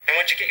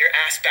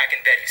ass back in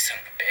bed, you son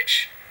of a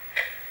bitch.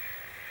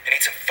 And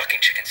eat some fucking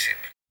chicken soup.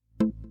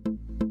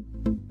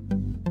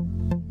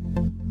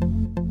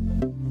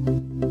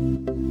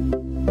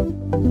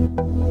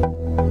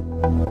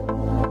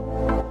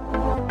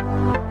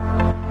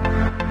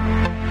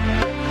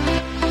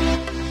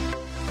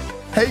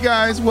 Hey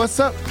guys, what's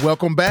up?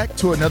 Welcome back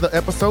to another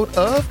episode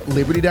of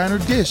Liberty Diner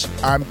Dish.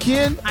 I'm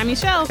Ken. I'm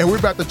Michelle. And we're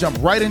about to jump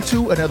right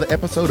into another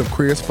episode of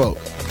Queer as Folk.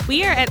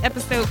 We are at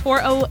episode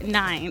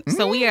 409.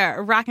 So we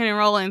are rocking and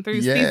rolling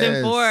through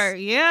season 4.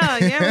 Yeah,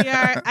 we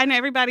are. I know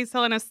everybody's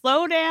telling us,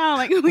 slow down.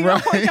 Like, we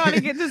don't want y'all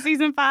to get to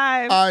season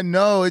 5. I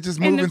know, it's just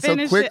moving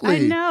so quickly. I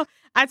know.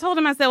 I told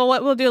him, I said, well,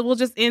 what we'll do is we'll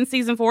just end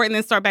season 4 and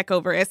then start back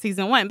over at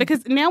season 1.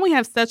 Because now we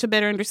have such a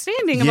better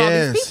understanding of all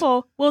these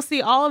people. We'll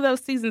see all of those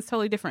seasons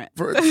totally different.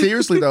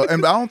 Seriously, though.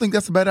 And I don't think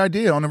that's a bad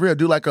idea on the real.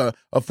 Do like a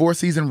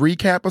 4-season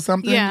recap or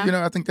something. Yeah. You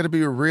know, I think that'd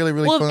be really,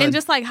 really fun. And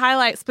just like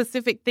highlight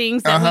specific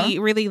things that we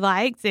really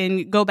liked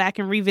and go back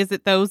and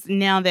revisit those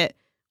now that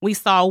we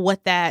saw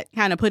what that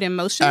kind of put in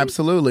motion.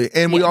 Absolutely.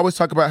 And we always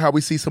talk about how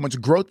we see so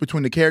much growth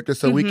between the characters,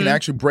 so we can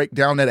actually break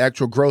down that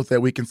actual growth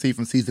that we can see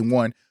from season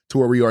 1 to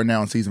where we are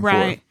now in season 4.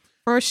 Right.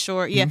 For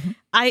sure. Yeah.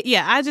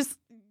 I just,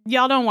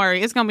 y'all don't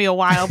worry. It's going to be a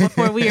while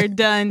before we are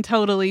done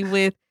totally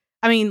with,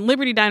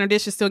 Liberty Diner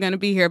Dish is still going to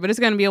be here, but it's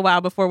going to be a while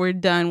before we're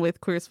done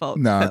with Queer as Folk.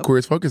 Nah, so. Queer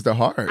as Folk is the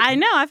heart. I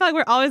know. I feel like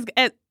we're always,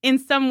 in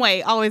some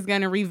way, always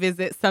going to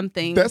revisit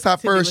something. That's our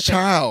first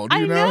child,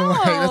 you know?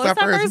 Like,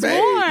 that's our first baby.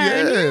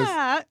 Yes.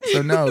 Yeah.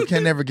 So no,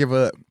 can never give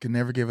up. Can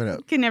never give it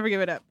up. Can never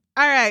give it up.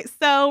 All right.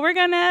 So we're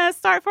going to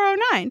start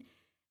 409.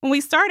 When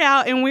we start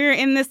out and we're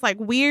in this like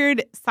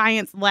weird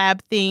science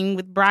lab thing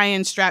with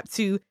Brian strapped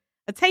to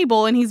a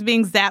table and he's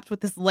being zapped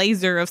with this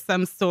laser of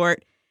some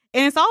sort.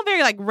 And it's all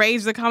very like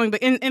Rage the Comic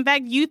Book. In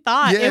fact, you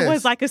thought it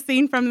was like a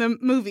scene from the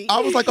movie. I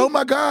was like, oh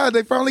my God,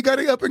 they finally got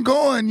it up and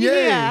going.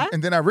 Yay. Yeah.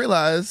 And then I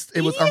realized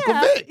it was Uncle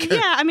Vic.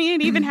 Yeah,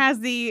 it even has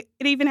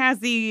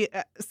the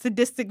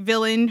sadistic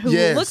villain who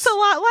looks a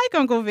lot like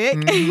Uncle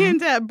Vic.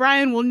 And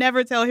Brian will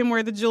never tell him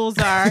where the jewels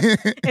are.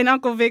 And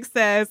Uncle Vic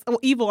says,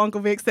 evil Uncle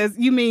Vic says,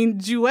 you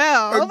mean Jewel?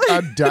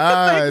 I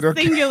died. Like,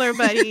 singular,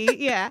 buddy.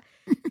 Yeah.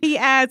 He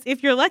adds,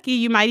 if you're lucky,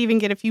 you might even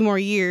get a few more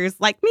years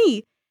like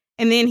me.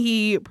 And then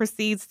he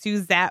proceeds to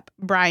zap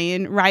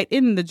Brian right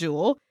in the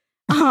jewel.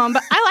 But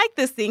I like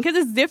this scene because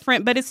it's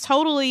different, but it's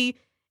totally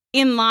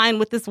in line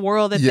with this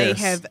world that they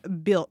have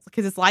built.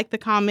 Because it's like the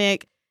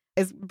comic,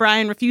 is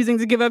Brian refusing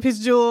to give up his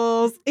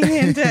jewels.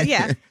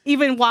 And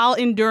even while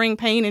enduring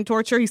pain and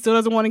torture, he still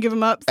doesn't want to give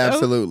them up. So.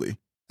 Absolutely.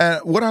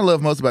 What I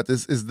love most about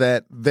this is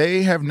that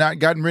they have not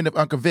gotten rid of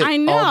Uncle Vic. I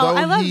know.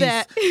 Although I love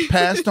that.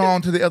 passed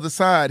on to the other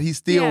side, he's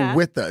still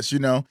with us, you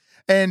know?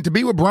 And to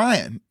be with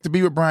Brian.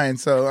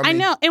 So I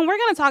know. And we're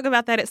going to talk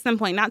about that at some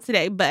point, not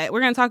today, but we're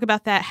going to talk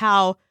about that,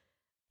 how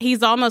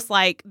he's almost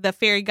like the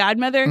fairy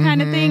godmother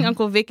kind of thing.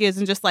 Uncle Vic is,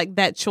 and just like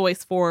that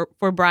choice for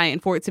Brian,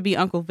 for it to be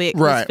Uncle Vic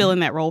who's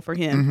filling that role for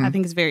him. I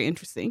think is very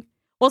interesting.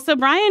 Well, so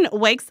Brian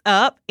wakes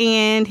up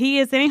and he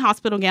is in a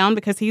hospital gown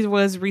because he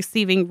was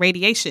receiving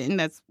radiation.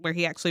 That's where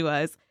he actually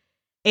was.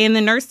 And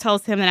the nurse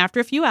tells him that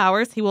after a few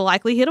hours, he will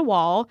likely hit a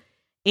wall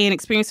and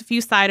experience a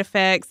few side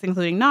effects,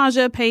 including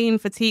nausea, pain,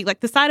 fatigue. Like,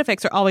 the side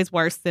effects are always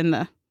worse than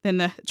the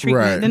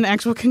treatment, than the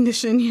actual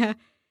condition. Yeah.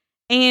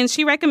 And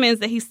she recommends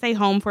that he stay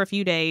home for a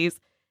few days,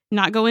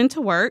 not go into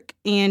work,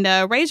 and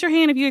raise your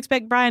hand if you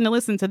expect Brian to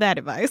listen to that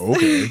advice.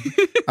 Okay.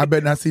 I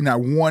bet not see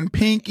not one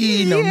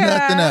pinky,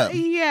 nothing up.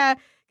 Yeah.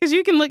 Because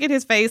you can look at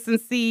his face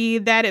and see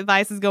that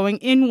advice is going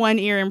in one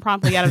ear and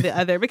promptly out of the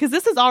other. Because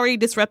this has already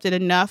disrupted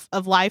enough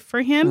of life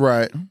for him.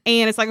 Right.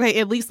 And it's like, hey,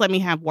 at least let me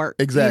have work.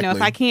 Exactly.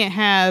 If I can't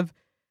have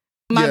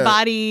my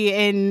body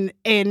and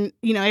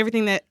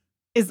everything that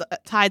is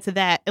tied to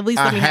that, at least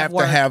let me have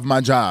work. I have to have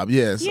my job.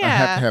 Yes, I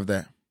have to have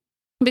that.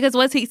 Because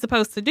what's he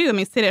supposed to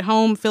do? Sit at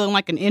home feeling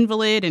like an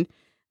invalid and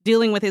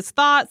dealing with his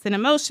thoughts and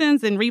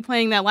emotions and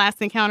replaying that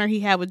last encounter he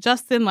had with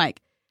Justin. Like,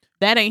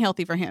 that ain't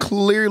healthy for him.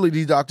 Clearly,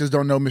 these doctors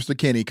don't know Mr.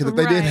 Kenny, because if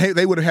they did,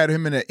 they would have had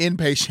him in an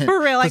inpatient for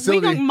real. Like,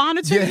 facility. we gonna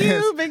monitor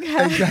you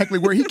because exactly,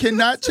 where he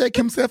cannot check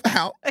himself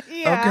out.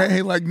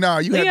 Okay, like no,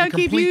 you have to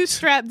keep you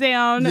strapped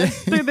down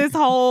through this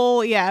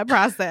whole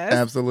process.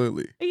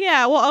 Absolutely.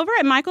 Yeah. Well, over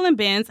at Michael and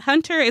Ben's,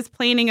 Hunter is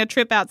planning a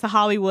trip out to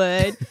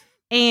Hollywood,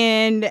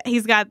 and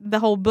he's got the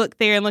whole book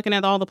there and looking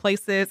at all the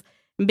places.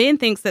 Ben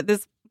thinks that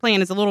this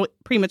plan is a little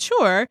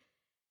premature.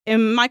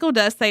 And Michael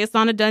does say it's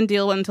not a done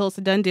deal until it's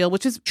a done deal,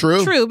 which is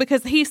true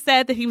because he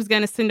said that he was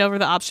going to send over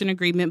the option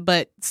agreement,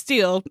 but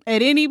still,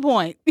 at any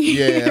point,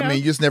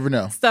 you just never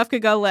know. Stuff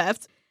could go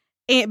left.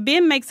 And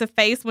Ben makes a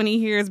face when he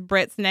hears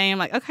Brett's name,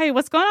 like, okay,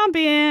 what's going on,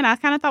 Ben? I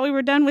kind of thought we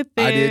were done with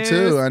this. I did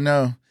too, I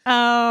know.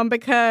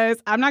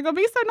 Because I'm not going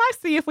to be so nice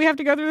to you if we have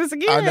to go through this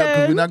again. I know,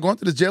 because we're not going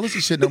through the jealousy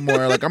shit no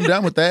more. Like, I'm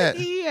done with that.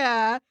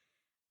 Yeah.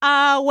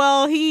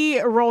 Well,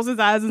 he rolls his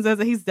eyes and says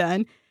that he's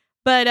done.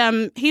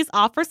 But he's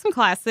off for some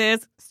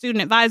classes,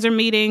 student advisor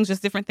meetings,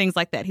 just different things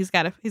like that. He's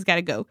got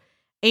to go.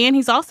 And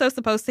he's also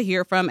supposed to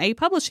hear from a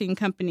publishing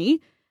company.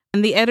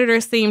 And the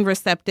editor seemed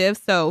receptive.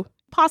 So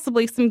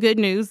possibly some good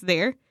news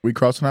there. We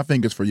crossing our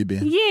fingers for you,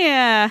 Ben.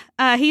 Yeah.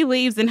 He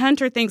leaves, and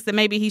Hunter thinks that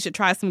maybe he should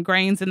try some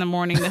grains in the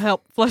morning to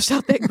help flush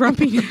out that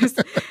grumpiness.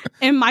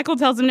 And Michael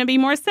tells him to be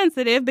more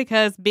sensitive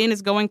because Ben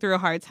is going through a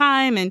hard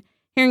time, and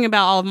hearing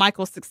about all of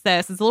Michael's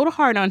success is a little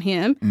hard on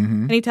him.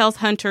 Mm-hmm. And he tells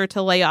Hunter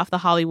to lay off the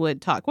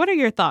Hollywood talk. What are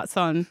your thoughts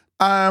on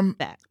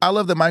that? I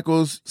love that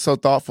Michael's so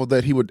thoughtful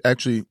that he would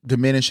actually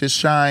diminish his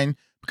shine,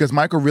 because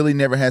Michael really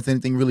never has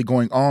anything really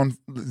going on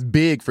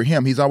big for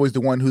him. He's always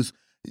the one who's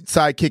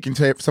sidekicking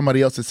to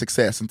somebody else's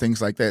success and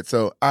things like that.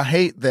 So I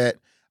hate that.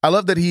 I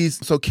love that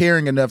he's so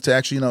caring enough to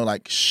actually,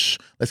 like, shh,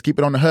 let's keep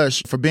it on the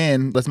hush for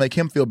Ben. Let's make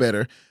him feel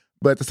better.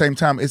 But at the same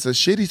time, it's a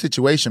shitty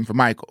situation for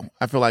Michael.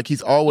 I feel like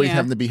he's always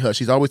having to be hush.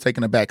 He's always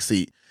taking a back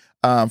seat.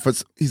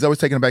 He's always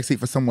taking a back seat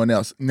for someone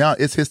else. Now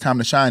it's his time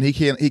to shine. He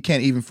can't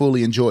even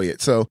fully enjoy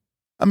it. So,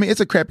 I mean,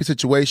 it's a crappy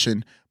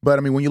situation. But,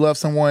 I mean, when you love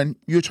someone,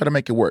 you try to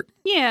make it work.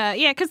 Yeah.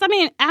 Because, I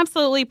mean,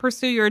 absolutely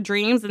pursue your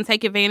dreams and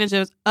take advantage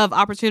of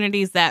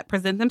opportunities that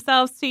present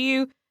themselves to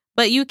you.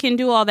 But you can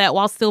do all that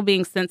while still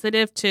being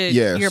sensitive to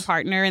your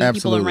partner and the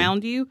people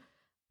around you.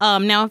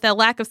 Now, if that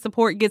lack of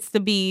support gets to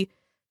be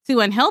too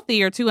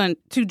unhealthy or too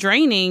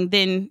draining,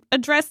 then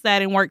address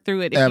that and work through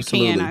it if you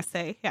can, I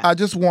say. Yeah. I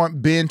just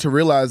want Ben to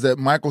realize that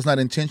Michael's not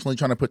intentionally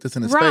trying to put this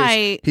in his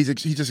face. He's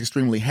just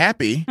extremely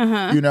happy.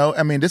 You know,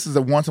 I mean, this is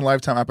a once in a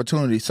lifetime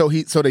opportunity. So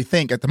they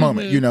think at the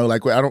moment, you know,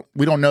 like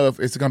we don't know if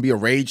it's going to be a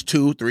rage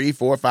 2, 3,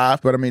 4,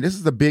 5, but I mean, this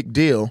is a big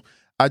deal.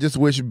 I just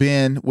wish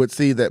Ben would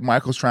see that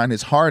Michael's trying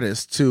his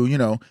hardest to, you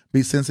know,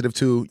 be sensitive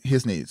to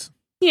his needs.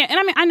 Yeah, and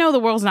I mean, I know the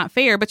world's not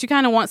fair, but you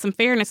kind of want some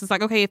fairness. It's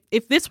like, okay,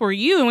 if this were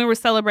you and we were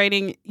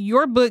celebrating,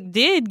 your book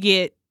did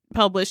get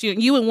published,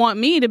 you would want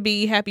me to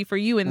be happy for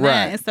you in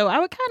that. And so I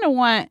would kind of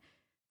want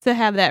to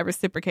have that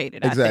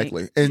reciprocated,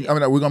 exactly. I think. And I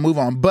mean, we're going to move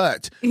on.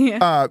 But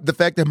the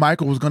fact that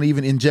Michael was going to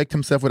even inject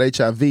himself with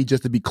HIV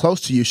just to be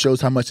close to you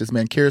shows how much this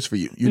man cares for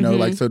you. You know,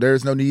 like, so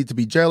there's no need to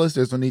be jealous.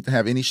 There's no need to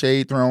have any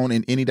shade thrown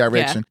in any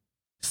direction.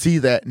 See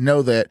that,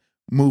 know that.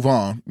 Move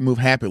on, move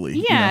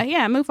happily.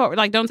 Yeah, move forward.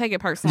 Like, don't take it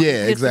personally.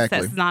 Yeah, exactly.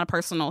 It's not a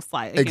personal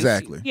slight.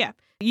 Exactly. You. Yeah.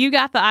 You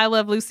got the I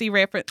Love Lucy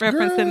reference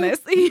in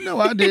this. No,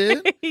 I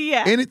did.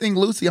 Yeah. Anything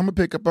Lucy, I'm going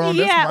to pick up on.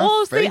 Yeah,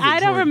 well, see, I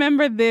don't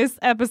remember this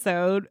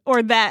episode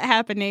or that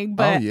happening,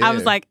 but I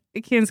was like,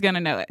 Ken's going to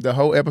know it. The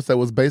whole episode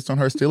was based on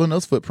her stealing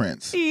those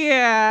footprints.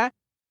 Yeah.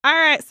 All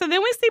right, so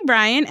then we see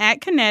Brian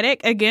at Kinetic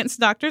against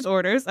doctor's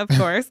orders, of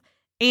course.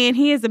 And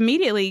he is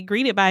immediately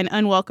greeted by an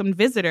unwelcome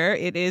visitor.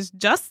 It is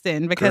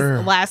Justin,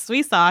 because last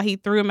we saw, he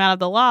threw him out of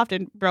the loft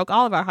and broke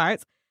all of our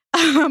hearts.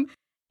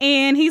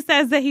 And he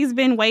says that he's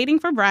been waiting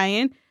for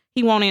Brian.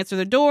 He won't answer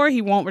the door.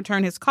 He won't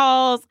return his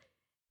calls.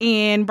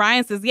 And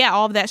Brian says, yeah,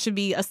 all of that should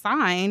be a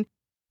sign.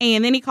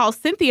 And then he calls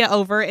Cynthia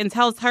over and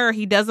tells her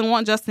he doesn't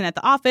want Justin at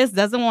the office,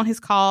 doesn't want his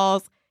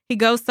calls. He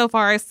goes so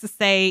far as to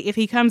say, if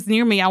he comes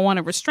near me, I want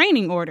a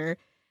restraining order.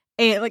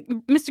 And, like,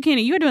 Mr.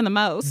 Kenny, you're doing the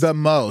most. The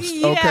most,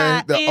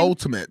 okay? The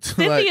ultimate.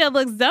 Cynthia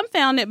looks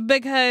dumbfounded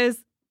because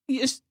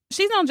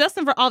she's known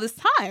Justin for all this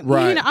time.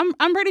 Right. You know,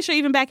 I'm pretty sure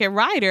even back at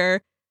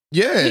Ryder,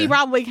 he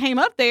probably came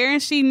up there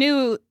and she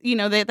knew, you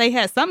know, that they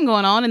had something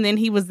going on. And then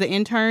he was the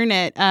intern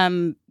at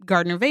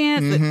Gardner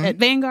Vance, at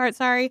Vanguard,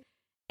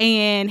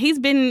 and he's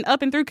been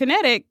up and through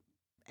Kinetic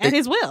at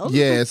his will.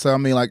 Yeah, so I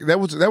mean, like, that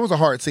was a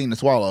hard scene to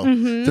swallow.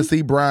 To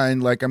see Brian,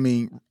 like, I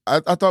mean,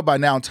 I thought by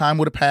now time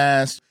would have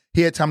passed.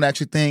 He had time to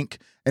actually think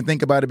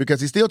about it, because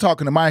he's still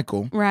talking to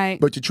Michael. Right.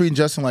 But you're treating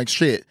Justin like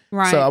shit.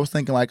 Right. So I was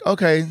thinking, like,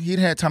 okay, he'd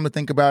had time to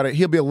think about it.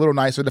 He'll be a little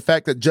nicer. The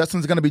fact that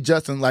Justin's going to be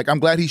Justin, like, I'm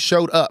glad he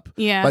showed up.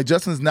 Yeah. Like,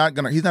 Justin's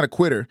he's not a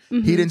quitter.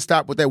 He didn't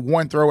stop with that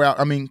one throw out.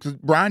 I mean, 'cause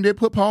Brian did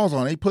put pause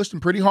on it. He pushed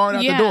him pretty hard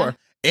out the door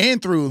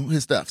and through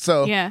his stuff.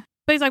 So yeah.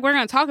 But he's like, we're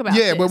going to talk about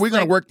this. But we're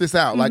going to work this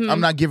out. Like, I'm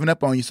not giving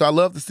up on you. So I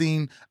love the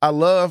scene. I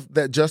love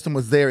that Justin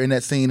was there in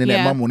that scene in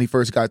that moment when he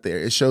first got there.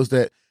 It shows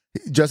that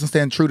Justin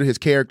stands true to his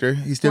character.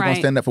 He's still going to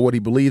stand up for what he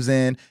believes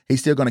in. He's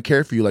still going to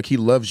care for you like he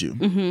loves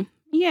you.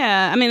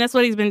 Yeah, I mean, that's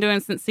what he's been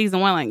doing since season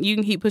 1. Like, you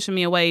can keep pushing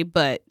me away,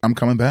 but I'm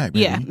coming back,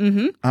 baby. Yeah.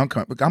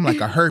 I'm like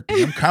a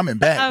herpes. I'm coming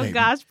back, baby.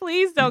 Gosh,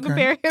 please don't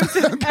compare him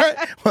to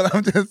that. Well,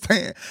 I'm just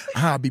saying,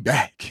 I'll be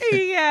back.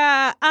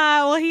 Yeah.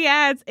 Well, he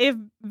adds, if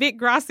Vic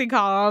Grassi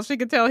calls, she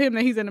could tell him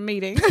that he's in a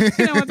meeting.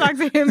 She don't want to talk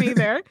to him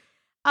either.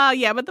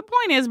 But the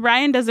point is,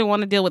 Brian doesn't want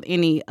to deal with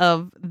any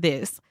of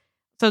this.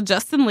 So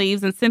Justin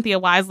leaves and Cynthia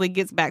wisely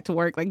gets back to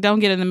work. Like, don't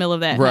get in the middle of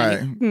that.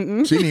 Right.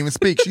 She didn't even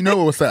speak. She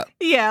knew what's up.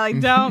 Yeah,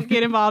 like, don't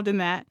get involved in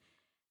that.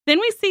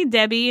 Then we see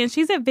Debbie, and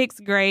she's at Vic's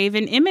grave,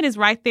 and Emmett is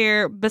right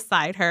there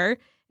beside her.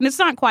 And it's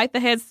not quite the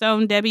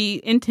headstone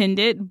Debbie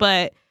intended,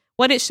 but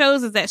what it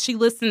shows is that she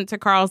listened to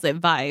Carl's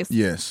advice.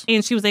 Yes.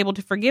 And she was able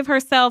to forgive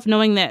herself,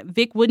 knowing that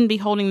Vic wouldn't be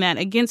holding that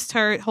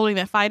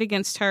fight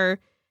against her,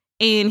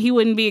 and he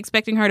wouldn't be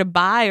expecting her to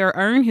buy or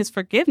earn his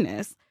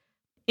forgiveness.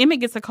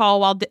 Emmett gets a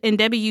call and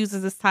Debbie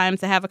uses this time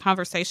to have a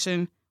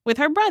conversation with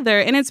her brother,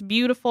 and it's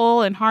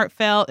beautiful and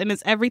heartfelt, and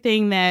it's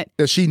everything that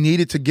she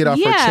needed to get off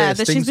her chest.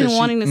 That she's been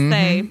wanting to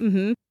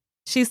say.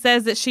 She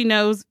says that she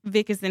knows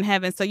Vic is in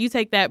heaven. So you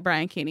take that,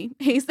 Brian Kenny.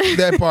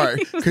 That part.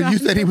 Because you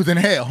said he was in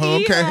hell. Huh?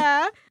 Okay.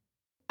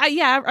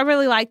 Yeah. I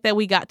really like that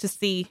we got to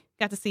see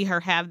her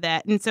have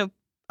that. And so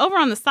over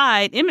on the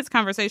side, Emmett's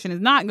conversation is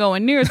not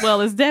going near as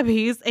well as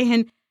Debbie's.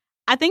 And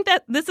I think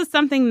that this is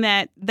something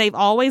that they've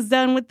always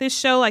done with this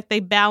show. Like, they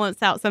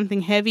balance out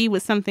something heavy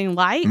with something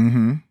light.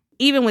 Mm-hmm.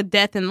 Even with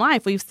Death and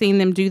Life, we've seen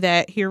them do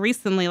that here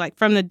recently. Like,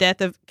 from the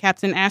death of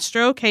Captain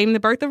Astro came the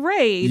birth of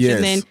Rage. Yes.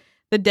 And then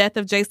the death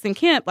of Jason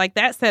Kemp. Like,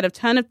 that set a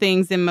ton of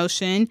things in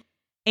motion.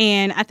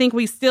 And I think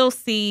we'll still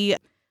see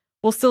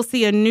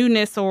a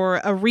newness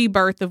or a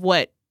rebirth of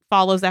what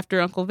follows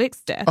after Uncle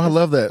Vic's death. Oh, I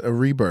love that. A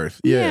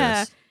rebirth.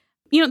 Yes. Yeah.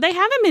 You know, they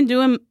haven't been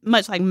doing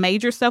much like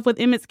major stuff with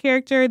Emmett's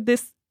character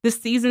this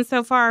season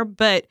so far,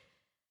 but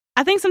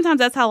I think sometimes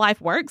that's how life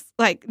works.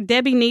 Like,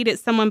 Debbie needed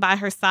someone by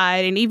her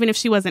side, and even if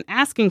she wasn't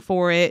asking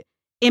for it,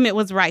 Emmett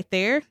was right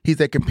there. He's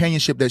that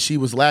companionship that she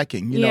was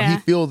lacking. You know,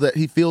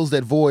 he feels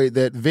that void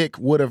that Vic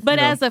would have. But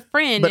as a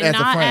friend, and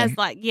not as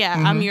like,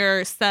 I'm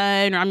your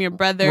son or I'm your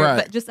brother, right.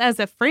 but just as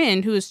a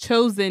friend who has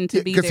chosen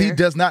to be there. Because he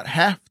does not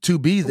have to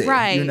be there.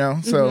 Right. You know?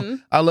 So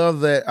I love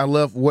that. I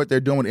love what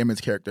they're doing with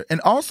Emmett's character. And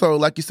also,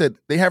 like you said,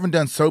 they haven't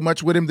done so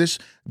much with him this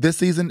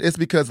season. It's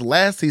because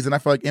last season I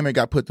feel like Emmett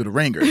got put through the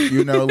ringer.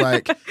 You know,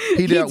 like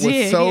he dealt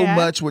with so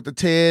much with the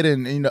Ted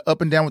and you know,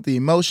 up and down with the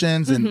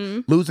emotions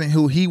and losing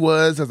who he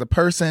was as a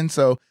person.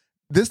 So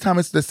this time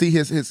it's to see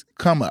his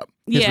come up,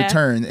 his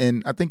return,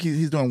 and I think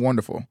he's doing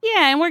wonderful.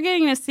 Yeah, and we're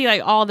getting to see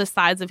like all the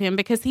sides of him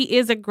because he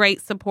is a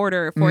great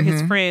supporter for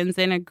his friends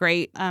and a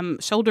great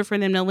shoulder for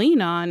them to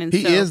lean on. And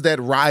he is that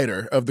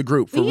rider of the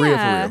group, for real.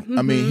 I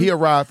mean, he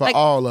arrived for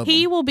all of them.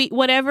 He will be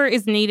whatever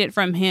is needed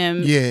from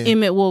him. Yeah.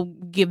 Emmett will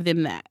give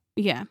them that.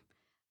 Yeah.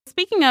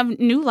 Speaking of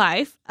new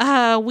life,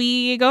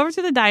 we go over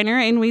to the diner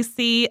and we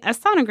see a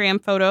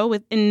sonogram photo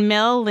and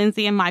Mel,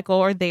 Lindsay, and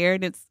Michael are there,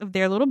 and it's of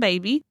their little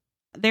baby.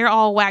 They're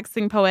all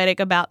waxing poetic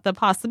about the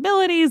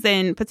possibilities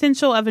and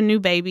potential of a new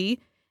baby.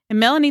 And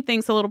Melanie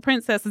thinks a little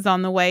princess is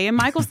on the way. And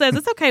Michael says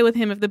it's okay with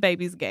him if the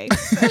baby's gay.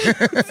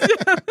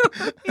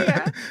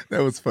 That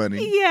was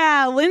funny.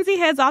 Yeah. Lindsay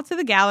heads off to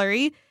the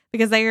gallery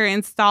because they are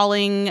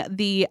installing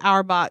the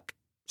Auerbach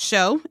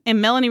show.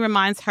 And Melanie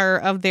reminds her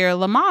of their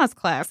Lamaze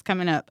class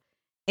coming up.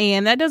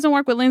 And that doesn't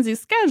work with Lindsay's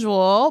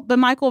schedule, but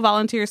Michael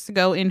volunteers to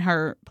go in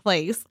her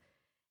place.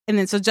 And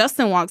then so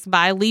Justin walks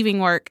by, leaving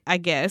work, I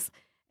guess.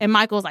 And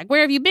Michael's like,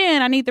 where have you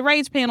been? I need the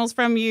rage panels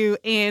from you.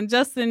 And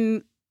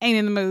Justin ain't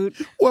in the mood.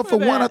 Well, for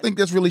one, I think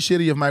that's really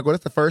shitty of Michael.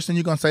 That's the first thing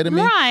you're going to say to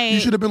me. Right. You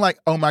should have been like,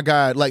 oh my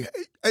God. Like,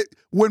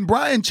 when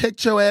Brian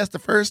checked your ass the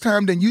first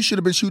time, then you should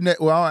have been shooting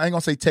at, well, I ain't going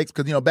to say text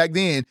because, you know, back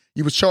then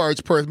you was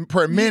charged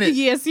per minute.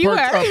 Yes, you were.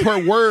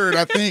 Per word,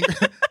 I think,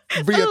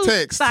 via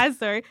text. Side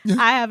story.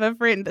 I have a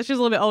friend, she's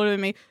a little bit older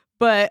than me,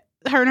 but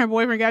her and her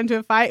boyfriend got into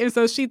a fight, and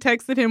so she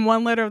texted him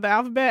one letter of the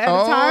alphabet at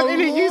a time,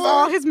 and he used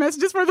all his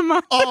messages for the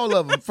month. All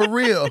of them, for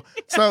real.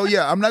 So,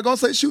 yeah, I'm not going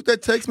to say shoot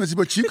that text message,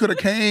 but you could have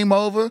came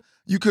over.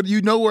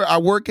 You know where I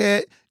work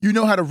at. You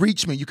know how to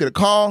reach me. You could have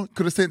called,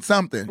 could have sent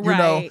something. Right. You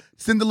know,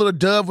 send a little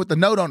dove with a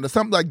note on it.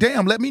 Something like,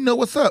 damn, let me know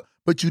what's up.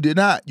 But you did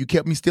not. You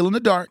kept me still in the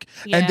dark.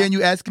 Yeah. And then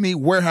you asked me,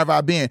 where have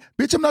I been?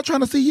 Bitch, I'm not trying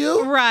to see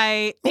you.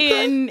 Right.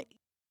 Okay. And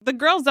the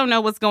girls don't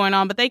know what's going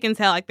on, but they can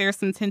tell like there's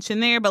some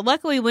tension there. But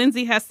luckily,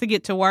 Lindsay has to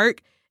get to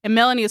work. And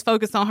Melanie is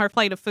focused on her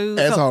plate of food.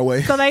 As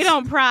always. So they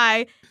don't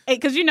pry.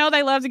 Because you know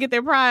they love to get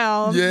their pry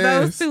on. Yes.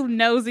 Those two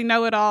nosy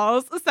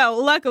know-it-alls. So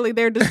luckily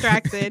they're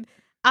distracted.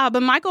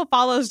 But Michael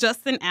follows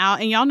Justin out.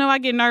 And y'all know I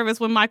get nervous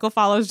when Michael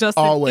follows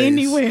Justin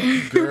anywhere.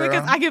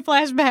 Because I get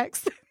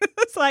flashbacks.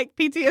 It's like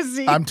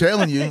PTSD. I'm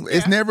telling you.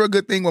 It's never a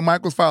good thing when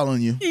Michael's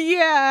following you.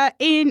 Yeah.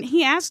 And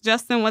he asked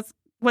Justin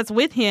what's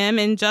with him.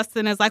 And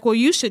Justin is like, well,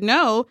 you should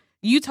know.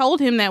 You told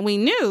him that we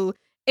knew.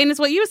 And it's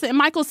what you said.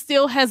 Michael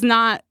still has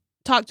not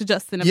talk to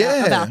Justin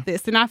about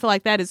this, and I feel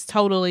like that is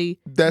totally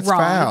wrong.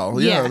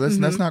 Foul. Yeah,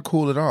 that's not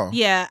cool at all.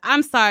 Yeah,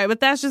 I'm sorry, but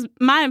that's just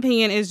my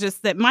opinion. Is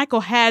just that Michael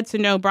had to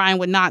know Brian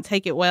would not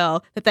take it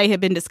well that they had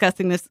been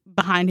discussing this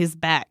behind his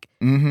back,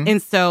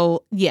 and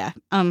so yeah.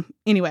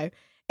 Anyway,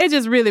 it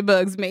just really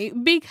bugs me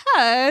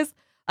because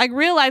like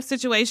real life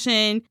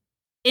situation,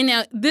 you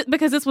know,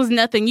 because this was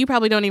nothing you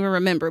probably don't even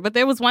remember, but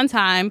there was one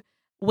time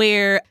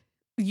where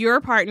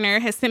your partner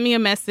has sent me a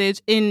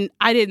message and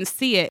I didn't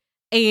see it.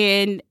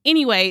 And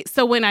anyway,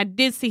 so when I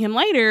did see him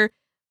later,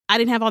 I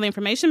didn't have all the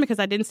information because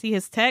I didn't see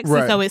his text.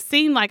 Right. And so it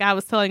seemed like I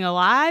was telling a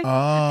lie,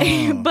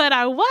 but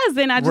I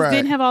wasn't. I just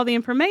didn't have all the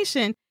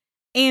information.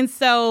 And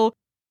so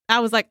I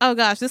was like, oh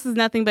gosh, this is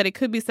nothing, but it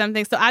could be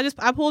something. So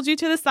I pulled you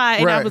to the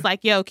side and I was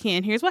like, yo,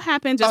 Ken, here's what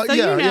happened. Just so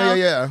you know.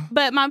 Yeah.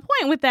 But my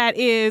point with that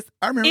is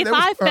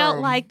I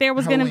felt like there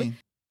was going to be,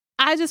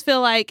 I just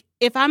feel like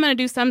if I'm going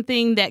to do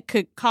something that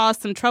could cause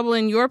some trouble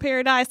in your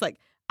paradise, like,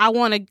 I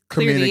want to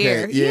clear the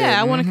air. Yeah,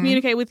 I want to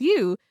communicate with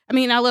you. I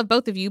mean, I love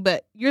both of you,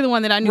 but you're the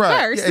one that I knew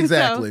first. Yeah,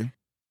 exactly. So,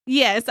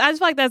 yes, I just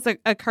feel like that's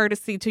a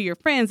courtesy to your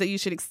friends that you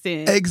should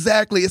extend.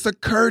 Exactly. It's a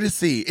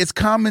courtesy. It's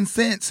common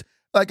sense.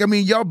 Like, I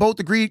mean, y'all both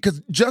agreed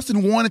because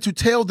Justin wanted to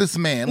tell this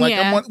man. Like,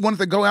 I wanted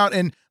to go out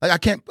and like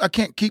I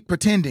can't keep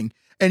pretending.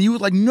 And you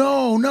was like,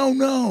 no.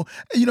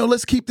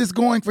 Let's keep this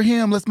going for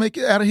him. Let's make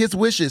it out of his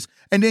wishes.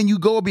 And then you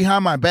go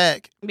behind my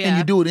back and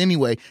you do it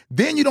anyway.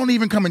 Then you don't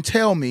even come and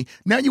tell me.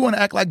 Now you want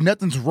to act like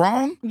nothing's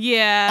wrong?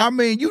 Yeah. I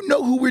mean, you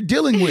know who we're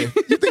dealing with.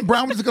 You think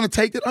Brian was just going to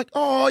take it? Like,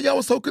 oh, y'all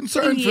was so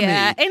concerned for me.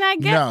 Yeah, and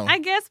I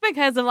guess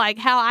because of like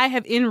how I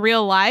have in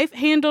real life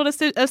handled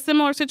a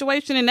similar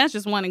situation, and that's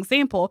just one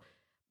example,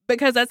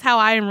 because that's how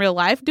I in real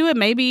life do it.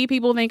 Maybe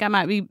people think I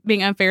might be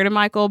being unfair to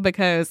Michael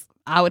because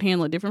I would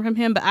handle it different from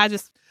him, but I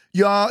just...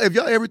 Y'all, if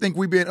y'all ever think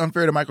we've been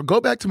unfair to Michael, go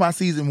back to my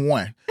season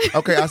 1.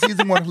 Okay, our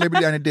season 1 of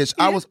Liberty on the Dish.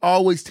 I was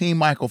always Team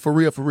Michael, for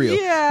real.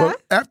 Yeah.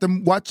 But after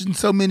watching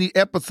so many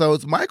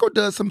episodes, Michael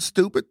does some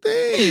stupid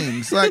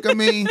things. Like, I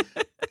mean,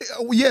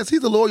 yes,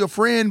 he's a loyal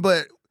friend,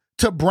 but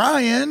to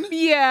Brian,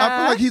 yeah, I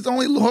feel like he's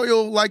only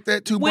loyal like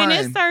that to Brian. When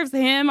it serves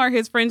him or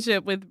his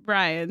friendship with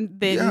Brian,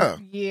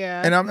 then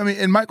yeah. And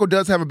and Michael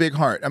does have a big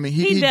heart. I mean,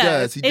 he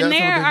does. He does and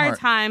have a there big are heart.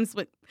 times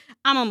with...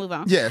 I'm going to move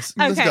on. Yes,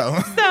 okay. Let's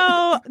go.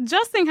 So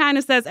Justin kind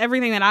of says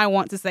everything that I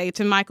want to say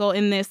to Michael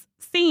in this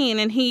scene.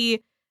 And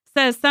he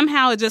says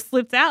somehow it just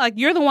slipped out. Like,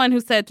 you're the one who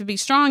said to be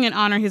strong and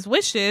honor his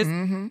wishes.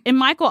 Mm-hmm. And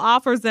Michael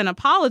offers an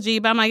apology.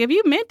 But I'm like, if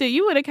you meant it,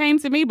 you would have came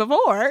to me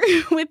before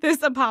with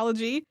this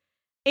apology.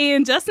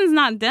 And Justin's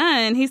not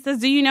done. He says,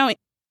 do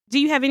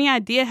you have any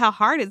idea how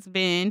hard it's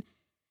been?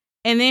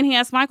 And then he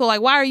asks Michael,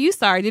 like, why are you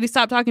sorry? Did he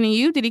stop talking to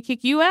you? Did he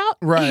kick you out?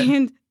 Right.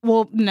 And,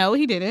 well, no,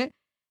 he didn't.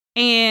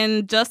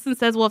 And Justin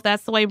says, well, if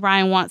that's the way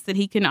Brian wants it,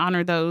 he can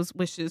honor those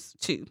wishes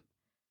too.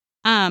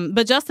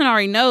 But Justin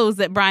already knows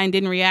that Brian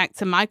didn't react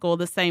to Michael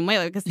the same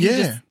way, because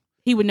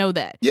he would know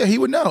that. Yeah, he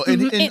would know.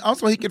 And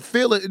also he could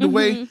feel it in the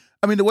way,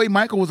 the way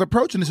Michael was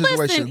approaching the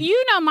situation.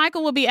 Listen,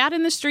 Michael will be out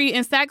in the street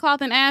in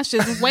sackcloth and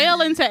ashes,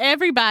 wailing to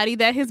everybody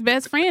that his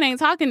best friend ain't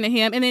talking to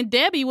him. And then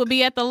Debbie will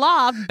be at the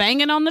loft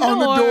banging on the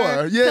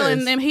door,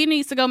 telling them he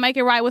needs to go make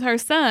it right with her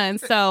son.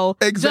 So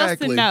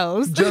exactly. Justin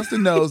knows.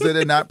 Justin knows that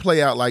it not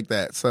play out like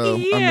that. So,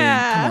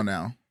 yeah. Come on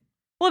now.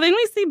 Well, then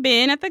we see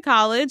Ben at the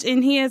college,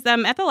 and he is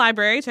at the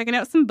library checking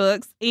out some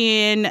books,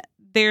 and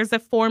there's a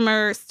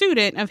former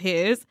student of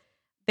his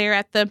there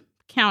at the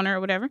counter or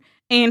whatever.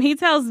 And he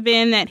tells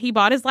Ben that he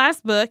bought his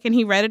last book and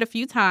he read it a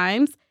few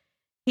times.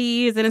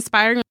 He is an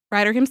aspiring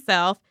writer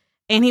himself,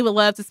 and he would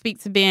love to speak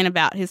to Ben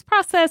about his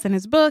process and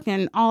his book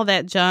and all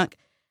that junk,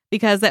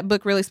 because that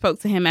book really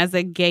spoke to him as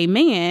a gay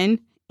man,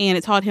 and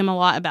it taught him a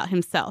lot about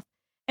himself.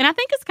 And I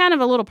think it's kind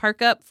of a little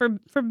perk up for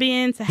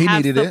Ben to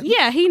have. He needed it.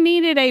 Yeah, he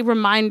needed a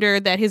reminder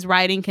that his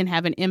writing can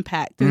have an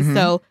impact. And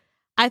so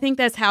I think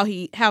that's how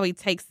he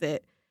takes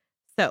it.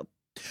 So,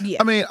 yeah.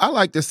 I mean, I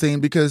like this scene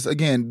because,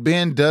 again,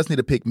 Ben does need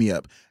to pick me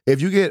up.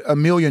 If you get a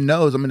million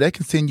no's, that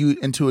can send you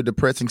into a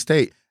depressing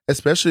state,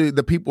 especially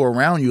the people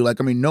around you. Like,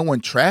 no one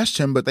trashed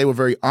him, but they were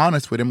very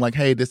honest with him. Like,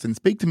 hey, this didn't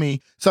speak to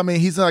me. So,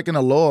 he's like in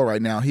a lull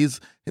right now.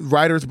 He's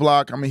writer's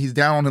block. He's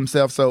down on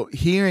himself. So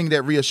hearing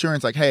that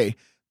reassurance, like, hey,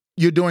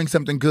 you're doing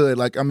something good.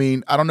 Like, I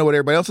don't know what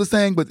everybody else is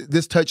saying, but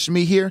this touched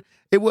me here.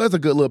 It was a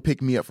good little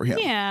pick me up for him.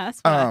 Yeah, that's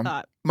what I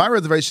thought. My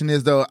reservation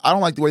is, though, I don't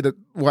like the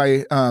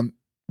way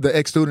the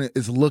ex-student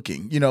is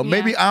looking.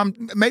 Maybe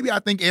I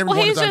think everyone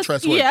is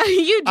untrustworthy. Yeah,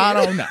 you do. I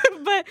don't know.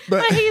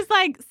 but he's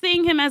like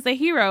seeing him as a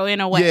hero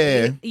in a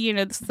way.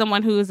 Yeah.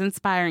 Someone who is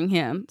inspiring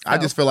him. So. I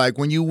just feel like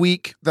when you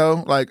weak,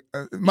 though, like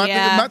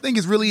my thing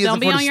is really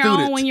don't isn't for the student. Don't be on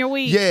your own when you're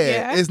weak.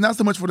 Yeah, it's not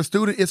so much for the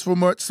student. It's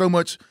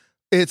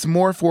it's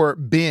more for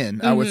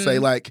Ben, I would say.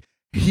 Like,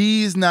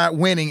 he's not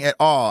winning at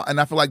all.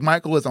 And I feel like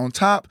Michael is on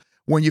top.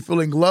 When you're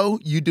feeling low,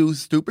 you do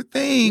stupid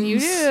things. You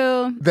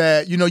do.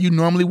 That, you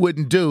normally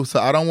wouldn't do. So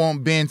I don't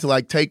want Ben to,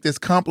 like, take this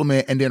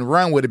compliment and then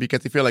run with it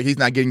because he feel like he's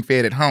not getting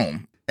fed at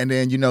home. And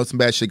then, some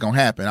bad shit gonna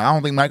happen. I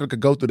don't think Michael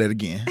could go through that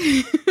again.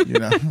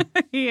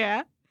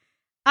 Yeah.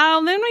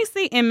 Then we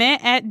see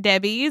Emmett at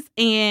Debbie's,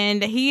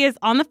 and he is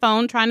on the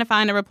phone trying to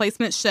find a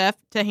replacement chef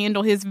to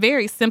handle his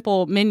very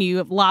simple menu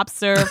of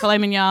lobster, filet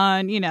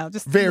mignon,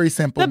 just very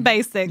simple. The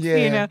basics,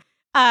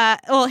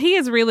 Well, he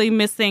is really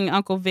missing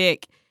Uncle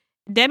Vic.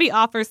 Debbie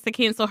offers to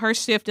cancel her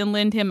shift and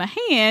lend him a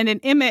hand, and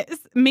Emmett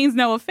means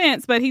no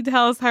offense, but he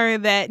tells her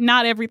that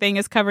not everything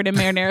is covered in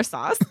marinara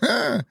sauce.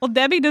 Well,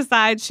 Debbie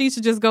decides she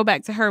should just go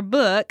back to her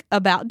book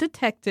about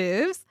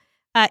detectives.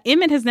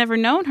 Emmett has never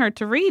known her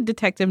to read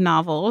detective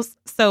novels,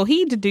 so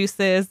he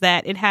deduces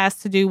that it has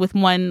to do with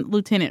one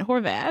Lieutenant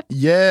Horvath.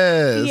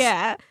 Yes.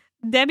 Yeah.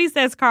 Debbie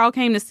says Carl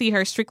came to see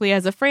her strictly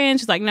as a friend.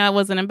 She's like, no, it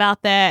wasn't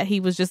about that. He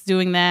was just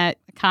doing that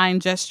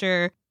kind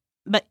gesture.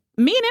 But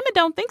me and Emmett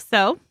don't think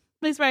so.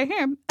 At least right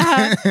here.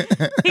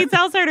 He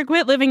tells her to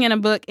quit living in a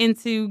book and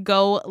to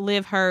go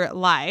live her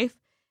life.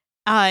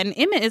 And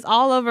Emmett is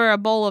all over a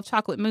bowl of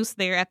chocolate mousse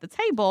there at the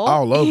table.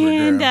 All over it,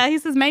 And girl. He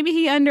says maybe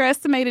he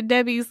underestimated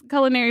Debbie's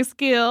culinary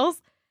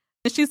skills.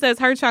 And she says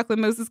her chocolate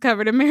mousse is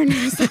covered in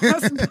marinara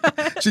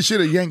sauce. She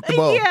should have yanked the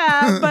bowl.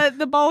 Yeah, but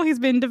the bowl he's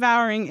been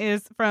devouring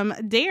is from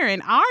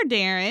Darren, our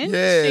Darren,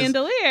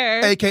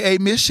 Chandelier. A.K.A.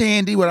 Miss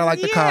Shandy, what I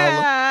like to call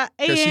her.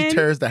 Because she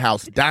tears the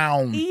house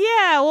down.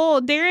 Yeah,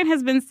 well, Darren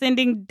has been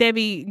sending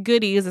Debbie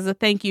goodies as a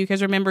thank you.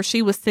 Because remember,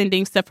 she was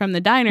sending stuff from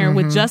the diner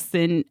with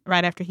Justin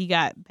right after he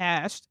got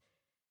bashed.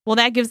 Well,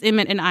 that gives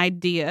Emmett an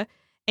idea.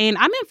 And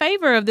I'm in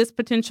favor of this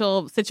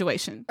potential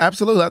situation.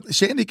 Absolutely.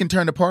 Shandy can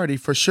turn the party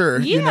for sure.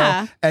 Yeah. You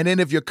know? And then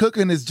if your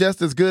cooking is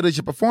just as good as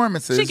your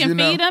performances. She can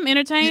feed them,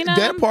 entertain them.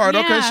 That part,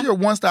 okay, she's a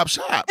one-stop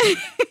shop.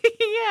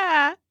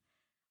 Yeah.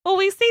 Well,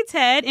 we see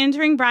Ted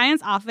entering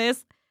Brian's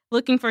office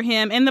looking for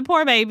him, and the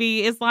poor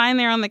baby is lying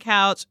there on the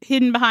couch,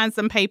 hidden behind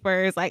some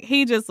papers. Like,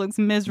 he just looks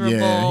miserable.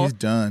 Yeah, he's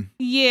done.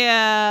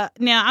 Yeah.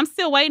 Now, I'm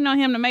still waiting on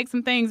him to make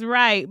some things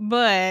right,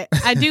 but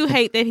I do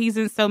hate that he's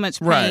in so much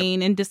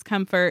pain and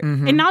discomfort.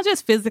 Mm-hmm. And not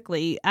just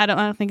physically. I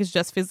don't think it's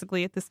just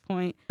physically at this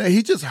point.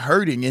 He's just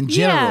hurting in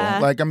general. Yeah.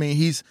 Like, I mean,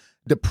 he's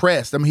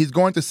depressed. I mean, he's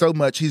going through so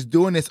much. He's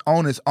doing this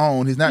on his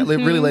own. He's not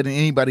really letting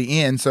anybody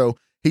in, so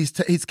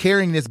he's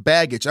carrying this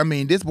baggage. I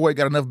mean, this boy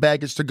got enough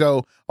baggage to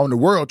go on the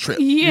world trip.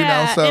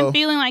 Yeah, so, and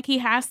feeling like he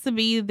has to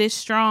be this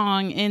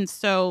strong. And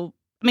so,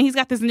 I mean, he's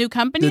got this new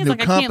company. It's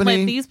like, I can't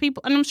let these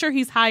people, and I'm sure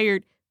he's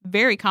hired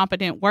very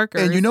competent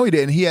workers. And he did.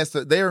 And he has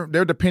to, they're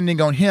depending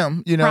on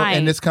him,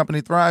 and this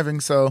company thriving.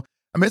 So,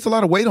 I mean, it's a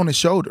lot of weight on his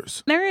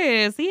shoulders. There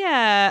is,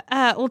 yeah.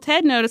 Well,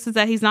 Ted notices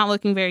that he's not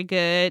looking very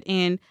good.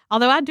 And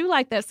although I do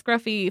like that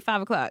scruffy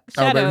 5 o'clock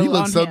shadow he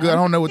looks so him. good. I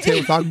don't know what Ted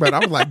was talking about. I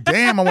was like,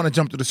 damn, I want to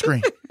jump to the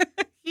screen.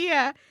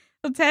 Yeah.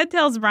 So Ted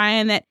tells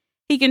Brian that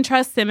he can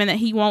trust him and that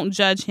he won't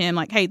judge him.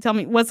 Like, hey, tell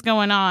me what's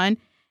going on.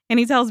 And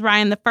he tells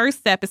Brian the first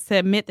step is to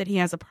admit that he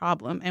has a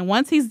problem. And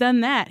once he's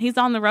done that, he's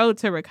on the road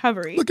to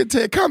recovery. Look at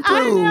Ted come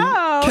through.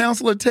 I know.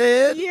 Counselor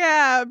Ted.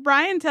 Yeah.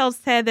 Brian tells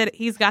Ted that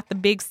he's got the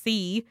big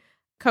C.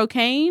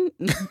 Cocaine,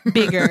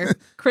 bigger.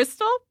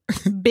 Crystal,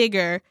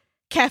 bigger.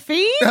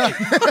 Caffeine,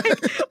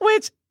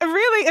 which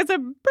really is a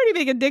pretty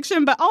big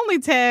addiction, but only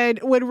Ted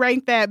would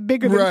rank that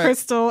bigger than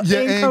crystal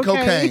and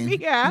cocaine.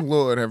 Yeah,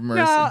 Lord have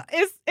mercy. No,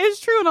 it's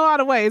true in a lot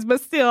of ways, but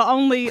still,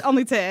 only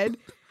Ted.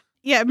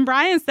 Yeah, and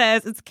Brian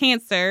says it's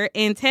cancer,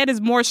 and Ted is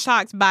more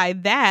shocked by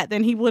that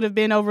than he would have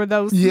been over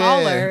those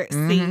smaller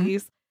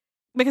C's,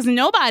 because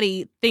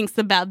nobody thinks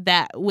about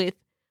that with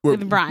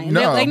Brian.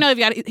 No. They know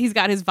he's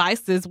got his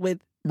vices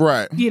with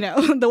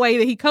the way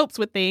that he copes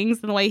with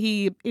things and the way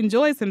he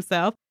enjoys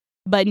himself.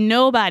 But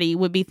nobody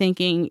would be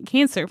thinking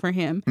cancer for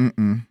him.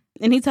 Mm-mm.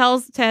 And he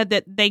tells Ted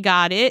that they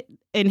got it,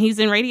 and he's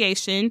in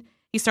radiation.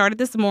 He started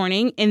this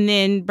morning, and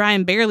then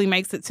Brian barely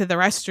makes it to the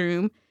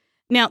restroom.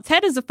 Now,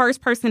 Ted is the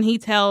first person he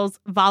tells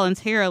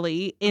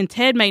voluntarily, and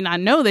Ted may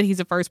not know that he's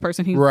the first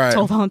person he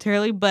told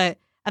voluntarily, but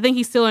I think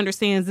he still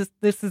understands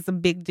this is a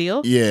big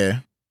deal. Yeah.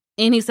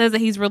 And he says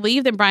that he's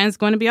relieved that Brian's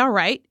going to be all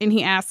right, and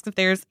he asks if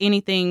there's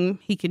anything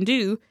he can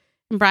do.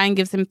 And Brian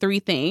gives him 3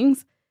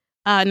 things.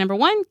 Number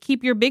 1,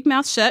 keep your big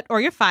mouth shut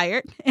or you're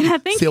fired. And I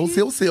think seal.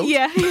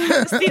 Yeah,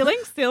 stealing.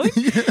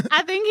 Yeah.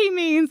 I think he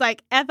means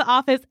like at the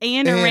office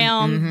and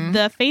around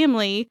the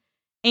family.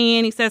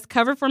 And he says,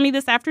 cover for me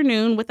this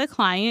afternoon with a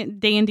client,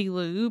 Dandy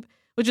Lube,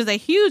 which is a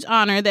huge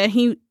honor that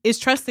he is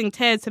trusting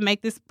Ted to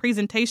make this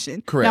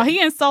presentation. Correct. Now,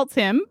 he insults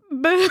him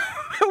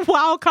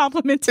while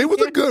complimenting him. It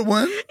was a good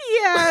one.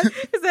 Yeah.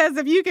 He says,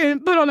 if you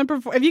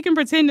can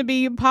pretend to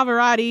be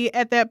Pavarotti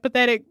at that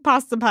pathetic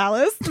pasta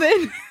palace,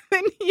 then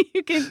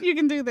you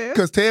can do this.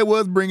 Because Ted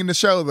was bringing the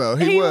show, though.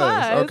 He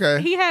was.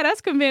 Okay. He had us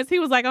convinced he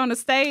was like on a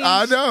stage.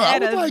 I know.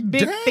 At I was a like,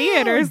 big damn.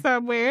 theater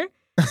somewhere.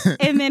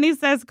 And then he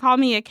says, call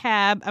me a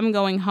cab. I'm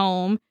going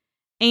home.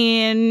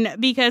 And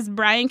because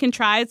Brian can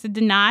try to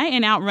deny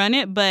and outrun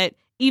it, but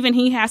even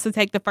he has to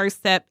take the first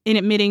step in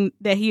admitting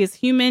that he is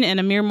human and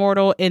a mere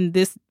mortal, and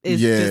this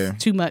is just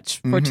too much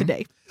for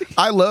today.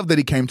 I love that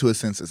he came to his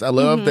senses. I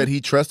love that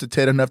he trusted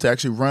Ted enough to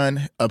actually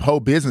run a whole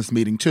business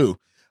meeting, too.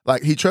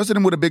 Like, he trusted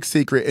him with a big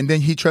secret, and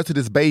then he trusted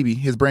his baby,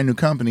 his brand new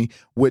company,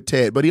 with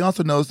Ted. But he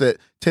also knows that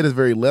Ted is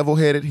very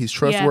level-headed. He's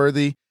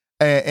trustworthy.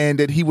 And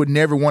that he would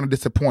never want to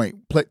disappoint.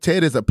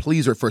 Ted is a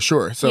pleaser for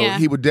sure, so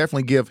he would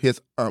definitely give his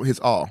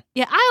all.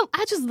 Yeah,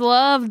 I just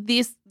love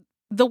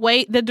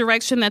the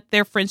direction that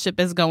their friendship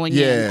is going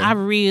in. I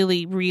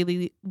really,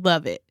 really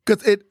love it.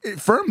 Because it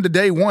from the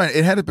day one,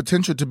 it had the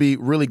potential to be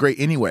really great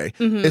anyway.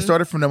 It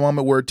started from the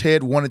moment where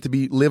Ted wanted to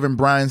be living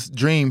Brian's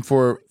dream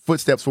for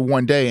footsteps for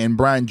one day, and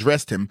Brian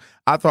dressed him.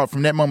 I thought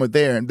from that moment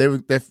there,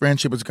 their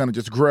friendship was going to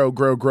just grow.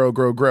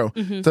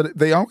 So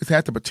they always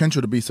had the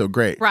potential to be so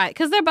great. Right,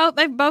 because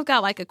they've both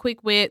got like a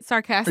quick wit,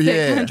 sarcastic,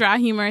 kind of dry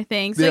humor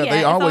thing. So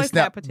they always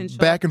snap potential.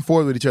 back and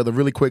forth with each other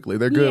really quickly.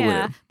 They're good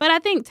with it. But I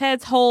think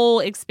Ted's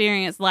whole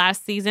experience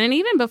last season, and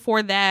even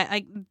before that,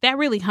 like that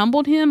really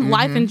humbled him.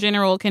 Life in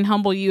general can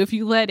humble you if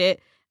you let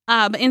it.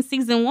 But in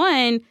season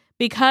 1,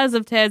 because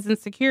of Ted's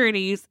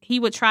insecurities, he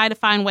would try to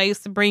find ways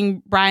to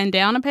bring Brian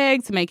down a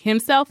peg to make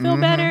himself feel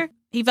better.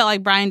 He felt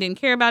like Brian didn't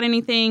care about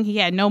anything. He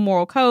had no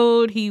moral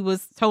code. He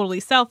was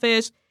totally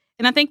selfish.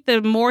 And I think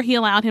the more he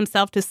allowed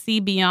himself to see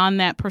beyond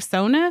that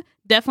persona,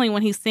 definitely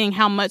when he's seeing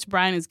how much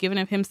Brian is giving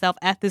of himself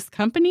at this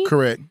company.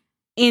 Correct.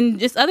 And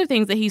just other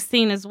things that he's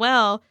seen as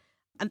well,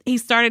 he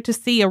started to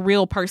see a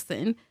real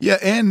person. Yeah,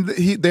 and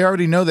they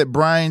already know that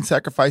Brian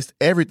sacrificed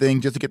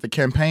everything just to get the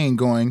campaign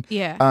going.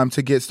 Yeah.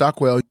 To get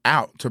Stockwell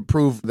out to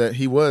prove that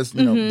he was,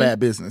 bad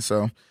business.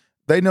 So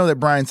they know that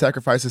Brian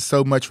sacrifices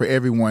so much for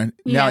everyone.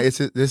 Now it's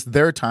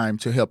their time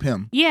to help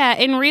him. Yeah,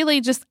 and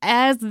really just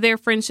as their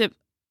friendship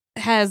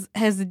has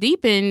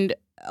deepened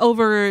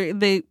over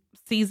the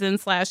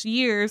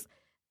season/years,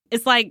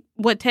 it's like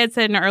what Ted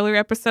said in an earlier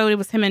episode. It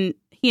was he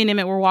and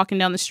Emmett were walking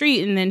down the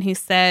street, and then he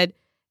said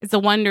it's a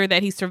wonder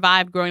that he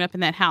survived growing up in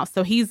that house.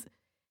 So he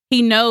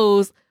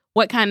knows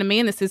what kind of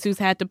man this is who's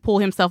had to pull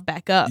himself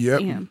back up.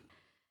 Yep.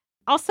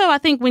 Also, I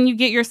think when you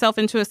get yourself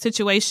into a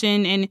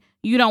situation and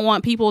you don't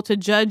want people to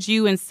judge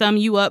you and sum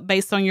you up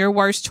based on your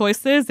worst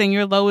choices and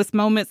your lowest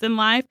moments in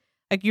life,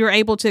 like you're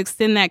able to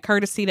extend that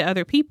courtesy to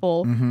other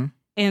people. Mm-hmm.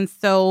 And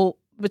so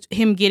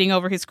him getting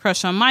over his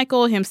crush on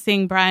Michael, him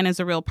seeing Brian as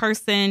a real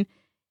person,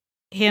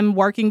 him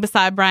working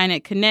beside Brian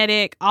at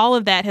Kinetic, all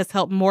of that has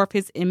helped morph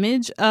his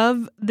image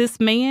of this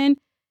man.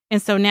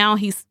 And so now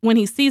when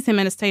he sees him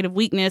in a state of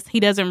weakness, he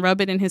doesn't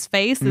rub it in his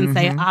face and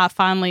say,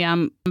 finally,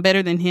 I'm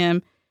better than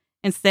him.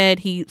 Instead,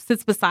 he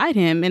sits beside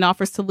him and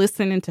offers to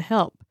listen and to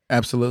help.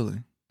 Absolutely.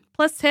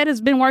 Plus, Ted has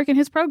been working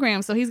his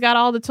program, so he's got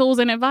all the tools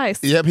and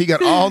advice. Yep, he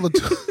got all the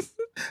tools.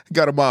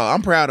 Got them all.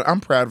 I'm proud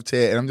of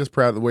Ted, and I'm just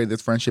proud of the way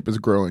this friendship is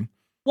growing.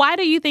 Why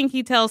do you think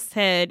he tells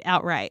Ted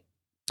outright?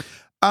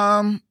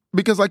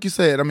 Because like you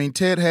said, I mean,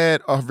 Ted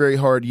had a very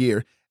hard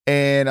year,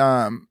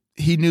 and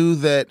he knew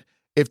that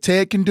if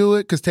Ted can do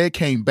it, because Ted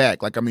came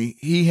back. Like, I mean,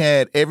 he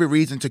had every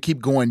reason to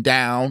keep going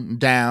down,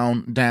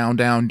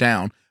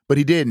 but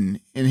he didn't,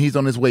 and he's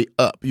on his way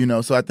up,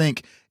 So I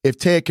think if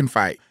Ted can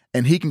fight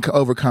and he can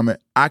overcome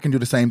it, I can do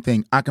the same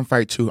thing. I can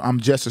fight too.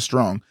 I'm just as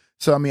strong.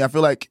 So, I mean, I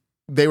feel like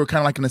they were kind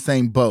of like in the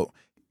same boat.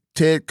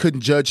 Ted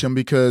couldn't judge him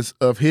because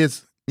of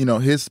his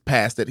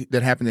past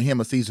that happened to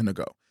him a season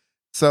ago.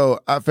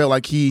 So I felt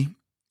like he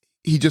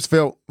just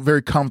felt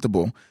very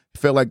comfortable.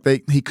 Felt like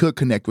he could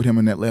connect with him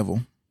on that level.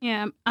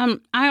 Yeah.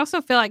 I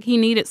also feel like he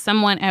needed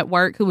someone at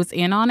work who was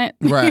in on it,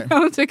 right?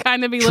 To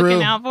kind of be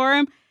looking out for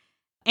him.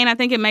 And I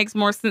think it makes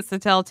more sense to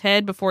tell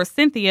Ted before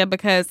Cynthia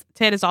because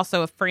Ted is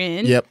also a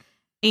friend. Yep.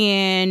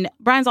 And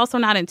Brian's also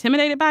not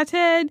intimidated by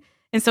Ted.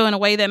 And so in a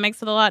way that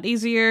makes it a lot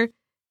easier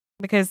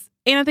and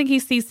I think he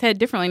sees Ted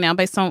differently now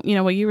based on,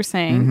 what you were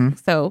saying. Mm-hmm.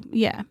 So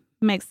yeah,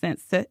 makes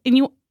sense.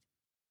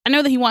 I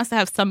know that he wants to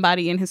have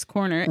somebody in his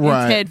corner and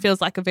Ted feels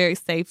like a very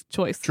safe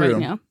choice right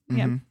now. Mm-hmm.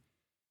 Yeah.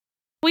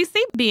 We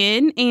see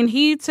Ben and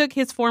he took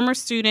his former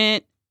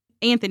student,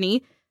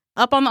 Anthony,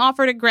 up on the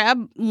offer to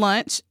grab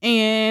lunch,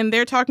 and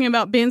they're talking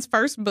about Ben's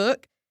first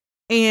book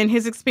and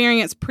his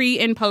experience pre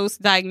and post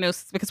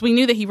diagnosis because we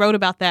knew that he wrote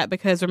about that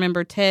because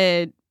remember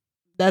Ted,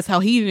 that's how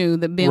he knew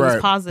that Ben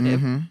was positive.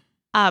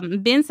 Mm-hmm.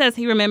 Ben says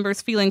he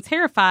remembers feeling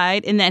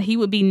terrified and that he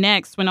would be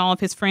next when all of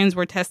his friends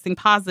were testing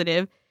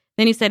positive.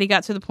 Then he said he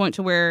got to the point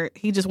to where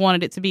he just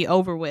wanted it to be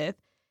over with.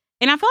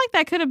 And I feel like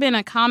that could have been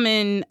a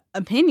common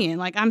opinion.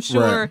 Like I'm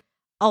sure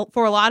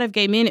for a lot of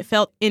gay men, it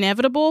felt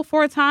inevitable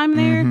for a time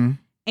there. Mm-hmm.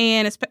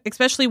 And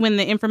especially when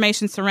the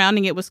information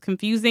surrounding it was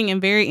confusing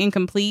and very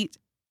incomplete.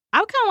 I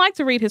would kind of like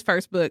to read his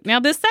first book. Now,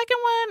 this second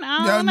one,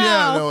 I don't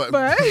know.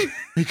 But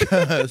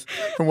because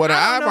from what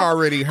I've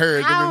already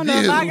heard, I don't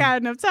know if I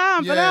got enough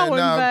time for that one.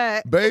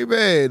 But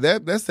baby,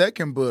 that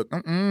second book.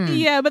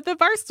 Yeah, but the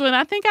first one,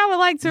 I think I would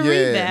like to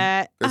read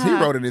that. Because he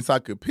wrote an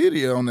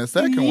encyclopedia on the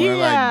second one.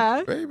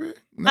 Like, baby.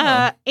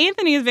 No.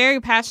 Anthony is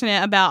very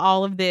passionate about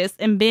all of this,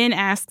 and Ben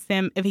asks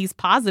him if he's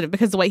positive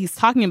because the way he's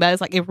talking about it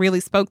is like it really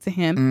spoke to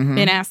him. Mm-hmm.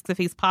 Ben asks if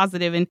he's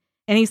positive, and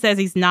he says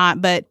he's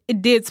not, but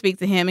it did speak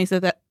to him. He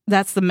said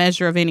that's the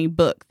measure of any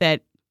book,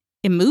 that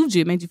it moved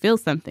you, made you feel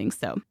something.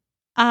 So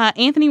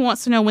Anthony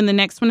wants to know when the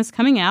next one is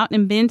coming out,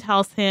 and Ben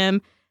tells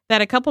him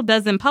that a couple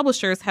dozen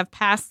publishers have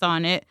passed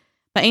on it,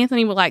 but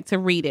Anthony would like to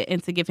read it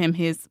and to give him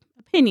his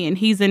opinion.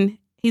 He's an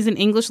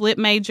English lit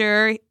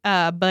major,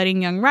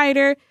 budding young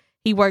writer.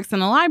 He works in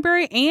a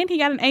library, and he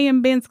got an A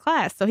in Ben's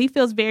class, so he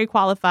feels very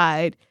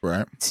qualified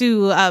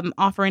to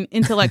offer an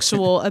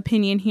intellectual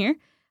opinion here.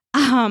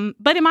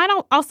 But it might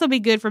also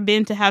be good for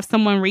Ben to have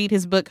someone read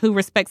his book who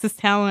respects his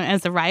talent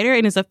as a writer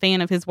and is a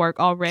fan of his work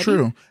already.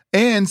 True.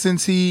 And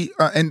since he,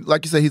 and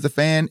like you said, he's a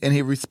fan and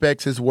he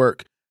respects his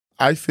work,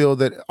 I feel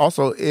that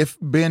also if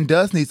Ben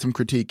does need some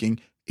critiquing,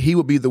 he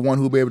would be the one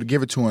who would be able to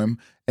give it to him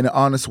in an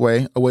honest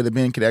way, a way that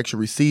Ben could actually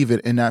receive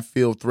it and not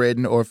feel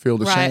threatened or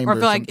feel ashamed. Or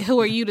feel like,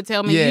 who are you to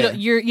tell me? Yeah.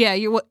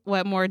 You're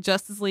what, more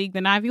Justice League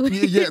than Ivy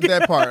League? Yeah,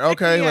 that part.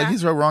 Okay, like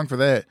he's so wrong for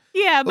that.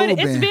 Yeah, but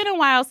it's been a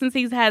while since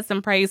he's had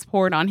some praise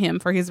poured on him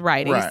for his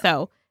writing. Right.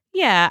 So,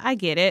 yeah, I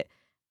get it.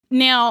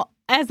 Now,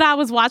 as I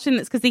was watching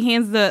this, because he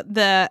hands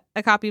a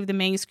copy of the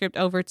manuscript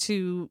over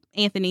to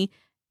Anthony,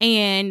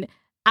 and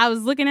I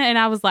was looking at it and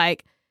I was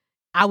like,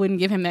 I wouldn't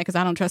give him that because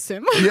I don't trust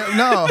him. Yeah,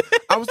 no.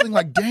 I was thinking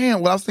like,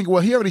 damn. Well, I was thinking,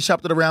 well, he already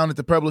shopped it around at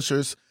the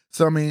publishers.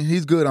 So, I mean,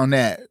 he's good on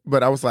that.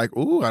 But I was like,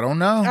 ooh, I don't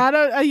know.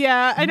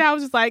 Yeah. And I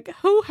was just like,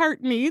 who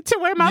hurt me? To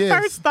where my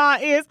first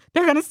thought is,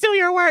 they're going to steal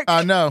your work.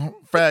 I know.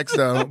 Facts,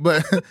 though.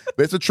 But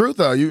it's the truth,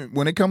 though.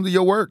 When it comes to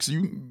your works,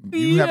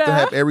 you have to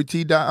have every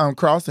T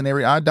crossed and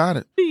every I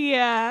dotted.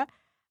 Yeah.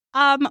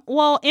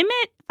 Well,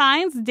 Emmett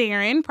finds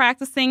Darren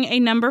practicing a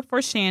number for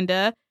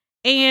Shanda.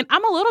 And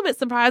I'm a little bit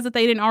surprised that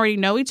they didn't already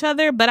know each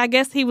other, but I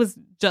guess he was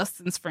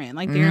Justin's friend.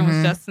 Like, Darren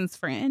was Justin's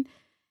friend.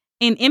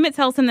 And Emmett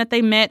tells him that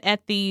they met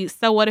at the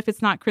So What If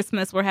It's Not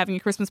Christmas? We're having a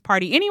Christmas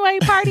party anyway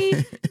party.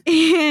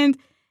 And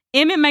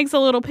Emmett makes a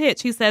little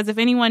pitch. He says, if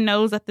anyone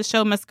knows that the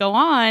show must go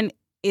on,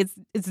 it's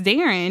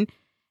Darren.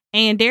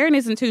 And Darren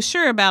isn't too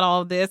sure about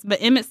all of this.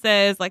 But Emmett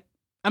says, like,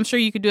 I'm sure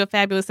you could do a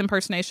fabulous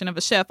impersonation of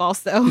a chef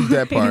also.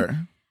 That part.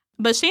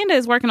 But Shanda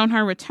is working on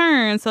her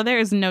return, so there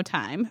is no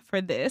time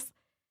for this.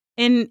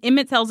 And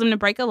Emmett tells him to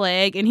break a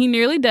leg, and he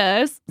nearly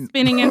does,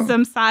 spinning in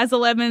some size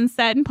 11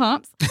 satin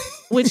pumps,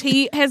 which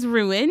he has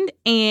ruined.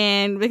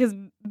 And because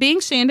being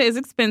Shanda is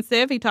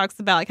expensive, he talks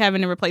about like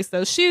having to replace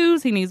those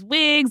shoes. He needs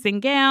wigs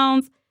and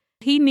gowns.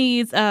 He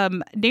needs,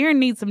 Darren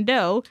needs some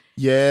dough.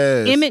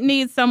 Yes. Emmett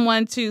needs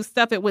someone to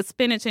stuff it with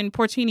spinach and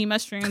porcini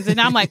mushrooms. And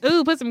I'm like,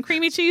 ooh, put some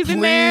creamy cheese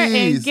in there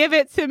and give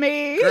it to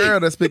me. Girl,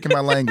 that's speaking my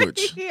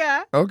language.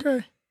 Yeah.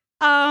 Okay.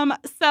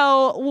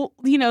 So,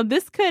 you know,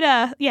 this could,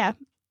 a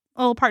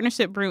little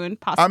partnership brewing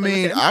possibly. I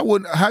mean, I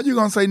wouldn't. How you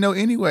gonna say no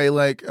anyway?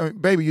 Like,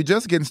 baby, you're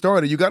just getting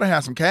started. You gotta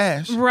have some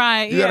cash,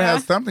 right? You gotta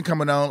have something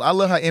coming on. I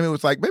love how Emmett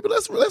was like, baby,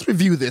 let's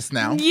review this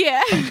now.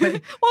 Yeah.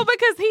 Okay. Well,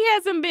 because he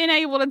hasn't been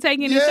able to take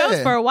any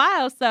shows for a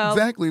while, so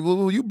exactly.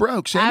 Well, you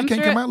broke. Shanda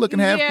can't come out looking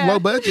half low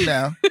budget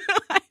now.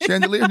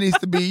 Chandelier needs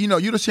to be, you know,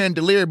 you the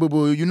chandelier, boo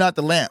boo. You're not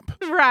the lamp,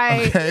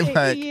 right? Okay,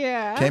 like,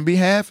 can't be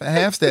half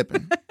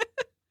stepping.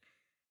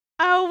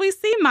 Oh, we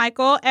see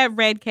Michael at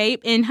Red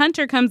Cape, and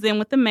Hunter comes in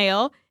with the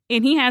mail,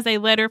 and he has a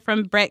letter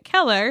from Brett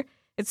Keller.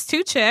 It's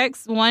 2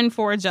 checks, one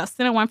for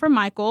Justin and one for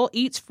Michael,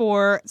 each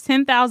for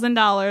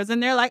 $10,000.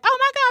 And they're like, oh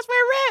my gosh,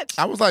 we're rich.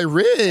 I was like,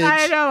 rich?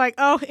 I know, like,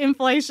 oh,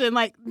 inflation.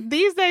 Like,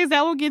 these days,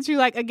 that will get you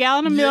like a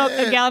gallon of milk,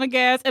 a gallon of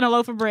gas, and a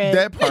loaf of bread.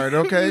 That part,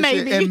 okay?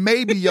 Maybe. And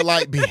maybe your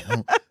light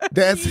bill.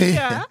 That's it.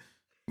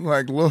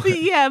 Like, Lord.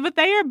 Yeah, but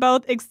they are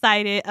both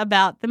excited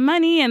about the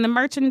money and the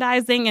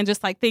merchandising and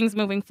just like things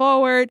moving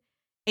forward.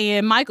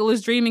 And Michael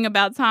is dreaming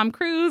about Tom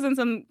Cruise and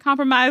some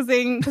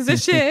compromising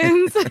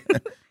positions.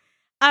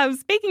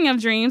 Speaking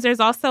of dreams, there's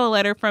also a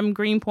letter from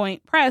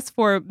Greenpoint Press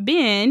for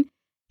Ben,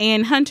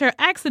 and Hunter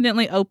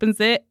accidentally opens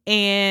it,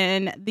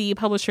 and the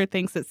publisher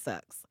thinks it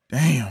sucks.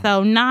 Damn.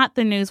 So not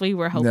the news we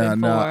were hoping for.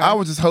 No. I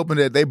was just hoping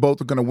that they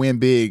both were going to win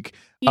big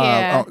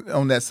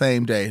on that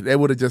same day. That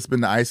would have just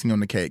been the icing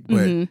on the cake.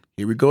 But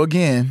here we go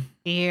again.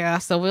 Yeah,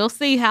 so we'll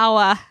see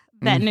how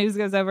that news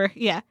goes over.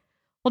 Yeah.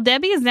 Well,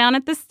 Debbie is down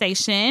at the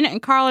station, and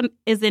Carl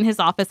is in his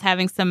office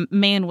having some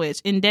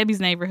manwich. In Debbie's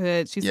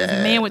neighborhood, she says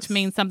manwich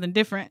means something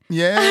different.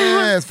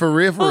 Yes, for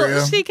real, for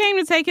real. She came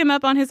to take him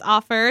up on his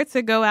offer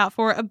to go out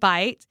for a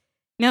bite.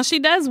 Now, she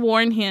does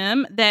warn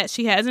him that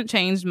she hasn't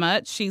changed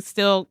much. She's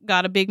still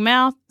got a big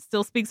mouth,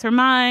 still speaks her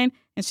mind,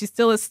 and she's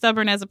still as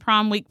stubborn as a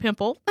prom week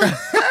pimple.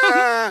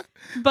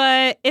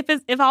 But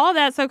if all of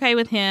that's okay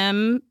with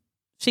him,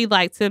 she'd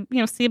like to,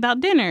 see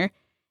about dinner.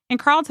 And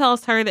Carl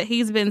tells her that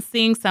he's been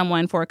seeing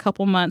someone for a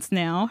couple months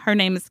now. Her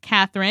name is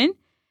Catherine.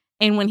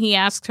 And when he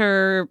asked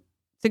her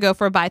to go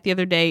for a bite the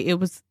other day, it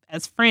was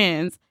as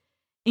friends.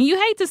 And you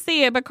hate to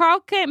see it, but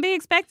Carl can't be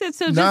expected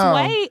to just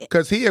wait.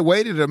 Because he had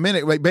waited a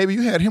minute. Like, baby,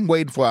 you had him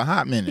waiting for a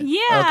hot minute.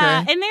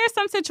 Yeah. Okay? And there are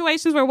some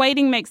situations where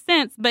waiting makes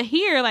sense. But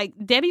here, like,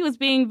 Debbie was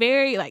being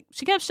very, like,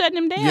 she kept shutting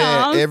him down.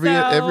 Yeah,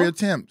 every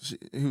attempt.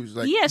 He was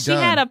like, yeah, she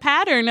had a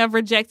pattern of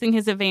rejecting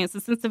his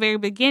advances since the very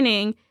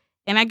beginning.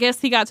 And I guess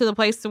he got to the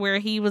place to where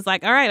he was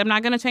like, all right, I'm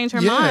not going to change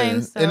her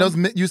mind. So.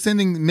 And you're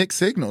sending mixed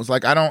signals.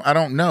 Like, I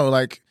don't know.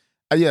 Like,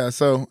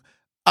 so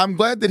I'm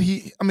glad that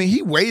he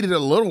waited a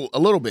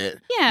little bit.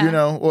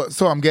 Yeah.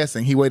 So I'm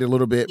guessing he waited a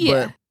little bit.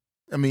 Yeah.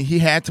 But, he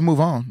had to move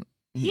on.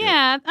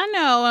 Yeah, I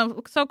know.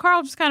 So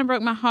Carl just kind of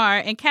broke my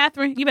heart. And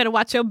Catherine, you better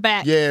watch your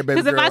back. Yeah,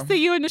 baby. Because if I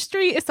see you in the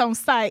street, it's on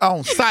sight.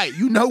 On sight.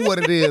 You know what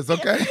it is,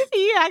 okay?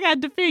 Yeah, I got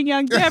to defend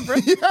young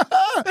Deborah.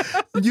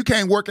 You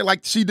can't work it like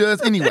she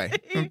does anyway.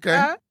 Okay.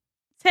 Yeah.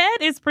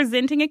 Ted is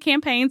presenting a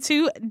campaign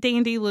to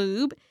Dandy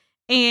Lube,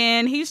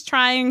 and he's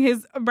trying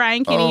his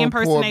Brian Kenny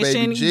impersonation.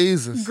 Poor baby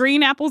Jesus.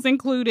 Green apples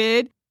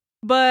included.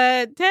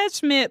 But Ted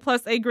Schmidt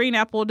plus a green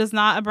apple does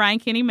not a Brian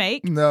Kenny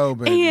make. No,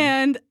 baby.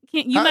 And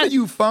how do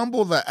you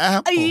fumble the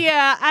apple?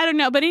 Yeah, I don't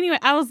know. But anyway,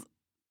 I was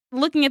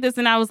looking at this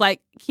and I was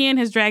like, Ken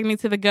has dragged me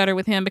to the gutter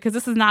with him because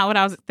this is not what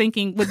I was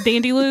thinking with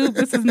Dandy Lube.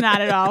 This is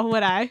not at all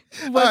what I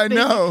was thinking.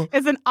 Know.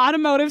 It's an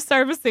automotive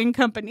servicing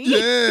company.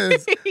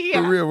 Yes.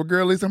 Yeah. For real. Well,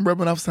 girl, at least I'm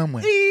rubbing off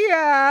somewhere.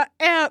 Yeah.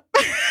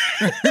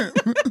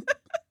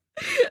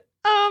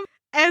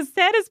 As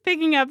Ted is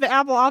picking up the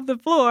apple off the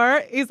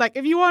floor, he's like,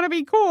 if you want to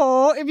be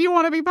cool, if you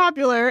want to be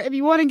popular, if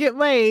you want to get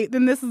laid,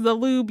 then this is the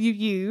lube you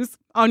use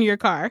on your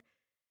car.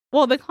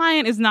 Well, the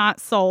client is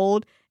not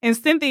sold. And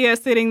Cynthia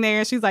is sitting there,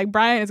 and she's like,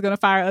 Brian is going to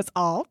fire us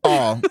all.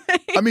 Oh.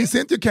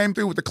 Cynthia came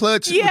through with the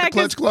clutch. Yeah,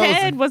 because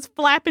Ted was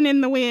flapping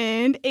in the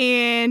wind.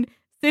 And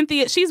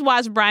Cynthia, she's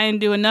watched Brian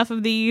do enough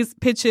of these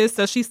pitches,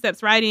 so she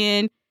steps right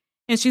in.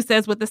 And she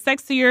says, with a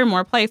sexier,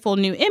 more playful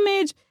new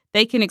image,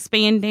 they can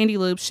expand Dandy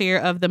Lube's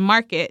share of the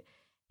market.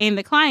 And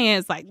the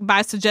clients, like,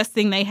 by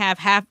suggesting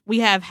we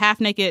have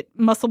half-naked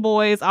muscle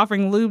boys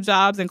offering lube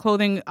jobs and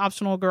clothing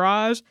optional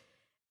garage.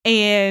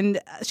 And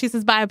she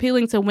says, by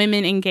appealing to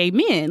women and gay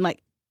men,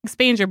 like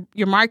expand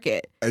your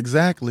market.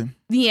 Exactly.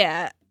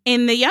 Yeah.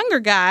 And the younger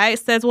guy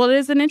says, well, it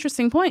is an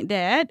interesting point,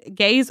 Dad.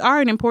 Gays are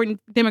an important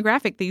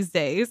demographic these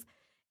days.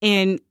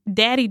 And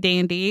Daddy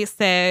Dandy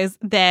says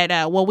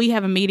that, well, we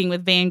have a meeting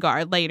with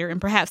Vanguard later,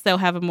 and perhaps they'll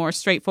have a more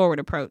straightforward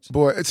approach.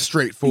 Boy, it's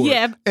straightforward.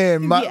 Yeah.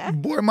 And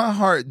my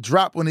heart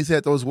dropped when he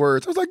said those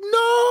words. I was like, no.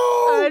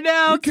 I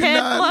know.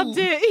 Ted loved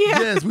it. Yeah.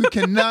 Yes, we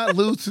cannot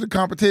lose to the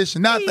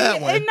competition. Not that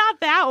one. And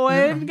not that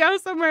one. Go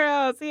somewhere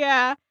else.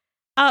 Yeah.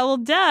 Well,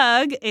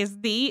 Doug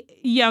is the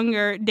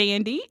younger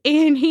Dandy,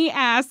 and he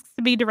asks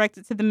to be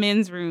directed to the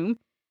men's room.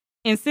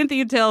 And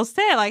Cynthia tells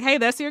Ted, like, hey,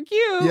 that's your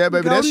cue. Yeah,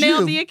 baby, go that's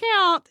nail you. the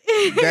account.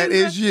 That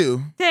is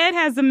you. Ted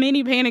has a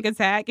mini panic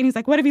attack, and he's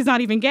like, what if he's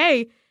not even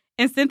gay?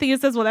 And Cynthia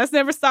says, well, that's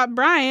never stopped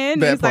Brian.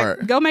 That and he's part.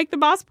 like, go make the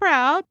boss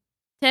proud.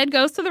 Ted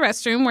goes to the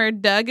restroom where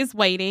Doug is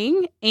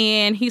waiting,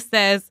 and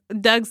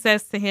Doug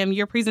says to him,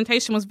 your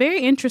presentation was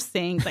very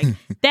interesting. Like,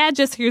 Dad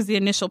just hears the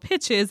initial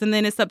pitches, and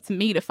then it's up to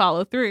me to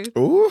follow through.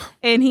 Ooh.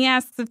 And he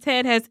asks if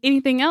Ted has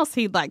anything else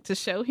he'd like to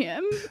show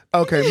him.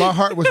 Okay, my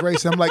heart was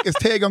racing. I'm like, is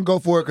Ted going to go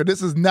for it? Because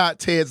this is not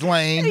Ted's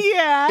lane.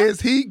 Yeah.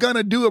 Is he going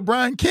to do a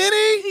Brian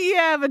Kenny?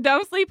 Yeah, but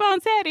don't sleep on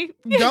Teddy.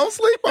 Don't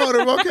sleep on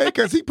him, okay?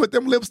 Because he put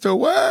them lips to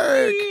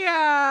work.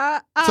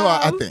 Yeah. So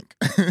I think.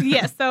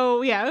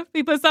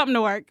 He put something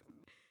to work.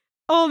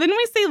 Oh, then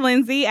we see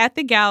Lindsay at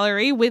the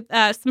gallery with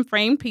some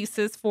framed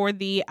pieces for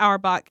the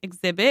Auerbach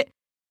exhibit.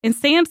 And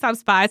Sam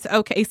stops by to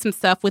okay some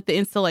stuff with the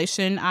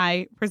installation,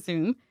 I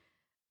presume.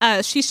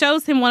 She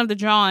shows him one of the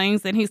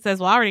drawings, and he says,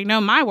 well, I already know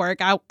my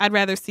work. I'd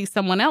rather see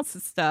someone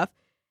else's stuff.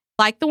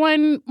 Like the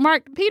one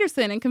marked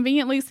Peterson and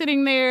conveniently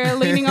sitting there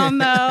leaning on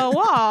the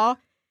wall.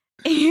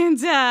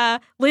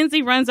 And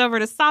Lindsay runs over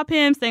to stop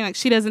him, saying like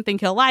she doesn't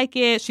think he'll like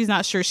it. She's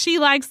not sure she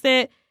likes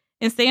it.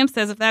 And Sam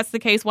says, if that's the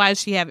case, why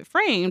does she have it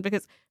framed?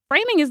 Because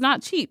framing is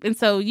not cheap. And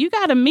so you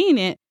got to mean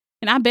it.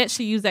 And I bet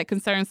she used that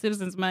Concerned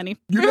Citizens money.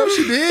 You know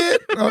she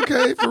did?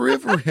 Okay, for real.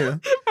 From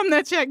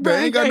that check.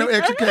 They ain't got no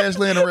extra cash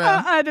laying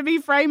around. To be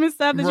framing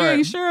stuff that you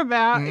ain't sure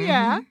about. Mm-hmm.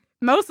 Yeah.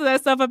 Most of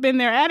that stuff up in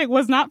their attic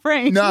was not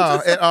framed.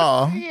 No, at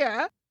all.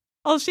 Yeah.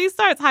 Well, she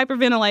starts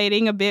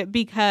hyperventilating a bit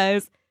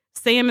because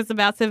Sam is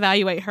about to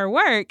evaluate her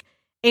work.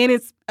 And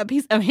it's a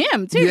piece of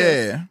him, too.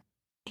 Yeah.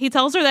 He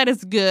tells her that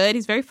it's good.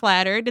 He's very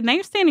flattered. And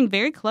they're standing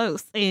very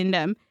close.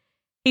 And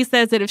he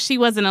says that if she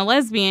wasn't a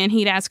lesbian,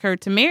 he'd ask her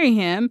to marry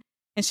him.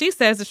 And she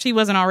says if she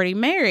wasn't already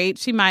married,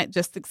 she might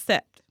just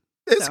accept.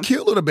 It's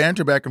cute little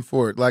banter back and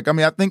forth. Like, I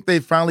mean, I think they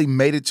finally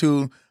made it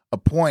to a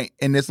point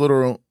in this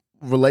little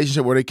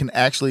relationship where they can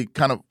actually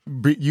kind of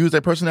use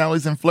their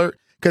personalities and flirt.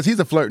 Because he's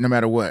a flirt no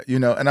matter what, you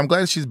know. And I'm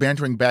glad she's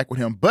bantering back with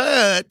him.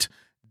 But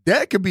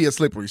that could be a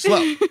slippery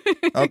slope.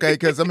 Okay?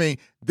 Because, I mean,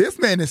 this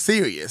man is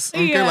serious.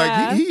 Okay? Yeah.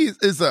 Like, he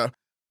is a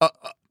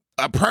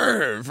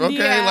perv, okay?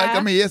 Yeah. Like,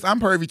 I mean, yes, I'm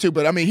pervy too,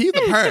 but I mean, he's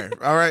a perv,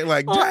 all right?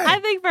 Like, well, dang. I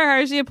think for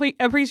her, she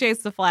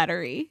appreciates the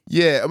flattery.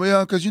 Yeah, I mean,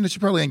 because, you know, she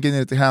probably ain't getting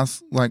it at the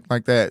house like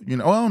that. You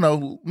know, I don't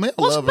know. Men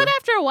love her. But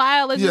after a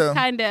while, it's just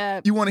kind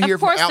of... You want to hear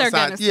from outside. They're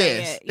gonna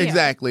say it. Yeah.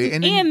 Exactly.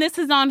 And this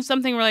is on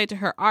something related to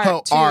her art,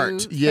 her too.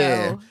 art,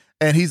 yeah. So.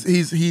 And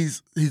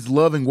he's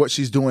loving what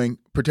she's doing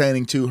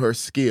pertaining to her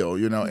skill,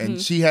 you know,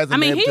 and she hasn't. I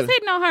mean, he's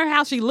hitting on her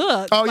how she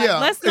looks. Oh, like,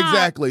 yeah,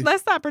 exactly.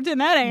 Let's not pretend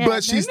that ain't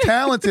But happening. she's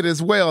talented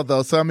as well,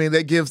 though. So, I mean,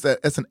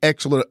 that's an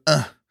extra little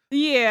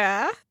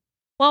Yeah.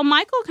 Well,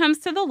 Michael comes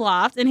to the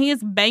loft, and he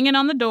is banging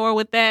on the door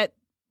with that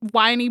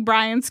whiny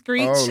Brian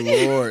screech. Oh,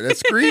 Lord. That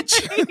screech?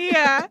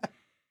 Yeah.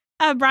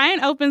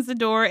 Brian opens the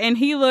door, and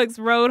he looks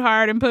rode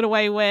hard and put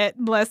away wet.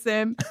 Bless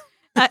him.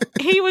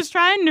 He was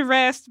trying to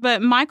rest,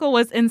 but Michael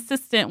was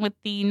insistent with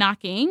the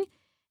knocking.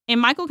 And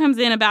Michael comes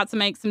in about to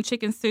make some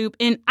chicken soup.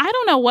 And I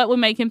don't know what would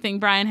make him think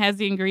Brian has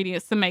the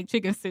ingredients to make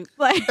chicken soup.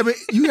 Like, I mean,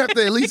 you have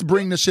to at least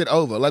bring the shit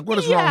over. Like, what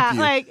is wrong with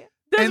you? Like,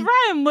 does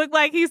Brian look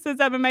like he sits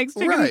up and makes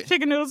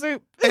chicken noodle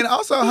soup? And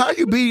also, how are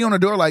you beating on the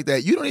door like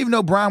that? You don't even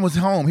know Brian was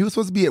home. He was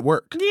supposed to be at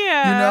work.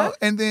 Yeah. You know?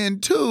 And then,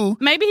 two...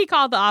 Maybe he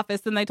called the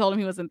office and they told him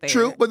he wasn't there.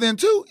 True. But then,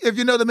 two, if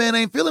you know the man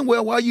ain't feeling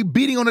well, why are you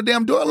beating on the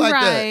damn door like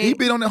that? He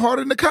beat on it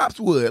harder than the cops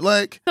would.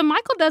 Like... So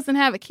Michael doesn't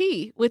have a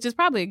key, which is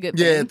probably a good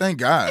thing. Yeah, thank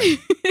God.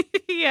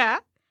 Yeah.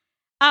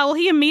 Well,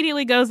 he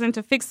immediately goes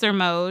into fixer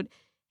mode.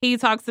 He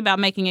talks about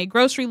making a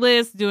grocery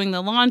list, doing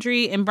the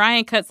laundry, and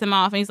Brian cuts him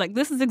off. And he's like,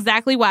 this is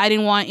exactly why I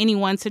didn't want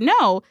anyone to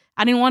know.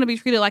 I didn't want to be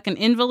treated like an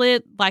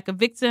invalid, like a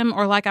victim,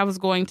 or like I was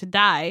going to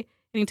die.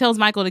 And he tells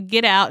Michael to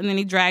get out, and then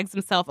he drags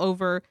himself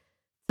over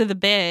to the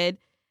bed.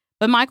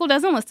 But Michael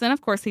doesn't listen.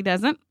 Of course he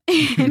doesn't.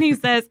 And he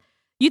says,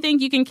 you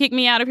think you can kick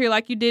me out of here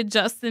like you did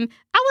Justin?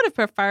 I would have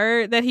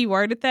preferred that he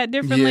worded that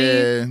differently.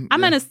 Yeah, I'm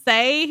going to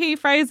say he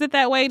phrased it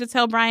that way to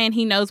tell Brian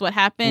he knows what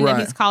happened and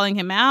he's calling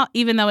him out,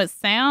 even though it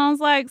sounds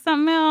like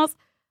something else.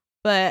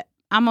 But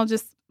I'm going to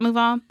just move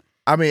on.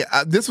 I mean,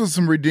 this was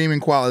some redeeming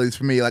qualities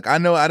for me. Like, I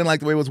know I didn't like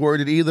the way it was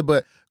worded either,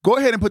 but go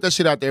ahead and put that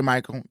shit out there,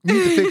 Michael. You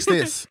need to fix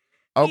this.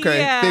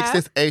 Okay, fix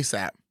this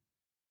ASAP.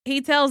 He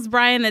tells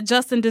Brian that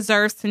Justin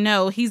deserves to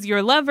know he's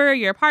your lover,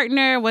 your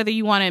partner, whether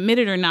you want to admit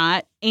it or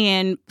not.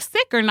 And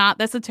sick or not,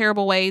 that's a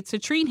terrible way to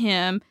treat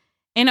him.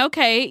 And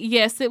okay,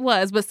 yes, it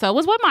was. But so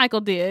was what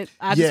Michael did.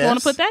 I just want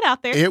to put that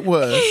out there. It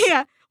was.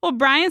 Yeah. Well,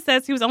 Brian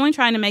says he was only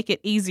trying to make it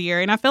easier.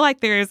 And I feel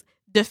like there's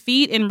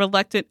defeat and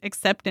reluctant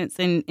acceptance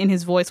in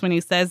his voice when he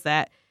says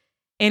that.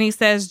 And he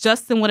says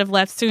Justin would have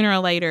left sooner or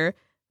later.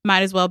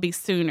 Might as well be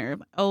sooner.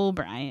 Oh,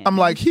 Brian. I'm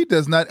like, he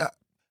does not.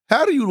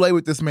 How do you lay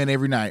with this man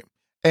every night?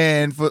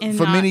 And for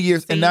many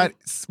years and not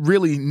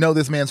really know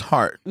this man's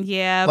heart.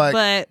 Yeah,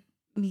 but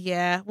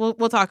yeah,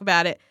 we'll talk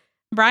about it.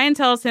 Brian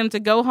tells him to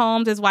go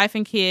home to his wife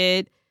and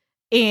kid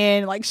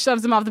and like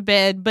shoves him off the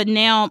bed. But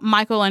now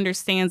Michael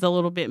understands a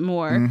little bit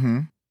more. Mm-hmm.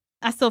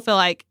 I still feel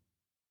like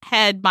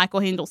had Michael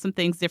handled some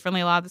things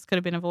differently, a lot of this could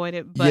have been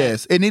avoided. But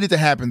yes, it needed to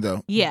happen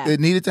though. Yeah. It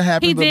needed to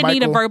happen. He did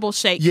need a verbal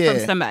shake from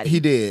somebody. He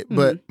did. Mm-hmm.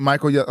 But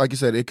Michael, like you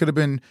said, it could have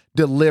been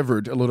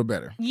delivered a little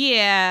better.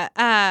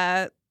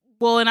 Yeah.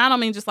 Well, and I don't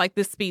mean just like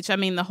this speech. I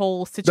mean the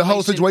whole situation. The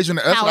whole situation.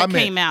 That's how what it I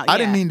meant. came out. I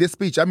didn't mean this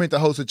speech. I meant the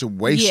whole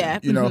situation. Yeah.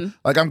 You know,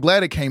 like I'm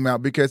glad it came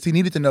out because he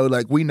needed to know,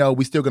 like, we know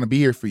we're still going to be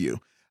here for you.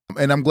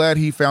 And I'm glad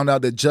he found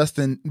out that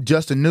Justin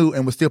knew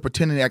and was still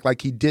pretending to act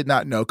like he did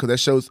not know, because that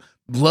shows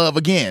love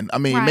again. I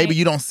mean, maybe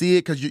you don't see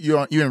it because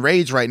you're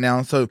enraged right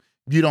now, so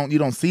you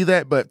don't see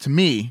that. But to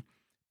me,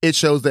 it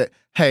shows that,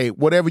 hey,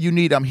 whatever you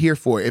need, I'm here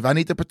for it. If I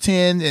need to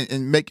pretend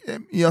and make, you know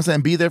what I'm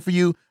saying, be there for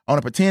you on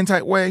a pretend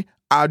type way,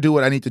 I'll do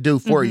what I need to do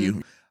for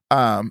you.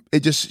 It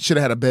just should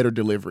have had a better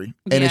delivery.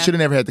 And it should have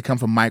never had to come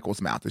from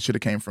Michael's mouth. It should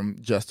have came from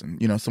Justin,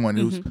 you know, someone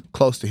who's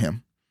close to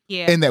him.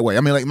 Yeah. In that way.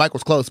 I mean, like,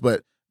 Michael's close,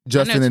 but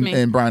Justin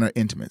and Brian are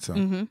intimate.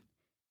 So.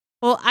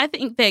 Well, I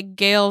think that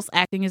Gail's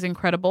acting is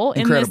incredible.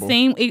 In this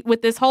scene,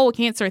 with this whole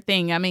cancer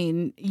thing, I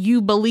mean,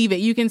 you believe it.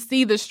 You can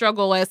see the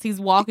struggle as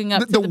he's walking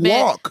up to the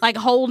bed, like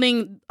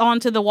holding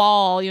onto the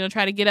wall, you know,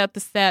 trying to get up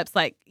the steps.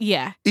 Like,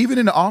 yeah. Even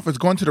in the office,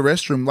 going to the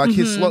restroom, like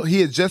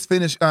he had just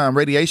finished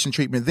radiation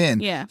treatment then.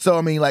 Yeah. So,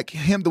 I mean, like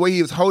the way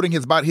he was holding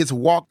his body, his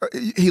walk,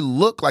 he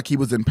looked like he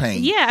was in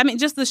pain. Yeah. I mean,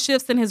 just the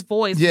shifts in his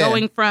voice,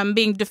 going from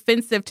being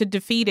defensive to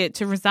defeated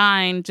to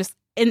resign, just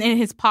and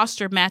his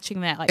posture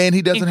matching that. Like, and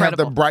he doesn't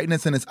incredible. have the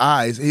brightness in his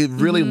eyes. It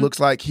really looks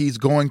like he's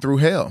going through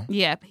hell.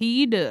 Yep,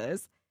 he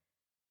does.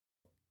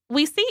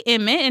 We see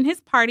Emmett and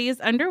his party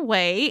is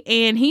underway,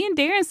 and he and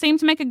Darren seem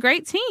to make a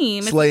great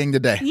team. Slaying the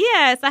day.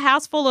 Yeah, it's a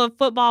house full of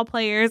football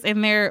players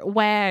and their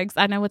wags.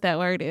 I know what that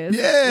word is.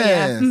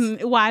 Yes.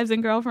 Yeah. Wives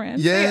and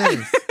girlfriends.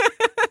 Yes.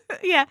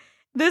 Yeah.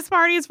 This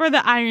party is for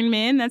the Iron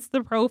Men. That's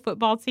the pro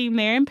football team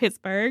there in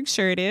Pittsburgh.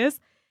 Sure it is.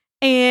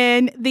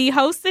 And the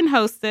host and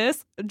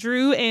hostess,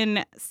 Drew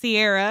and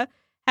Sierra,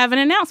 have an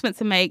announcement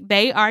to make.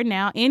 They are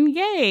now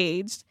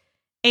engaged.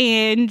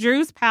 And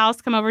Drew's pals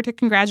come over to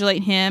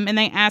congratulate him, and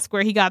they ask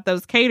where he got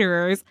those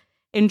caterers.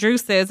 And Drew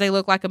says they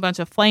look like a bunch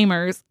of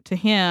flamers to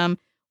him.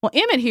 Well,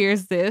 Emmett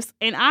hears this,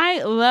 and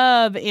I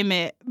love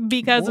Emmett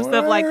because of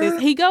stuff like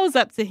this. He goes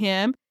up to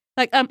him,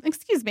 like,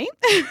 excuse me.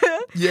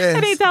 Yes.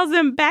 And he tells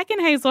him, back in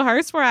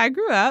Hazelhurst, where I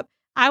grew up,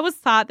 I was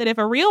taught that if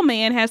a real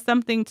man has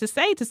something to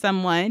say to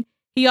someone,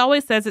 he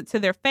always says it to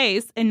their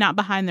face and not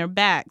behind their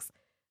backs.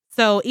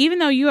 So even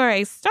though you are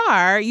a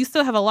star, you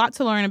still have a lot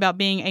to learn about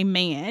being a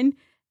man.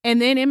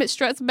 And then Emmett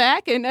struts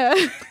back and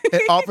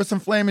offers some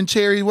flaming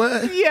cherry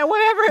what? Yeah,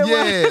 whatever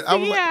it was. I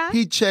was like,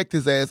 he checked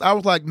his ass. I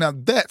was like, now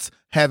that's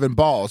having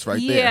balls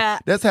right there.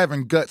 That's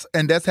having guts,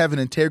 and that's having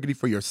integrity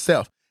for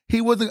yourself. He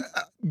wasn't.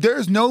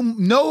 There's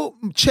no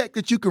check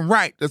that you can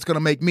write that's gonna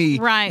make me,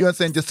 right. You know what I'm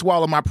saying, just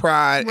swallow my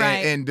pride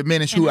and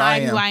diminish who I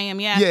am. Who I am,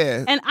 yeah.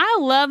 Yeah. And I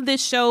love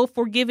this show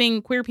for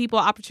giving queer people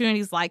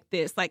opportunities like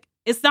this. Like,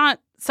 it's not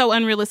so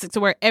unrealistic to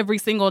where every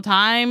single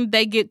time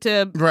they get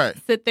to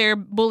sit their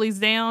bullies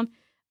down.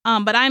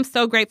 But I'm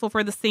so grateful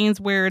for the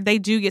scenes where they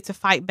do get to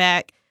fight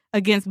back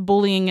against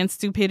bullying and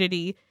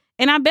stupidity.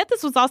 And I bet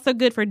this was also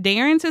good for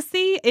Darren to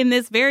see in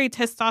this very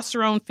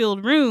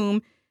testosterone-filled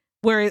room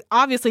where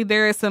obviously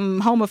there is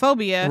some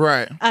homophobia.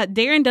 Right.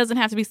 Darren doesn't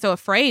have to be so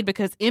afraid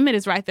because Emmett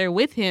is right there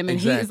with him. And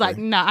he's like,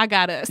 nah, I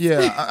got us.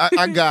 Yeah,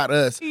 I got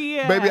us.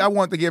 Yeah. Baby, I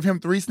want to give him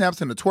 3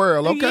 snaps and a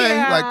twirl, okay?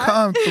 Like,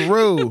 come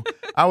through.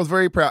 I was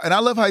very proud. And I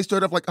love how he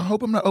stood up like, I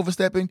hope I'm not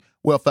overstepping.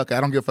 Well, fuck it.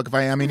 I don't give a fuck if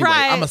I am anyway.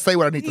 I'm going to say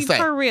what I need to say.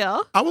 For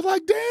real. I was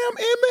like, damn,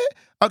 Emmett.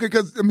 Okay,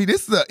 because, I mean,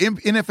 this is an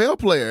NFL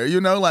player,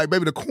 you know? Like,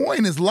 baby, the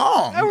coin is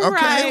long, okay?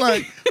 Right.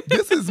 Like,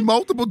 this is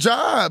multiple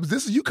jobs.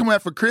 This is you coming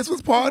out for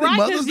Christmas party,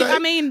 Mother's Day. I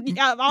mean,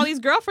 all these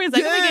girlfriends,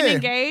 they're getting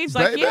engaged.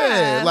 Like,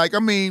 baby. Like, I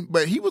mean,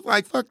 but he was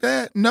like, fuck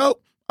that.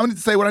 Nope. I need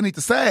to say what I need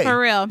to say. For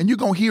real. And you're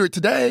going to hear it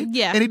today.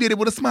 Yeah. And he did it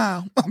with a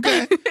smile,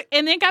 okay?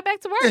 And then got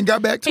back to work.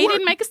 He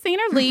didn't make a scene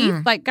or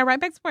leave. Like, got right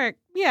back to work.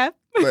 Yeah.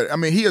 But, I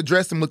mean, he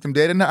addressed him, looked him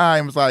dead in the eye,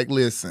 and was like,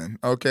 listen,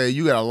 okay,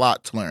 you got a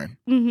lot to learn.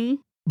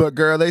 Mm-hmm. But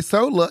girl, they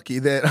so lucky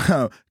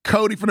that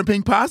Cody from the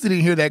Pink Posse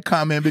didn't hear that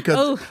comment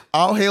because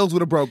all hells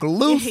would have broke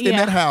loose in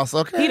that house.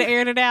 Okay, he'd have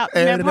aired it out.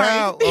 Aired it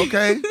out.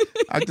 Okay,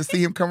 I can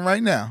see him come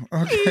right now.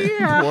 Okay,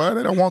 boy,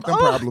 they don't want them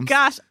problems.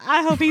 Gosh,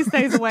 I hope he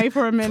stays away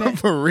for a minute.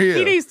 For real,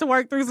 he needs to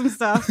work through some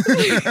stuff.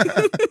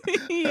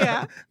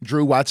 Yeah,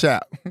 Drew, watch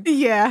out.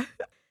 Yeah.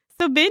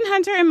 So Ben,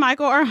 Hunter, and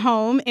Michael are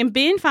home, and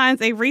Ben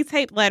finds a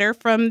retaped letter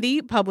from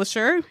the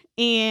publisher.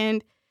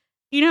 And,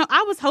 you know,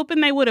 I was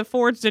hoping they would have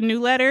forged a new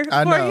letter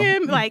for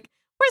him. Like,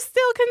 we're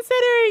still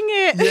considering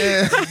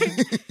it.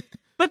 Yeah.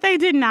 But they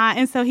did not.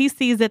 And so he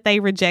sees that they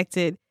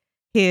rejected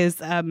his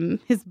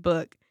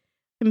book.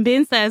 And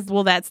Ben says,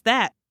 well, that's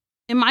that.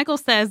 And Michael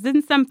says,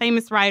 didn't some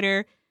famous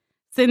writer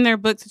send their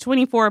book to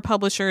 24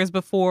 publishers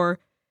before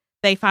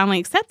they finally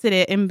accepted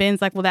it? And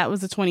Ben's like, well, that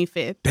was the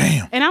 25th.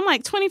 Damn. And I'm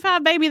like,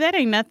 25, baby, that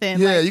ain't nothing.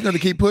 Yeah, like, you're going to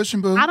keep pushing,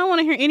 boo. I don't want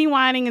to hear any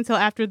whining until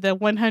after the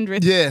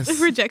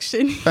 100th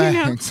rejection.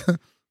 Thanks. You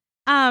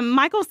know?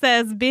 Michael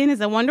says Ben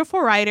is a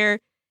wonderful writer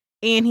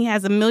and he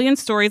has a million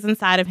stories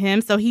inside of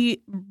him. So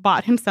he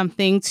bought him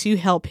something to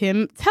help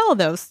him tell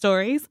those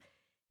stories.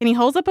 And he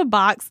holds up a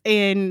box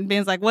and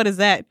Ben's like, what is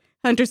that?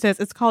 Hunter says,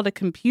 it's called a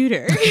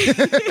computer.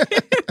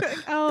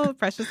 Oh,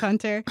 precious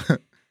Hunter.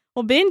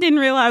 Well, Ben didn't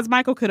realize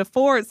Michael could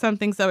afford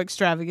something so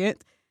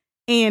extravagant.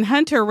 And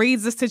Hunter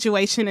reads the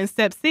situation and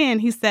steps in.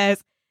 He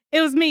says,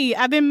 it was me.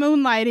 I've been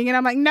moonlighting. And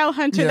I'm like, no,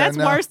 Hunter, that's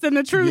worse than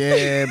the truth.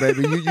 Yeah,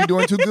 baby, you're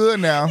doing too good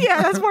now.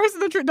 Yeah, that's worse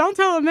than the truth. Don't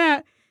tell him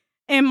that.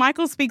 And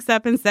Michael speaks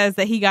up and says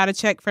that he got a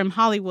check from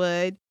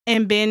Hollywood.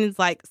 And Ben is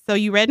like, so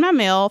you read my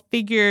mail,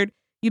 figured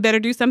you better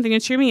do something to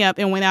cheer me up,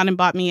 and went out and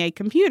bought me a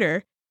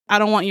computer. I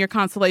don't want your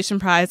consolation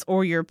prize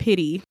or your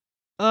pity.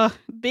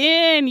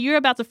 Ben, you're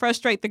about to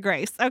frustrate the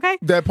grace, okay?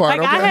 That part,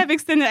 like, I have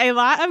extended a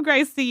lot of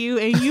grace to you,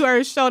 and you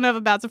are showing up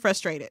about to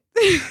frustrate it.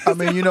 I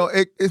mean, you know,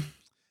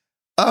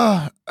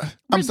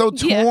 I'm so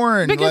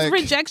torn. Because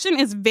rejection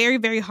is very,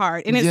 very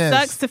hard. And it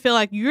sucks to feel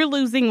like you're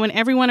losing when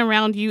everyone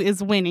around you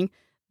is winning.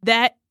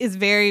 That is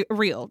very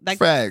real. Like,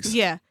 facts.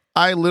 Yeah.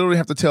 I literally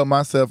have to tell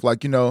myself,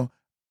 like, you know,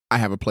 I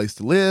have a place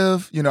to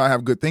live. You know, I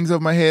have good things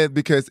over my head,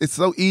 because it's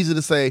so easy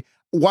to say,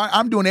 why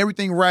I'm doing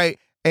everything right,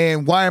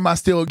 and why am I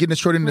still getting the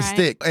short end of the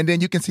stick? And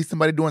then you can see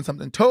somebody doing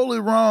something totally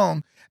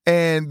wrong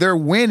and they're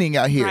winning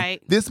out here.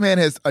 Right. This man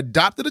has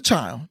adopted a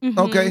child,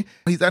 okay?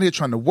 He's out here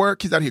trying to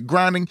work. He's out here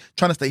grinding,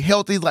 trying to stay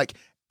healthy. Like,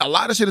 a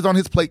lot of shit is on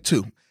his plate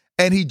too.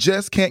 And he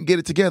just can't get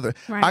it together.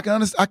 Right. I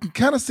can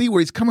kind of see where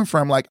he's coming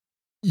from. Like,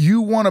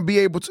 you want to be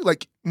able to,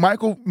 like,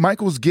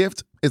 Michael's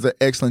gift is an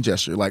excellent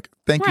gesture. Like,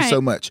 thank you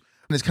so much.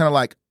 And it's kind of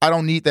like, I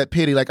don't need that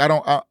pity. Like, I'm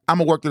going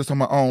to work through this on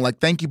my own. Like,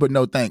 thank you, but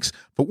no thanks.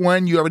 But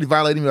when you already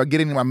violated me by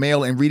getting in my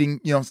mail and reading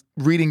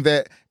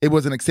that it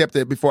wasn't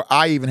accepted before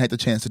I even had the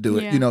chance to do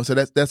it, you know? So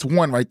that's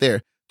one right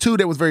there. Two,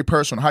 that was very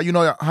personal. How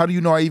do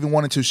you know I even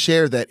wanted to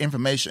share that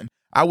information?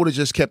 I would have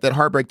just kept that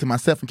heartbreak to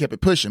myself and kept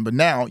it pushing. But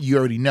now you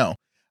already know.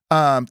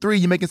 Three,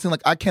 you make it seem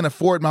like I can't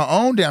afford my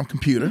own damn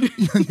computer.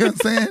 You know what I'm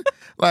saying?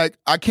 Like,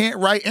 I can't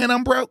write and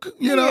I'm broke.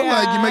 You know,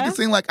 like, you make it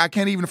seem like I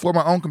can't even afford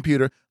my own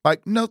computer.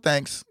 Like, no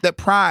thanks. That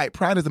pride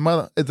is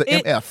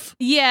MF.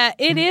 Yeah,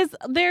 it is.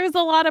 There's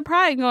a lot of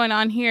pride going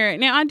on here.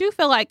 Now, I do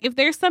feel like if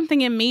there's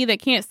something in me that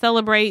can't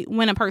celebrate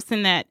when a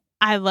person that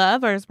I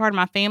love or is part of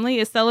my family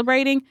is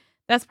celebrating,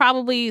 that's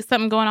probably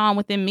something going on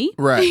within me.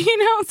 Right. You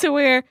know, to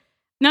where,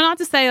 not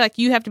to say like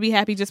you have to be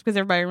happy just because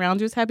everybody around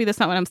you is happy. That's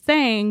not what I'm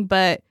saying.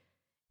 But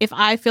if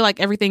I feel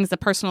like everything's a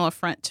personal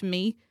affront to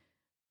me,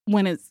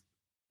 when it's,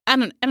 I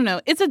don't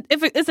know. It's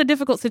a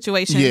difficult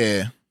situation.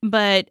 Yeah.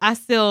 But I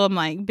still am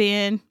like,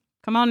 Ben,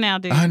 come on now,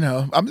 dude. I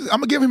know. I'm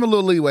gonna give him a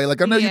little leeway.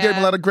 Like, I know you gave him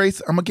a lot of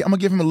grace. I'm gonna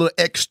give him a little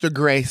extra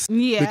grace.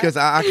 Yeah. Because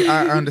I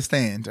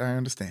understand. I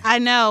understand. I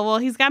know. Well,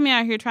 he's got me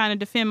out here trying to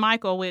defend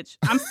Michael, which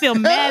I'm still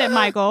mad at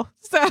Michael.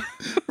 So.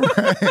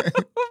 Right.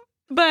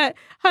 But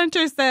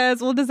Hunter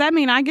says, well, does that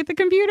mean I get the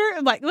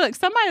computer? Like, look,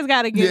 somebody's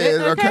got to get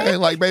it. Okay.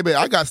 Like, baby,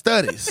 I got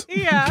studies.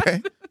 Yeah.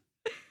 Okay.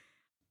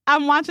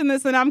 I'm watching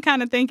this and I'm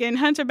kind of thinking,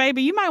 Hunter,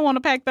 baby, you might want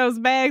to pack those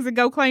bags and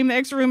go claim the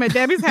extra room at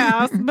Debbie's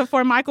house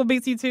before Michael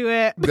beats you to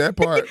it. That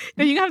part.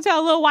 Then you have to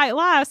tell a little white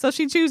lie. So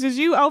she chooses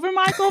you over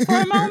Michael for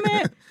a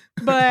moment.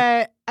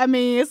 But, I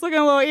mean, it's looking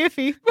a little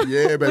iffy.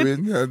 Yeah,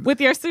 baby.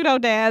 with your pseudo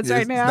dads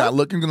right now. It's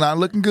not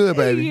looking good,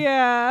 baby.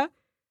 Yeah.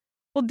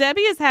 Well,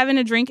 Debbie is having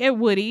a drink at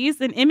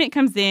Woody's, and Emmett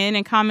comes in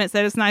and comments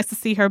that it's nice to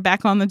see her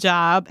back on the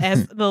job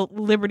as the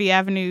Liberty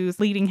Avenue's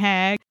leading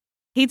hag.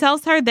 He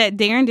tells her that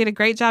Darren did a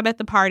great job at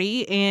the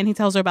party, and he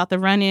tells her about the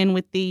run-in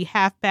with the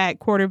halfback,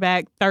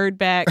 quarterback, third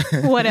back,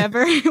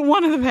 whatever,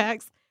 one of the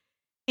backs.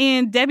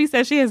 And Debbie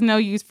says she has no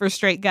use for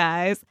straight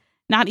guys,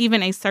 not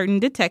even a certain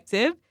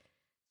detective.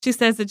 She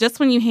says that just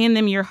when you hand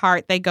them your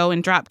heart, they go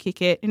and drop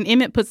kick it. And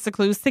Emmett puts the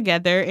clues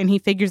together, and he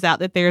figures out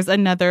that there's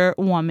another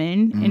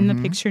woman in the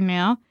picture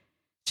now.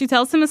 She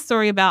tells him a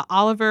story about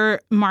Oliver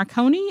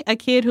Marconi, a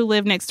kid who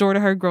lived next door to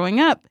her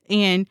growing up.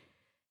 And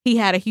he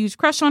had a huge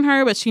crush on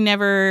her, but she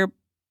never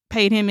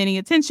paid him any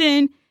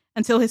attention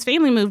until his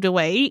family moved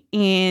away.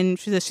 And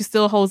she says she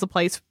still holds a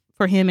place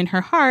for him in her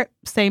heart,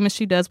 same as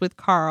she does with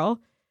Carl.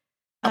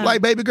 I'm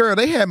like, baby girl,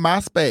 they had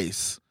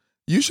MySpace.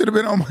 You should have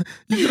been on.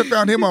 You should have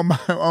found him on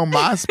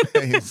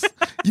MySpace.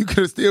 You could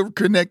have still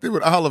connected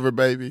with Oliver,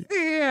 baby.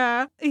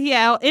 Yeah.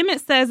 Well,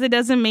 Emmett says it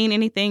doesn't mean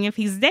anything if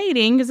he's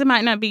dating because it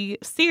might not be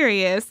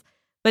serious.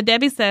 But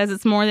Debbie says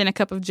it's more than a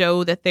cup of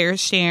joe that they're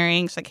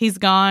sharing. She's like, he's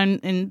gone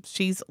and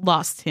she's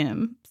lost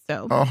him.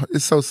 So. Oh,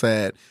 it's so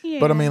sad. Yeah.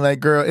 But I mean, like,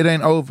 girl, it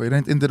ain't over. It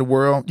ain't the end of the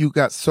world. You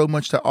got so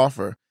much to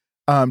offer.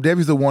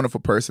 Debbie's a wonderful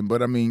person,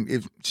 but I mean,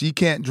 if she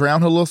can't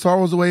drown her little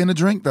sorrows away in a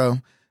drink, though,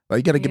 like,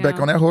 you got to get back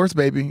on that horse,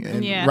 baby,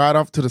 and ride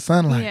off to the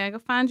sunlight. Yeah, go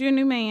find you a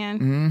new man.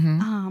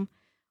 Mm-hmm.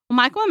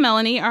 Michael and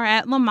Melanie are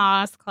at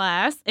Lamaze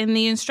class, and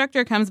the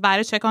instructor comes by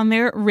to check on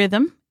their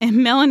rhythm, and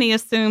Melanie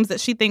assumes that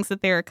she thinks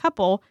that they're a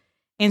couple,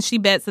 and she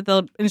bets that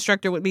the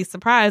instructor would be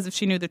surprised if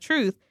she knew the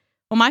truth.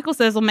 Well, Michael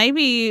says, well,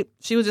 maybe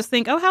she would just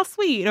think, oh, how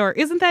sweet, or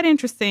isn't that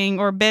interesting,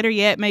 or better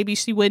yet, maybe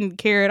she wouldn't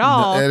care at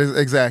all.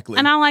 Exactly.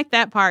 And I like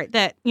that part,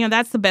 that,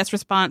 that's the best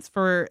response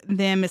for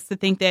them is to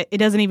think that it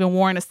doesn't even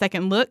warrant a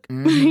second look,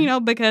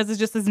 because it's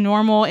just as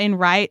normal and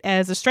right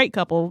as a straight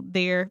couple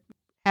there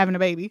having a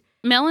baby.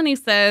 Melanie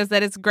says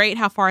that it's great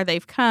how far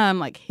they've come,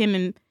 like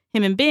him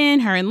and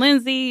Ben, her and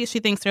Lindsay. She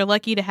thinks they're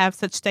lucky to have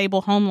such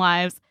stable home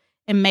lives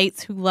and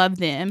mates who love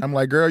them. I'm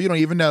like, girl, you don't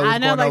even know what's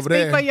going over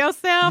there. Speak for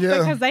yourself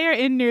because they are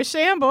in near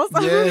shambles.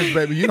 Yes,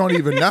 baby, you don't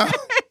even know.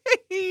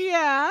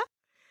 Yeah.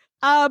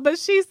 But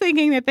she's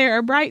thinking that there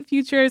are bright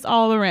futures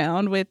all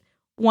around with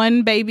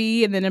one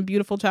baby and then a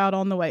beautiful child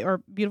on the way,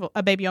 or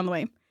a baby on the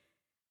way.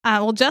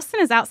 Well,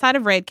 Justin is outside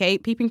of Red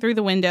Cape, peeping through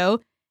the window,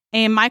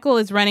 and Michael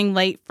is running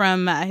late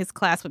from his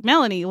class with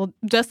Melanie. Well,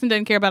 Justin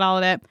doesn't care about all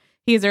of that.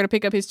 He's there to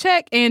pick up his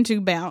check and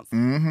to bounce.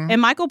 Mm-hmm.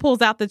 And Michael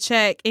pulls out the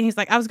check and he's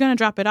like, I was going to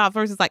drop it off.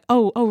 Versus like,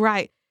 oh,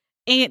 right.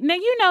 And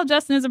now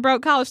Justin is a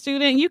broke college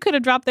student. You could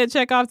have dropped that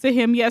check off to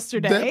him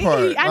yesterday. That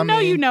part. I know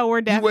you know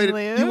where Daphne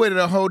lives. You waited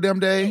a whole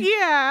damn day.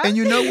 Yeah. And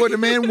you know where the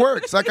man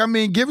works. Like, I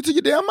mean, give it to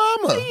your damn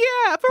mama.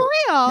 Yeah, for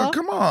real. Like,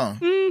 come on.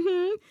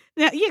 Mm-hmm.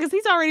 Yeah, because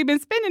he's already been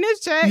spending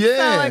his check. Yeah.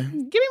 So, like,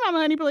 give me my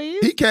money,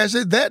 please. He cashed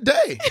it that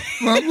day.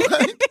 Like,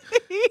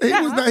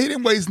 Yeah. he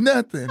didn't waste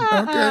nothing.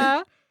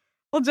 Okay.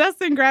 Well,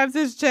 Justin grabs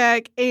his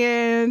check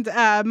and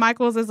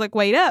Michael says, like,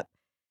 wait up.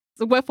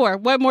 So what for?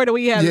 What more do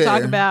we have to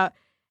talk about?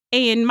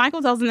 And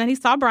Michael tells him that he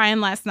saw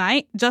Brian last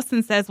night.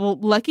 Justin says, well,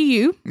 lucky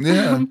you.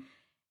 Yeah.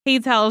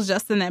 He tells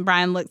Justin that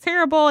Brian looked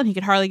terrible and he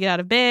could hardly get out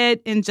of bed.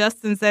 And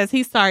Justin says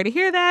he's sorry to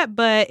hear that,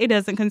 but it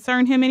doesn't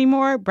concern him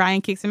anymore. Brian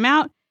kicks him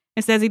out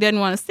and says he doesn't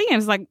want to see him.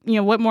 It's like,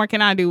 what more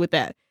can I do with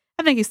that?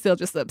 I think he's still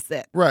just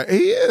upset. Right.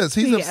 He is.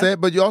 He's upset,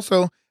 but you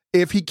also,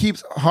 if he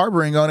keeps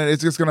harboring on it,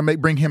 it's just going to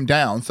bring him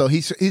down. So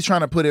he's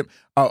trying to put him,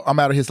 I'm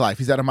out of his life.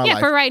 He's out of my life. Yeah,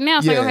 for right now.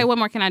 It's like, okay, what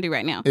more can I do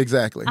right now?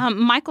 Exactly.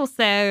 Michael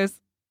says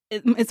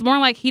it's more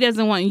like he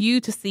doesn't want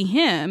you to see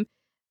him.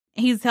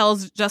 He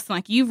tells Justin,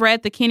 like, you've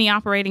read the Kenny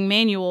operating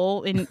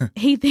manual, and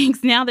he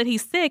thinks now that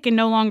he's sick and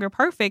no longer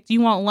perfect,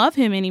 you won't love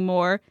him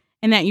anymore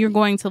and that you're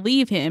going to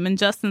leave him. And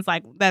Justin's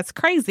like, that's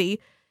crazy.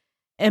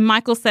 And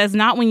Michael says,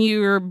 not when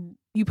you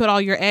put all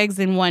your eggs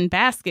in one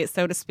basket,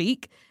 so to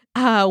speak.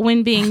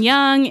 When being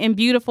young and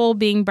beautiful,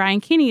 being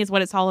Brian Kenny is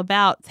what it's all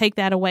about. Take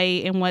that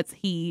away and what's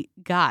he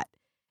got.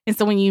 And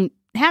so when you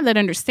have that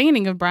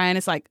understanding of Brian,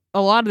 it's like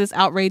a lot of this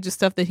outrageous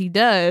stuff that he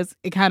does,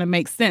 it kind of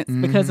makes sense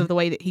because of the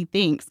way that he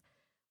thinks.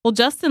 Well,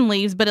 Justin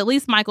leaves, but at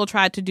least Michael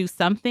tried to do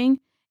something.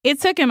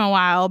 It took him a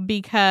while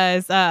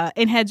because,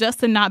 and had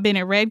Justin not been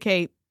at Red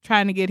Cape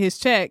trying to get his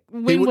check,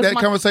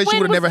 conversation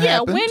would have never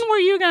happened. When were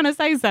you going to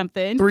say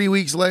something? 3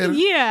 weeks later.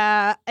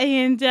 Yeah.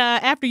 And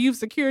after you've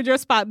secured your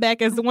spot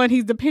back as the one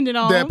he's dependent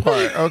on. That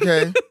part,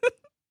 okay.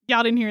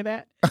 Y'all didn't hear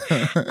that.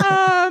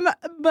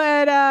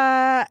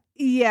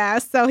 Yeah,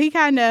 so he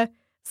kind of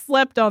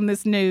slept on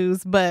this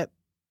news, but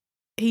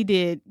he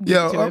did.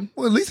 Well,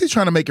 at least he's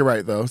trying to make it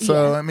right, though.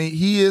 So, I mean,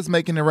 he is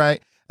making it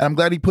right. And I'm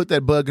glad he put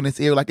that bug in his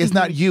ear. Like, it's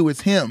not you,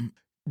 it's him.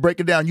 Break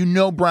it down. You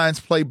know Brian's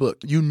playbook.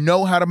 You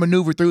know how to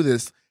maneuver through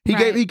this. He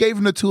gave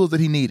him the tools that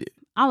he needed.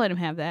 I'll let him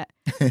have that.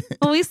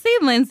 Well, we see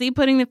Lindsay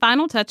putting the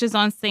final touches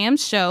on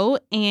Sam's show,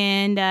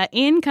 and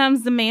in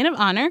comes the man of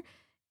honor.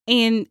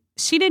 And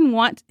she didn't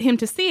want him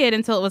to see it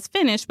until it was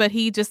finished, but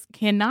he just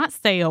cannot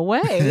stay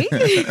away.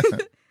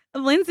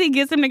 Lindsay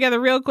gets him together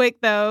real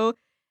quick, though.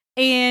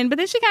 But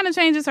then she kind of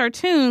changes her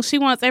tune. She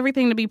wants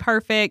everything to be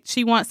perfect.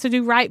 She wants to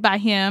do right by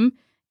him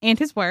and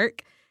his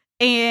work.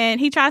 And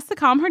he tries to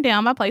calm her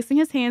down by placing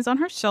his hands on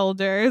her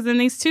shoulders. And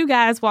these two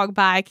guys walk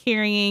by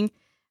carrying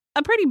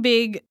a pretty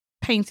big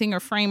painting or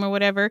frame or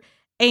whatever.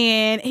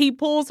 And he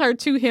pulls her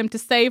to him to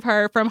save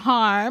her from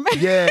harm.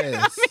 Yes.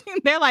 I mean,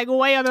 they're like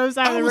way on the other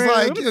side of the room.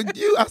 I was like,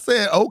 I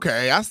said,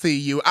 okay, I see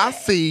you.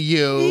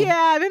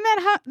 Yeah, then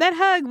that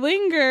hug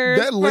lingered.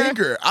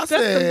 I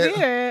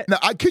said, now,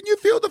 couldn't you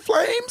feel the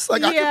flames?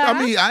 Like,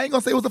 I ain't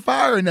going to say it was a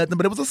fire or nothing,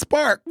 but it was a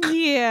spark.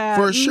 Yeah.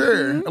 For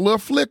sure. A little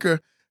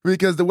flicker.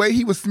 Because the way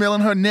he was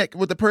smelling her neck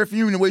with the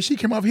perfume and the way she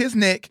came off his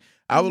neck,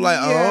 I was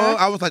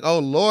like, oh,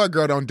 Lord,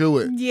 girl, don't do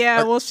it.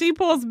 Yeah, well, she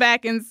pulls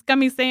back and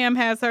Scummy Sam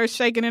has her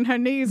shaking in her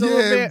knees a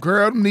little bit. Yeah,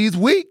 girl, knees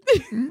weak.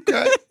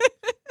 Okay.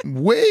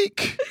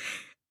 Weak.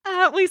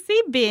 We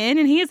see Ben,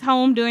 and he is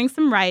home doing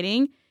some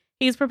writing.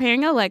 He's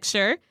preparing a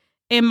lecture,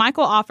 and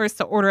Michael offers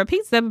to order a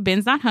pizza, but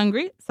Ben's not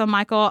hungry. So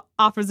Michael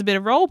offers a bit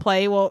of role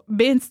play. Well,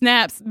 Ben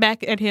snaps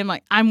back at him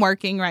like, I'm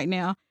working right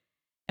now.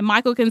 And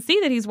Michael can see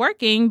that he's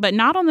working, but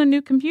not on the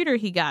new computer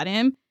he got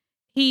him.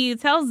 He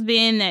tells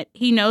Ben that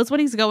he knows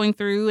what he's going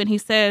through, and he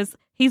says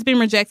he's been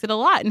rejected a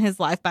lot in his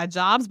life by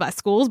jobs, by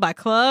schools, by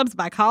clubs,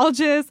 by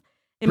colleges.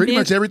 And Pretty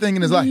much everything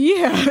in his life.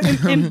 Yeah.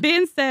 And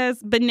Ben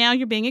says, but now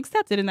you're being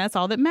accepted, and that's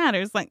all that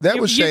matters. Like that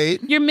was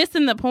shade. You're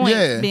missing the point,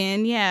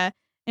 Ben. Yeah.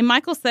 And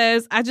Michael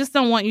says, I just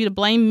don't want you to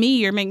blame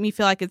me or make me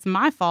feel like it's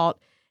my fault.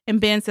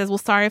 And Ben says, well,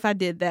 sorry if I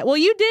did that. Well,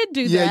 you did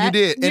do that. Yeah, you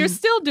did. You're and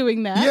still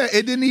doing that. Yeah,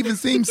 it didn't even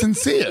seem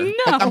sincere.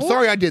 No. Like, I'm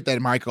sorry I did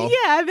that, Michael.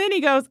 Yeah. And then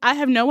he goes, I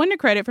have no one to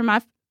credit for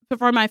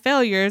my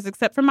failures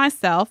except for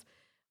myself,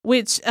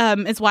 which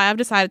is why I've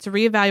decided to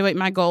reevaluate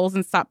my goals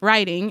and stop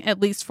writing, at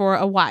least for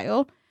a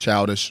while.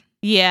 Childish.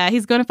 Yeah,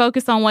 he's going to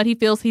focus on what he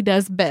feels he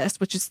does best,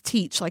 which is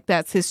teach. Like,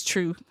 that's his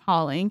true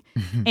calling.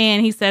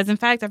 And he says, in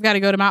fact, I've got to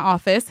go to my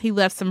office. He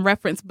left some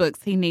reference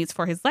books he needs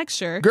for his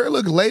lecture. Girl,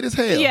 look late as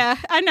hell. Yeah,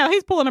 I know.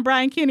 He's pulling a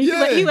Brian Kenny.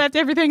 Yeah. He left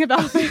everything at the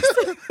office.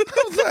 I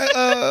was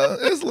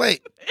like, it's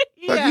late.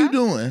 Yeah. What you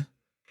doing?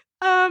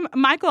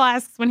 Michael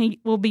asks when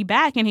he will be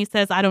back, and he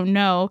says, I don't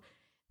know.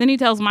 Then he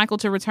tells Michael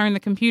to return the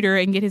computer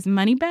and get his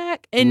money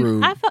back. And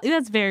rude. I felt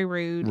that's very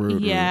rude.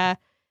 Rude. Yeah.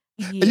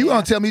 And you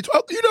gonna tell me,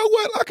 oh, you know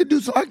what? I could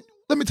do something.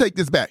 Let me take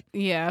this back.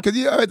 Yeah. Because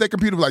you had that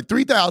computer for like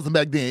 $3,000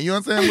 back then. You know what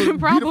I'm saying? With beautiful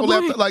Probably.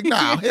 laptop. Like,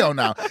 nah, hell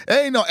no.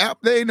 There ain't no app.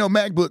 There ain't no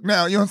MacBook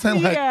now. You know what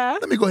I'm saying? Like,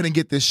 let me go ahead and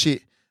get this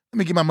shit. Let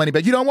me get my money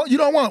back. You don't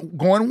want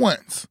going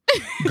once,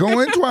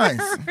 going twice.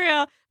 For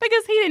real.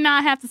 Because he did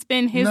not have to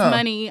spend his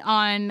money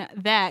on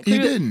that. He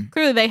didn't.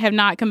 Clearly, they have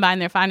not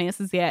combined their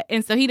finances yet.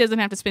 And so he doesn't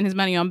have to spend his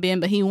money on Ben,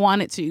 but he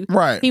wanted to.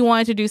 Right. He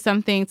wanted to do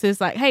something to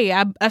like, hey,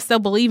 I still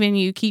believe in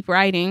you. Keep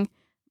writing.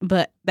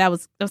 But that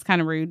was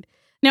kind of rude.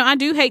 Now, I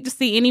do hate to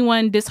see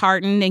anyone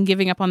disheartened and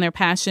giving up on their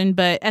passion,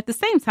 but at the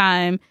same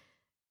time,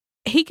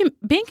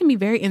 Ben can be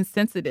very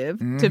insensitive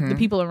to the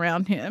people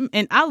around him.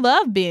 And I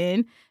love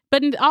Ben,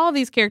 but all of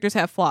these characters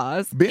have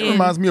flaws. Ben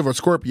reminds me of a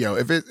Scorpio.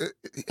 If it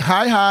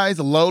high highs,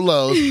 low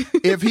lows.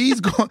 If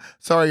he's going,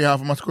 sorry y'all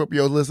for my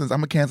Scorpio listeners,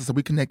 I'm a Cancer, so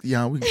we connected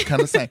y'all. We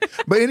kind of same.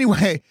 But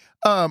anyway,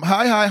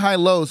 high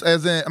lows,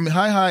 as in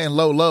high and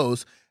low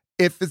lows.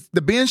 If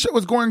the Ben show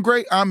is going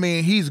great, I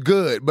mean, he's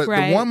good. But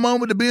the one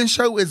moment the Ben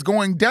show is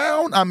going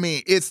down, I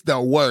mean, it's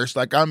the worst.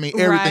 Like, I mean,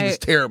 everything is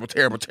terrible,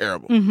 terrible,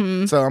 terrible.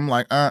 Mm-hmm. So I'm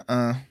like,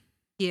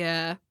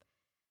 Yeah.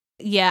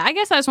 Yeah, I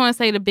guess I just want to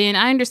say to Ben,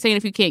 I understand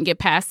if you can't get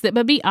past it,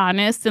 but be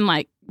honest and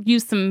like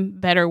use some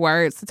better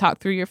words to talk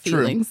through your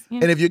feelings. True.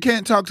 And if you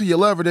can't talk to your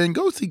lover, then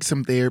go seek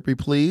some therapy,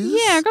 please.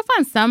 Yeah, go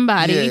find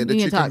somebody that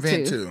you can talk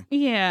vent to.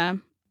 Yeah.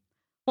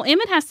 Well,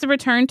 Emmett has to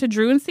return to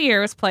Drew and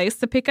Sierra's place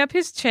to pick up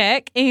his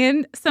check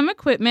and some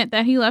equipment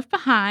that he left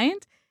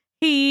behind.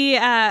 He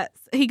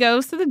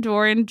goes to the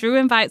door, and Drew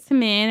invites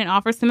him in and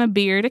offers him a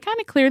beer to kind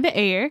of clear the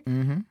air.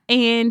 Mm-hmm.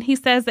 And he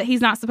says that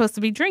he's not supposed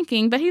to be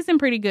drinking, but he's in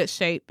pretty good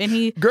shape.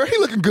 And Girl, he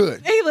looking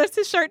good. He lifts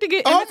his shirt to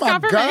get Emmett's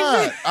confirmation. Oh,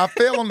 my God. I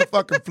fell on the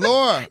fucking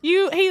floor.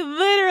 He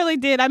literally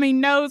did. I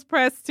mean, nose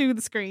pressed to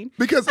the screen.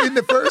 Because in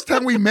the first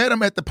time we met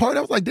him at the party,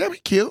 I was like, damn, he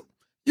cute.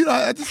 You know,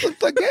 I just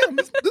looked like, damn,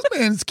 this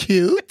man's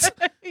cute.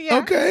 Yeah.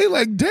 Okay,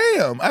 like,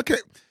 damn. I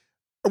can't.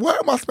 Why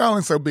am I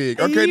smiling so big?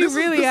 Okay, this is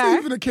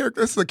even a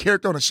character. This is a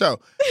character on the show.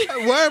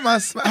 Why am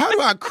I? How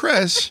do I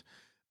crush?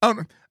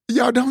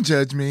 Y'all don't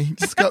judge me.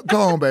 Just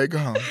go on, babe. Go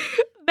on.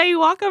 They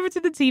walk over to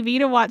the TV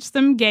to watch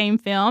some game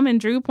film,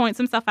 and Drew points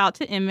himself out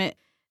to Emmett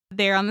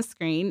there on the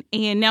screen.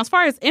 And now, as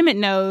far as Emmett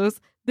knows,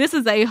 this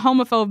is a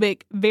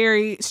homophobic,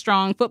 very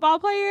strong football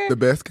player. The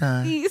best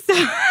kind.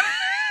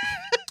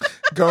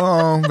 Go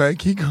on, babe.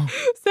 Keep going.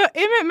 So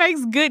Emmett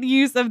makes good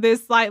use of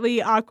this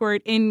slightly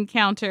awkward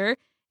encounter,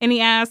 and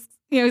he asks,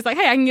 he's like,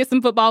 hey, I can get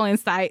some football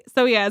insight.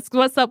 So he asks,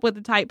 what's up with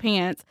the tight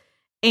pants?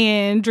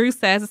 And Drew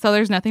says, so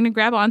there's nothing to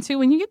grab onto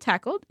when you get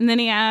tackled. And then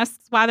he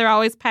asks why they're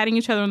always patting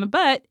each other on the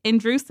butt. And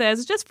Drew says,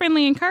 it's just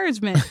friendly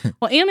encouragement.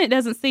 Well, Emmett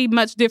doesn't see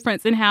much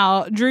difference in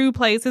how Drew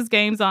plays his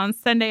games on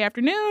Sunday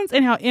afternoons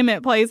and how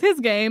Emmett plays his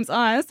games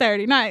on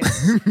Saturday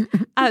nights.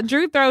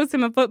 Drew throws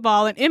him a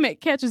football, and Emmett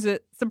catches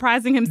it,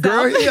 surprising himself.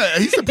 Girl, yeah,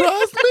 he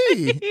surprised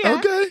me. Yeah.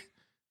 Okay.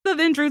 So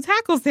then Drew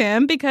tackles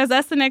him because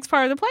that's the next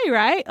part of the play,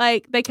 right?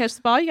 Like, they catch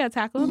the ball, you got to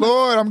tackle them.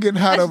 Lord, I'm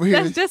getting hot over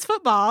here. That's just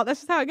football.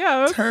 That's just how it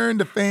goes. Turn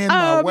the fan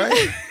my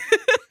way.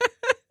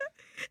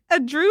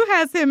 Drew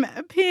has him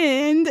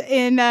pinned,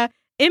 and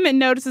Emmett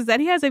notices that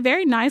he has a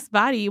very nice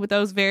body with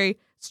those very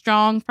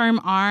strong,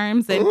 firm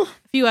arms and a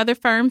few other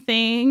firm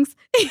things.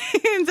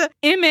 And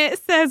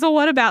Emmett says, well,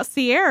 what about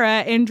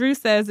Sierra? And Drew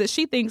says that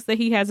she thinks that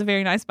he has a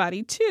very nice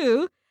body,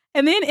 too.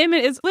 And then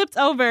Emmett is flipped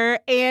over,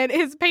 and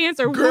his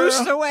pants are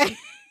whooshed away.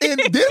 And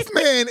this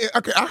man,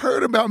 okay, I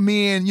heard about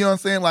men, you know what I'm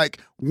saying, like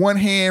one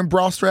hand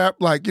bra strap,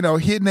 like,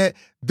 hitting it.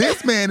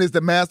 This man is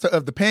the master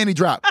of the panty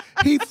drop.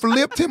 He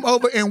flipped him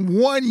over in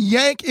one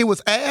yank. It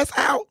was ass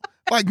out.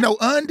 Like no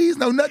undies,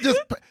 no nothing.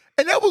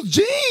 And that was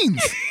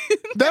jeans.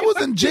 That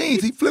was in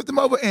jeans. He flipped him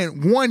over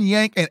and one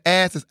yank and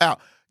ass is out.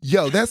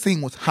 Yo, that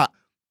scene was hot.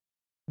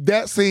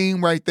 That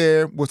scene right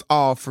there was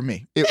all for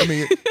me.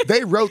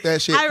 They wrote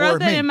that shit for me. I wrote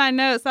that in my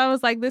notes. I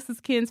was like, this is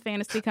Ken's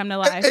fantasy come to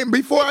life. And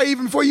before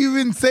you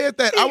even said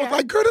that, I was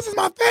like, girl, this is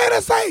my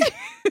fantasy.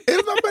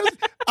 It's my fantasy.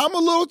 I'm a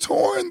little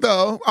torn,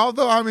 though,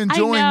 although I'm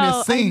enjoying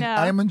this scene.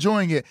 I am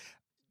enjoying it.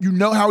 You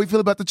know how we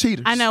feel about the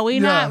cheaters. I know. We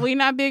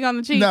not big on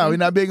the cheating. No, we're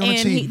not big on the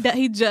cheating.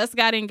 He just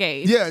got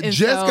engaged. Yeah,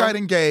 got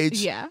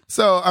engaged. Yeah.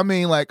 So, I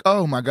mean, like,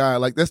 oh my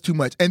God, like, that's too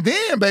much. And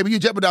then, baby, you're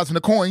jeopardizing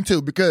the coin,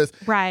 too, because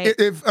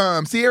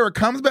if Sierra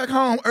comes back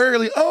home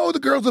early, oh, the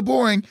girls are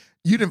boring,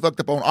 you done fucked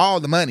up on all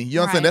the money. You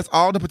know what I'm saying? That's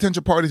all the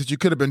potential parties that you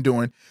could have been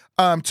doing.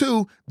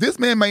 Two, this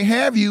man may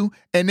have you,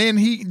 and then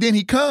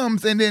he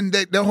comes, and then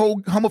the whole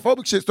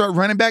homophobic shit start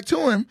running back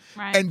to him,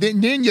 and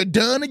then you're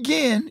done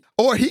again.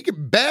 Or he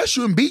could bash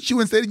you and beat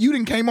you and say that you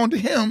didn't came on to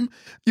him.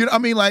 You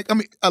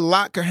know, a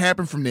lot could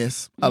happen from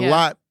this. A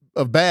lot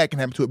of bad can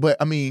happen to it. But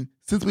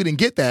since we didn't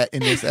get that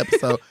in this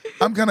episode,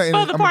 I'm gonna.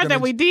 Well, the part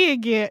that we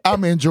did get,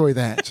 I'm gonna enjoy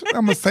that.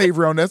 I'm gonna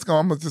savor on that.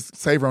 I'm gonna just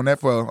savor on that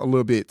for a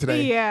little bit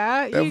today.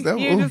 Yeah,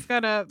 you're just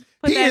gonna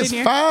put he that is in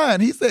your...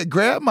 fine. He said,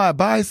 "Grab my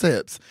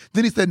biceps."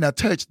 Then he said, "Now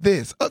touch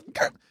this." Girl,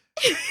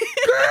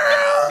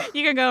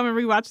 you can go home and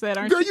rewatch that,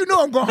 aren't you? you? Girl, you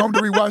know I'm going home to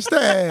rewatch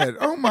that.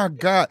 Oh my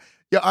God.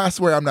 Yeah, I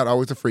swear I'm not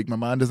always a freak. My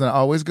mind doesn't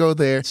always go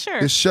there. Sure.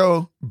 The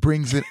show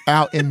brings it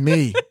out in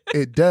me.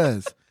 It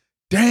does.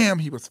 Damn,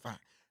 he was fine.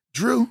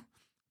 Drew.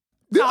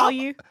 Call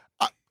you.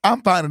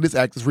 I'm finding this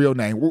actor's real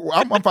name.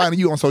 I'm finding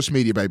you on social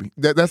media, baby.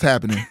 That's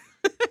happening.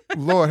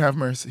 Lord have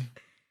mercy.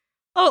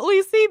 Oh,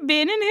 we see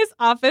Ben in his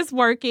office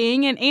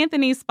working, and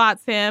Anthony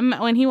spots him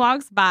when he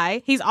walks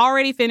by. He's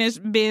already finished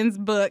Ben's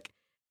book,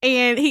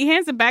 and he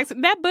hands it back.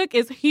 That book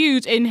is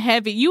huge and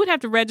heavy. You would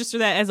have to register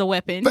that as a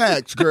weapon.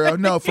 Facts, girl.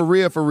 No, for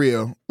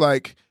real.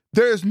 Like,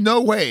 there's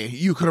no way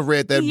you could have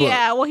read that book.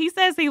 Yeah, well, he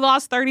says he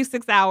lost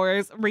 36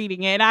 hours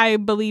reading it. I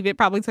believe it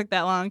probably took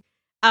that long.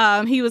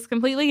 He was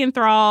completely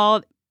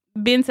enthralled.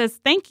 Ben says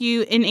thank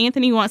you, and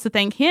Anthony wants to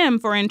thank him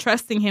for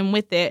entrusting him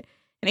with it.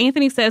 And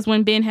Anthony says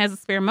when Ben has a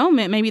spare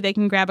moment, maybe they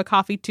can grab a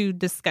coffee to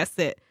discuss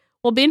it.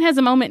 Well, Ben has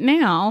a moment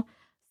now,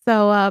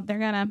 so they're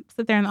going to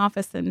sit there in the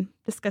office and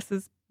discuss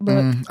his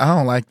book. I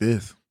don't like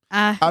this.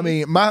 My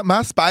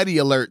Spidey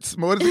alerts,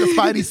 what is it?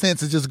 Spidey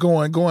sense is just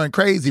going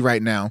crazy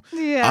right now.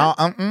 Yeah.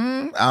 I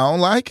don't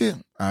like it.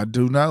 I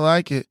do not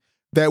like it.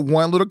 That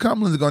one little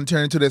compliment is going to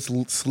turn into this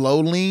slow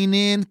lean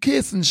in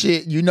kiss and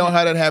shit. You know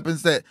how that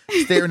happens, that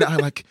staring at her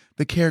like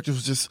the characters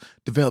was just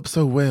developed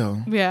so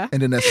well. Yeah.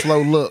 And then that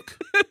slow look.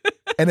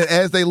 And then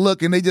as they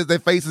look and their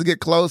faces get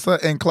closer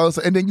and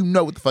closer, and then you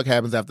know what the fuck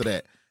happens after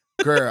that.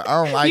 Girl,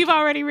 I don't like You've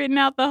already written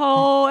out the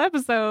whole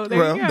episode.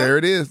 There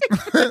it is.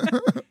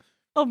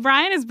 Well,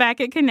 Brian is back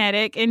at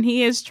Kinetic, and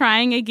he is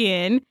trying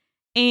again.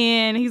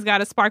 And he's got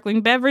a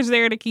sparkling beverage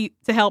there to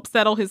help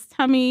settle his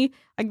tummy.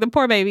 Like, the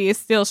poor baby is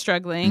still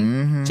struggling.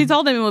 Mm-hmm. She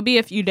told him it would be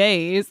a few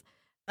days.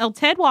 Well,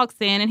 Ted walks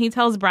in and he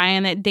tells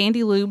Brian that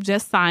Dandy Lube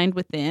just signed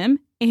with them.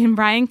 And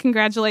Brian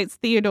congratulates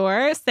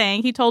Theodore,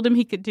 saying he told him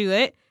he could do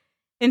it.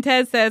 And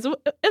Ted says, well,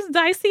 it's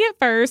dicey at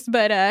first,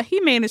 but he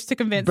managed to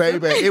convince him.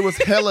 Baby, it was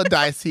hella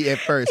dicey at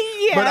first.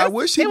 Yes, but I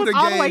wish he would have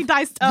all the way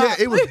diced up. Yeah,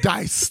 it was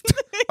diced.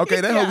 Okay,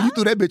 you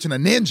threw that bitch in a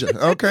ninja,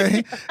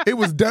 okay? It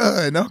was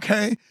done,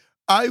 okay?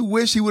 I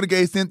wish he would have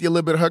gave Cynthia a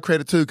little bit of her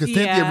credit, too, because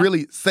Cynthia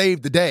really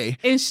saved the day.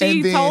 And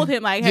she told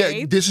him, like,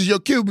 hey. Yeah, this is your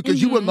cue,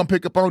 because you wasn't going to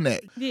pick up on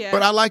that. Yeah.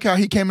 But I like how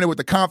he came in there with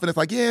the confidence,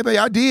 like, yeah, babe,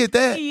 I did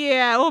that.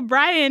 Yeah, well,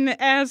 Brian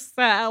asks,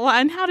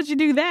 and how did you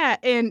do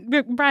that?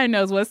 And Brian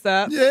knows what's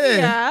up.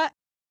 Yeah.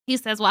 He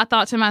says, well, I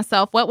thought to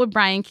myself, what would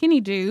Brian Kinney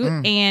do?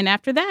 And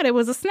after that, it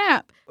was a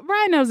snap.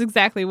 Brian knows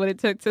exactly what it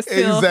took to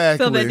seal that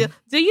deal.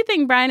 Do you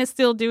think Brian is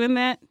still doing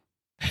that?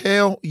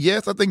 Hell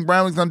yes, I think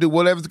Brian was gonna do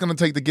whatever it's gonna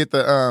take to get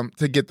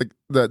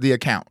the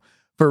account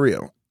for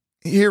real.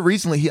 Here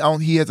recently,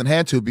 he hasn't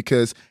had to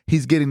because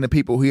he's getting the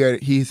people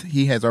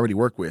he has already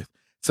worked with,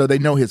 so they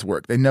know his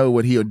work, they know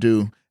what he'll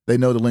do, they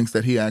know the links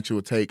that he actually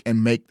will take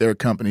and make their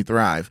company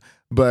thrive.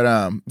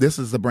 But this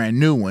is a brand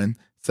new one,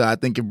 so I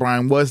think if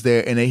Brian was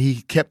there and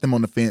he kept them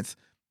on the fence,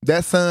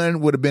 that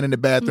son would have been in the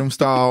bathroom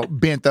stall,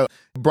 bent up.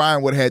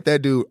 Brian would have had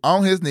that dude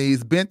on his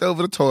knees, bent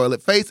over the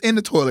toilet, face in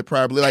the toilet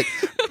probably, like.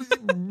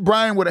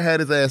 Brian would have had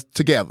his ass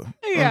together,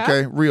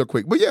 okay, real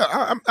quick. But yeah,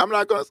 I'm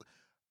not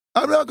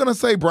gonna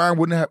say Brian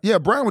wouldn't have. Yeah,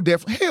 Brian would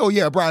definitely. Hell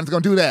yeah, Brian's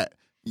gonna do that.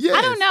 Yeah,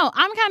 I don't know.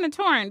 I'm kind of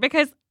torn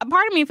because a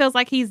part of me feels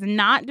like he's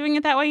not doing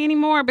it that way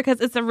anymore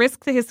because it's a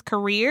risk to his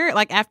career.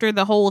 Like after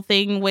the whole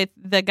thing with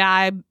the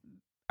guy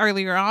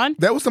earlier on,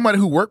 that was somebody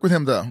who worked with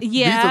him though.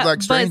 Yeah, these are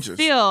like strangers.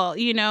 But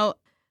still,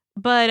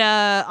 But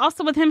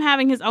also with him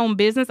having his own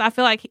business, I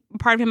feel like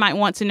part of him might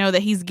want to know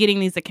that he's getting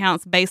these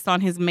accounts based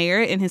on his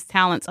merit and his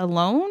talents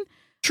alone.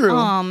 True.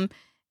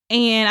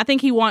 And I think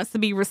he wants to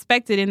be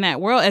respected in that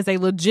world as a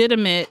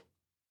legitimate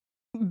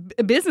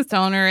business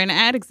owner and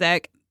ad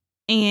exec.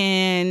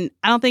 And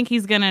I don't think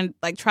he's gonna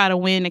like try to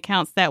win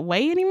accounts that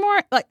way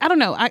anymore. Like, I don't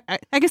know. I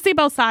can see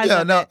both sides.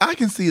 Yeah, of no, it. I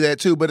can see that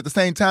too. But at the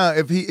same time,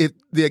 if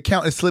the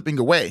account is slipping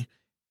away,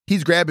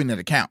 he's grabbing that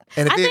account.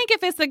 And I think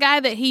if it's the guy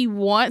that he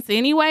wants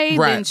anyway,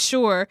 then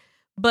sure.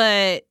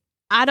 But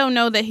I don't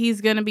know that he's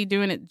gonna be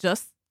doing it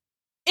just.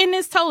 And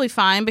it's totally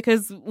fine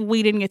because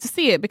we didn't get to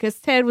see it because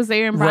Ted was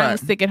there and Brian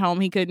was sick at home.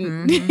 He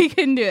couldn't he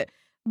couldn't do it.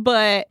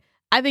 But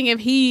I think if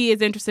he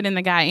is interested in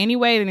the guy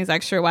anyway, then he's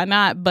like, sure, why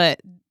not? But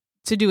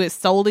to do it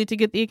solely to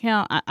get the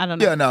account, I don't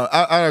know. Yeah, no,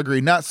 I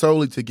agree. Not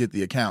solely to get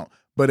the account,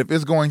 but if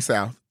it's going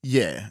south,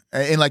 yeah.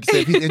 And like you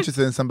said, if he's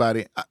interested in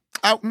somebody,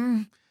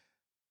 well,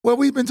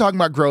 we've been talking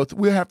about growth.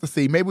 We'll have to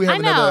see. Maybe we have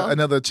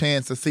another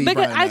chance to see.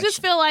 Because Brian I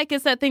just feel like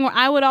it's that thing where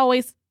I would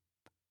always,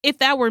 if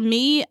that were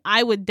me,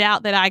 I would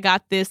doubt that I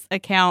got this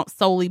account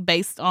solely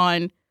based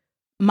on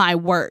my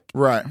work.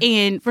 Right.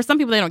 And for some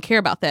people, they don't care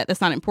about that.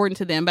 That's not important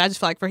to them. But I just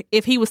feel like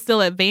if he was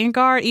still at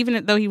Vanguard,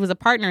 even though he was a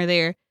partner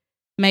there,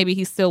 maybe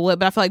he still would.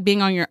 But I feel like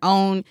being on your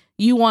own,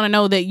 you want to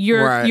know that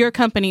your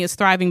company is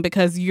thriving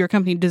because your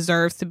company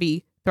deserves to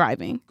be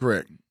thriving.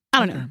 Correct.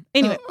 I don't know.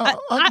 Anyway, I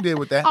can deal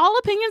with that. All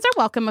opinions are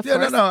welcome, of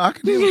course. No, I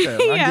can deal with that.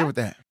 I can deal with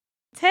that.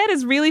 Ted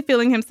is really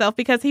feeling himself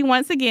because he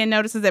once again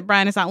notices that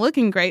Brian is not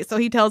looking great. So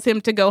he tells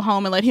him to go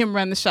home and let him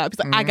run the shop.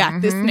 He's like, I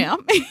got this now.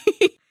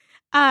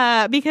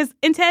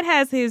 And Ted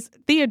has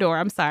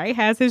Theodore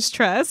has his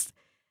trust.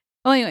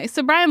 Well, anyway,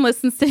 so Brian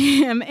listens to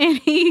him and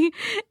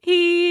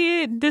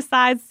he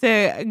decides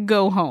to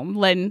go home,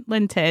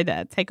 letting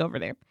Ted take over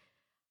there.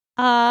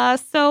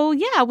 So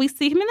yeah, we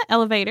see him in the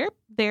elevator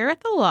there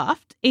at the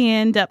loft.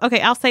 And okay,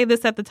 I'll say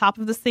this at the top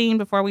of the scene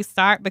before we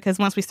start, because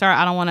once we start,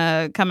 I don't want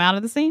to come out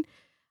of the scene.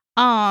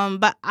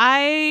 But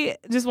I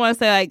just want to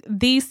say, like,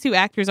 these two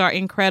actors are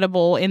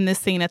incredible in this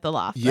scene at the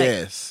loft.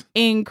 Yes.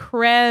 Like,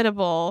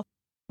 incredible.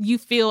 You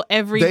feel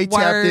every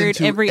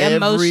word, every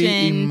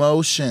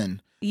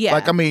emotion. Yeah.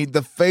 Like, I mean,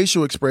 the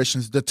facial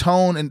expressions, the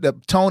tone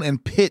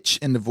and pitch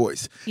in the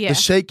voice, the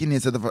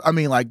shakiness of the voice. I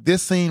mean, like,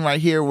 this scene right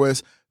here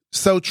was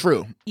so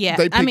true. Yeah.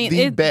 They picked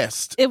the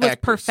best. It was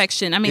actors.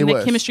 perfection. I mean,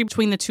 the chemistry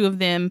between the two of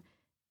them,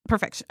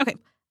 perfection. Okay.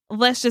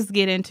 Let's just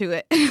get into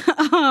it.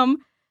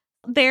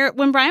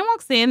 When Brian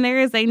walks in, there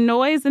is a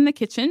noise in the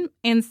kitchen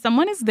and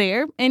someone is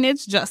there, and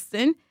it's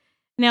Justin.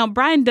 Now,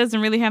 Brian doesn't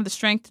really have the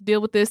strength to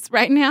deal with this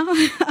right now.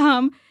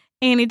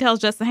 And he tells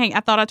Justin, hey, I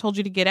thought I told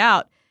you to get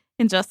out.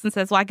 And Justin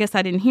says, well, I guess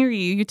I didn't hear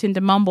you. You tend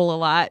to mumble a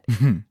lot.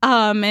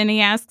 And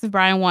he asks if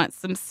Brian wants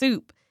some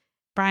soup.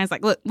 Brian's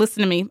like, look,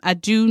 listen to me. I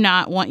do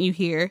not want you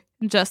here.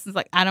 And Justin's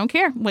like, I don't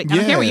care. Wait, I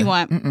don't care what you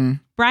want.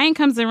 Brian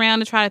comes around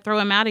to try to throw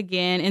him out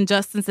again. And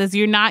Justin says,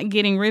 you're not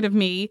getting rid of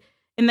me.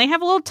 And they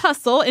have a little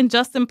tussle, and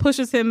Justin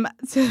pushes him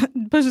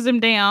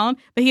down.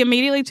 But he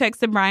immediately checks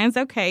that Brian's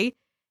okay,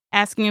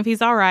 asking if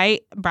he's all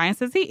right. Brian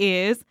says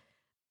he is.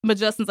 But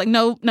Justin's like,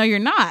 no, you're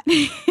not.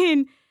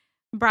 And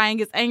Brian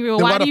gets angry. Well,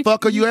 why the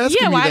fuck are you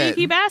asking me why that? do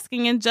you keep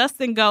asking? And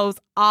Justin goes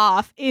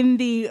off in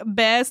the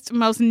best,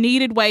 most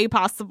needed way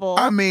possible.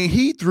 I mean,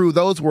 he threw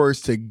those words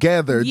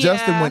together. Yeah.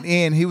 Justin went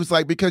in. He was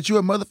like, because you're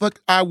a motherfucker.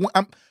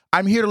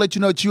 I'm here to let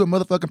you know that you're a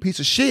motherfucking piece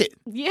of shit.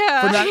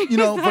 Yeah. For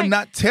not, for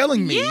not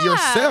telling me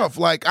yourself.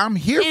 Like, I'm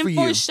here for you.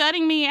 And for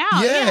shutting me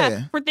out.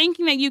 Yeah. For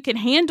thinking that you can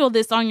handle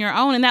this on your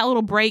own. And that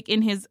little break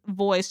in his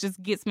voice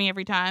just gets me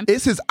every time.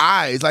 It's his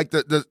eyes, like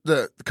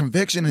the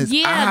conviction in his eyes.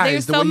 Yeah,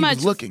 there's the so way much he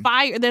was looking.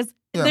 fire.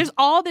 There's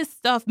all this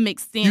stuff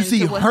mixed in. You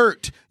see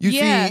hurt. You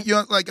see,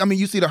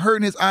 you see the hurt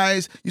in his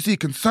eyes. You see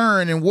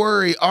concern and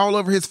worry all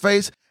over his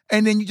face.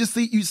 And then you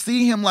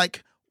see him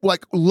like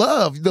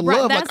love,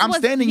 love. Like, I'm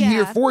standing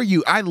here for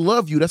you. I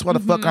love you. That's why the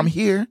fuck I'm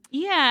here.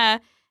 Yeah.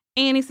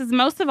 And he says,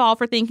 most of all,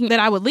 for thinking that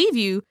I would leave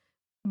you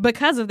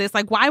because of this.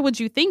 Like, why would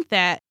you think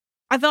that?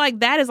 I feel like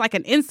that is like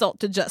an insult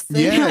to Justin.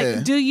 Yeah.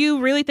 Like, do you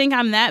really think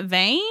I'm that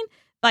vain?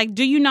 Like,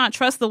 do you not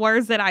trust the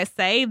words that I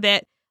say?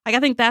 That, like, I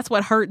think that's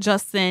what hurt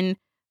Justin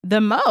the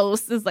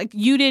most, is like,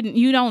 you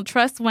don't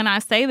trust when I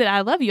say that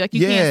I love you. Like,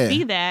 you can't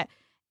see that.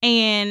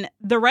 And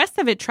the rest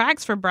of it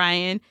tracks for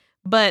Brian.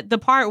 But the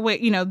part where,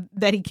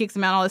 that he kicks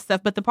him out, all this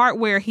stuff, but the part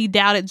where he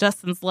doubted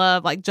Justin's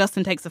love, like,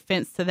 Justin takes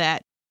offense to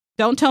that.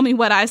 Don't tell me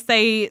what I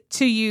say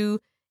to you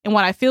and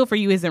what I feel for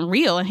you isn't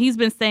real. And he's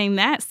been saying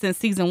that since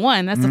season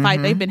 1. That's the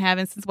fight they've been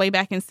having since way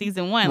back in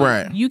season 1.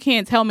 Right. Like, you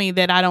can't tell me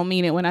that I don't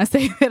mean it when I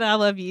say that I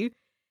love you.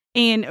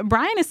 And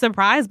Brian is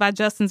surprised by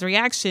Justin's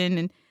reaction,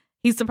 and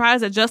he's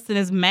surprised that Justin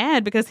is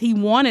mad because he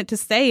wanted to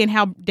say, and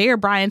how dare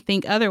Brian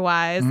think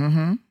otherwise.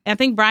 And I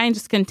think Brian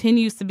just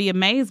continues to be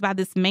amazed by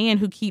this man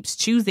who keeps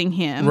choosing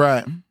him.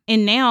 Right.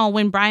 And now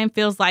when Brian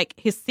feels like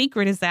his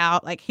secret is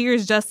out, like,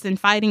 here's Justin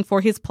fighting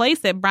for his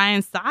place at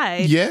Brian's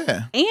side.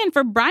 Yeah. And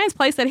for Brian's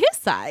place at his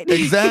side.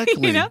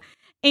 Exactly.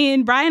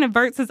 And Brian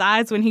averts his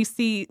eyes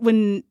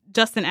when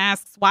Justin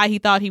asks why he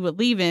thought he would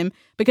leave him,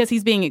 because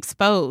he's being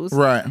exposed.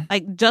 Right.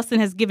 Like, Justin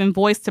has given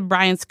voice to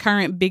Brian's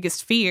current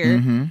biggest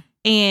fear.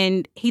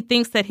 And he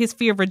thinks that his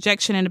fear of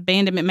rejection and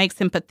abandonment makes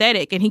him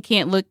pathetic, and he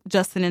can't look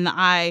Justin in the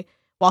eye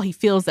while he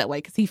feels that way,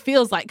 because he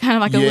feels like kind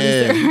of like a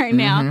loser right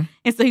now.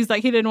 And so he's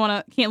like,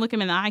 can't look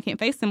him in the eye, can't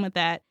face him with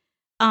that.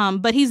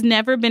 But he's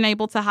never been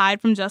able to hide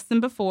from Justin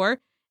before.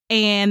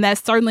 And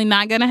that's certainly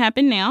not going to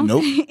happen now.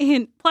 Nope.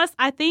 And plus,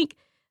 I think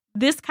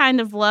this kind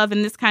of love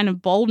and this kind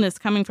of boldness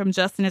coming from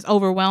Justin is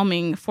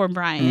overwhelming for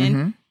Brian.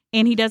 Mm-hmm.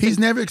 And he doesn't. He's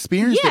never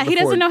experienced it before. He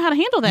doesn't know how to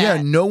handle that.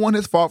 Yeah, no one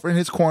has fought for in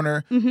his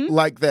corner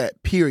like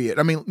that, period.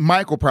 I mean,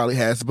 Michael probably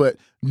has, but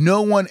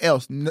no one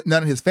else.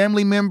 None of his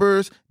family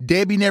members.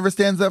 Debbie never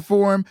stands up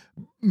for him.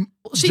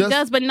 She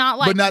does, but not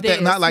like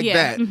this. Not like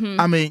that. Mm-hmm.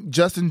 I mean,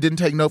 Justin didn't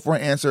take no for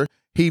an answer.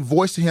 He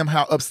voiced to him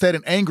how upset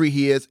and angry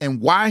he is and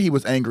why he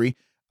was angry.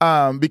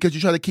 Because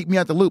you try to keep me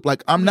out the loop.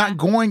 Like, I'm not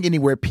going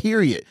anywhere,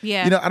 period.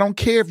 Yeah. You know, I don't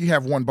care if you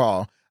have one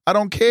ball. I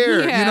don't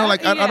care. Yeah. You know,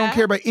 like, I don't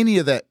care about any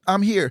of that.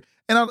 I'm here.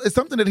 And it's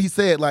something that he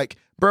said, like,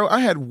 bro,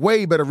 I had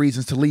way better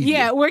reasons to leave you.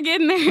 Yeah, we're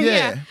getting there.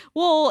 Yeah.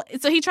 Well,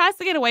 so he tries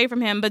to get away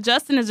from him, but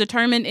Justin is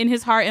determined in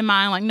his heart and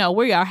mind, like, no,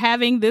 we are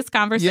having this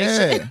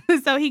conversation. Yeah.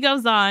 So he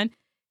goes on.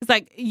 It's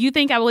like, you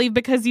think I will leave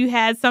because you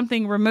had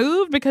something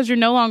removed, because you're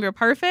no longer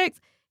perfect?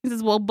 He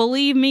says, well,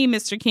 believe me,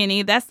 Mr.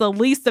 Kinney, that's the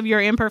least of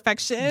your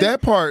imperfections.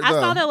 That part, I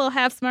saw that little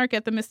half smirk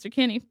at the Mr.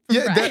 Kinney.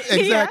 Yeah,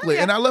 exactly.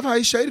 Yeah. And I love how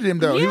he shaded him,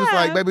 though. Yeah. He was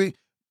like, baby,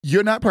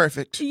 you're not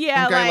perfect.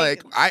 Yeah. Okay,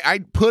 like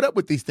I put up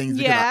with these things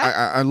because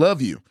I love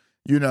you,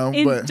 you know.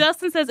 And but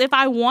Justin says, if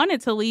I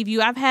wanted to leave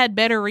you, I've had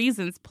better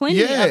reasons.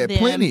 Plenty of them.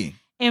 Plenty.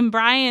 And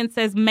Brian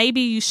says, maybe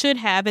you should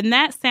have. And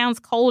that sounds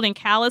cold and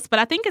callous, but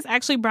I think it's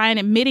actually Brian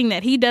admitting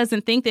that he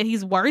doesn't think that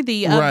he's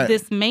worthy of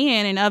this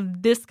man and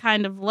of this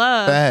kind of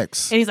love.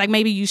 Facts. And he's like,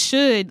 maybe you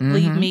should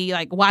leave me.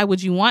 Like, why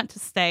would you want to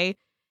stay?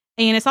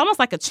 And it's almost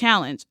like a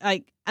challenge.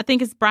 Like, I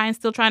think it's Brian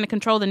still trying to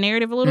control the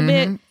narrative a little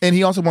bit. And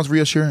he also wants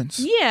reassurance.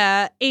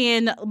 Yeah.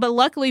 But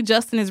luckily,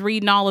 Justin is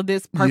reading all of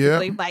this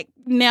perfectly. Yep. Like,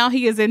 now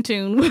he is in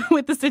tune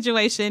with the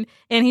situation.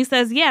 And he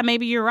says, yeah,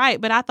 maybe you're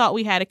right, but I thought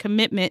we had a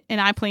commitment and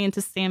I plan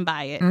to stand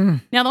by it.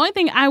 Now, the only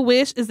thing I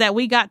wish is that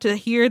we got to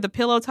hear the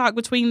pillow talk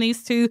between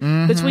these two,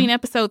 between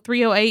episode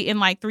 308 and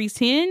like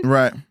 310.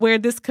 Right. Where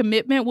this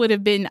commitment would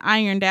have been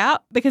ironed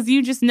out. Because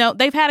you just know,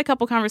 they've had a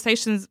couple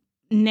conversations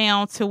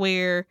now to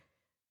where,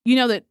 you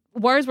know, that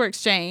words were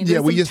exchanged.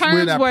 Yeah,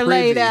 terms were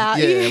laid out.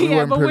 Yeah,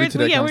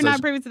 we're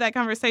not privy to that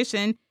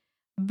conversation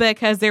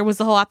because there was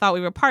the whole I thought we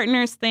were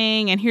partners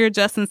thing. And here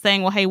Justin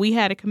saying, well, hey, we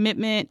had a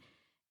commitment.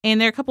 And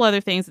there are a couple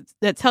other things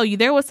that tell you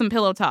there was some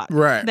pillow talk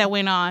that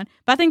went on.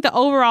 But I think the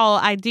overall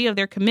idea of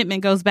their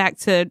commitment goes back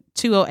to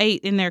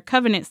 208 in their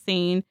covenant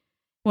scene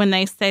when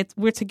they said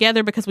we're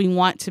together because we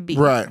want to be.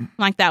 Right.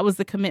 Like that was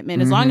the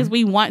commitment. As long as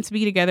we want to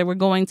be together, we're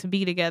going to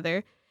be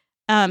together.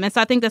 And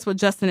so I think that's what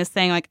Justin is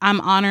saying. Like,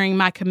 I'm honoring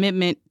my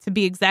commitment to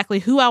be exactly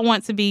who I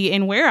want to be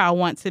and where I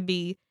want to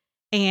be.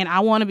 And I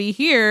want to be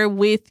here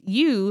with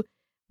you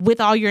with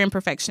all your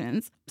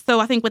imperfections. So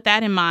I think with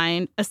that in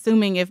mind,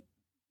 assuming if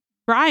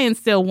Brian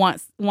still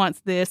wants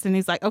this and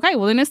he's like, okay,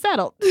 well, then it's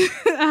settled.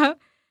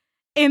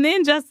 And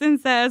then Justin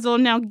says, well,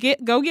 now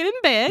go get in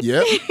bed.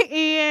 Yep.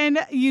 And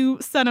you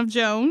son of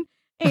Joan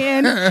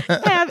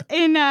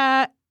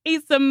and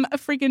eat some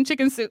freaking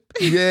chicken soup.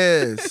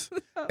 Yes.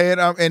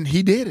 And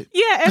he did it.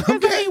 Yeah.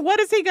 And I mean, what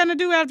is he going to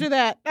do after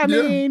that? I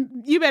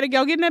mean, you better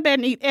go get in that bed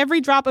and eat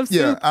every drop of soup.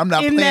 Yeah, I'm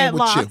not in playing that with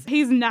loss. you.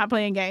 He's not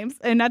playing games.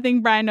 And I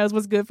think Brian knows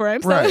what's good for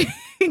him. So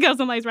he goes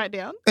and lays right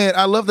down. And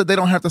I love that they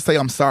don't have to say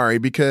I'm sorry,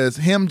 because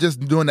him just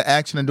doing the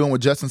action and doing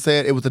what Justin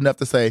said, it was enough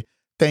to say,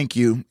 thank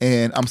you,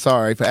 and I'm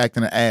sorry for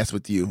acting an ass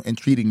with you and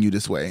treating you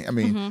this way. I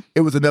mean,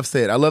 it was enough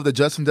said. I love that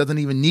Justin doesn't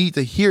even need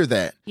to hear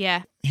that.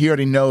 Yeah. He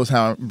already knows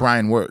how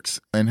Brian works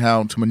and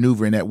how to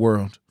maneuver in that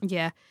world.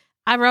 Yeah.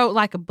 I wrote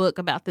like a book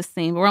about this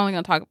scene, but we're only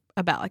going to talk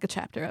about like a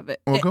chapter of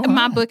it. Well,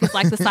 My book is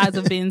like the size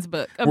of Ben's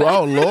book.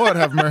 Oh, Lord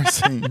have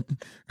mercy.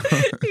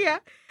 Yeah.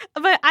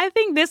 But I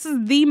think this is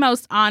the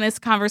most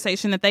honest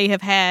conversation that they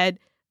have had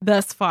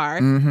thus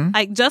far.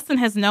 Like, Justin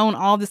has known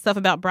all this stuff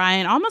about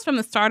Brian almost from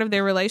the start of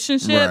their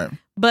relationship. Right.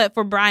 But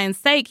for Brian's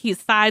sake, he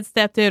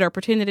sidestepped it or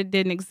pretended it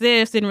didn't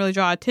exist, didn't really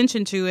draw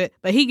attention to it.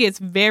 But he gets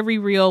very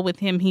real with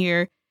him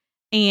here.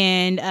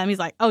 And he's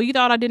like, oh, you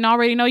thought I didn't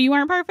already know you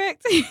weren't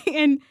perfect?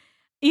 And,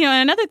 you know,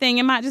 and another thing,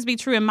 it might just be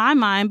true in my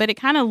mind, but it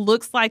kind of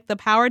looks like the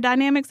power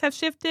dynamics have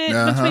shifted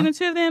between the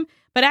two of them.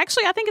 But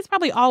actually, I think it's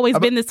probably always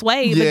been this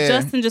way, but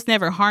Justin just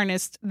never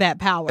harnessed that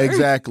power.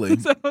 Exactly.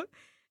 So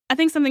I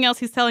think something else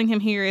he's telling him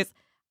here is,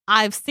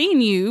 I've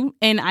seen you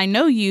and I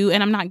know you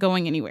and I'm not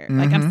going anywhere.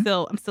 Like, I'm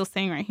still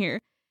staying right here.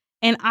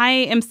 And I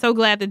am so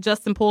glad that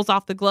Justin pulls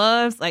off the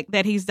gloves, like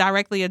that he's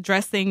directly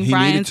addressing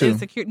Brian's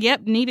insecurity.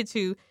 Yep, needed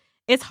to.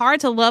 It's hard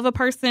to love a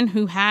person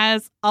who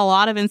has a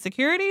lot of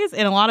insecurities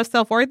and a lot of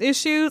self-worth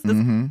issues.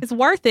 It's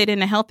worth it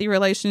in a healthy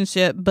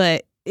relationship,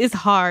 but it's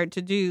hard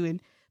to do.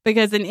 And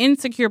because an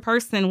insecure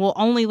person will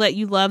only let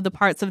you love the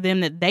parts of them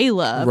that they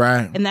love.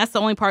 Right. And that's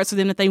the only parts of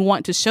them that they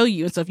want to show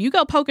you. And so if you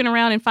go poking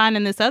around and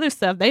finding this other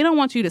stuff, they don't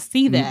want you to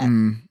see that.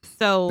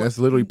 So that's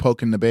literally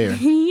poking the bear.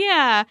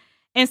 Yeah.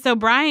 And so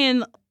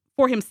Brian,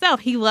 for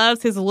himself, he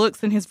loves his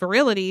looks and his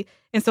virility.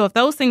 And so if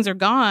those things are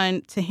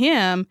gone to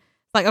him,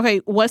 like, okay,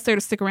 what's there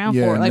to stick around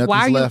for? Like,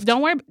 why are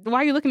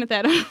you looking at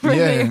that over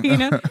there, you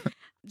know?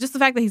 just the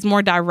fact that he's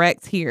more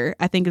direct here,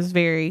 I think is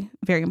very,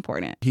 very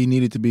important. He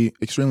needed to be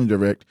extremely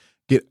direct,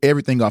 get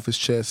everything off his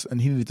chest,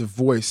 and he needed to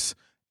voice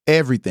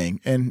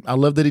everything. And I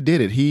love that he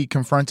did it. He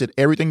confronted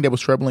everything that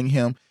was troubling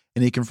him,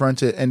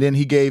 and then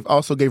he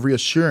also gave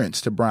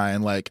reassurance to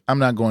Brian, like, I'm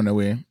not going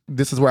nowhere.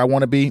 This is where I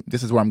want to be.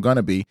 This is where I'm going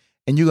to be.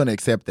 And you're going to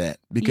accept that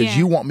because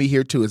you want me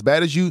here too. As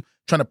bad as you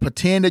trying to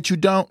pretend that you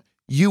don't,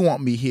 you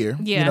want me here.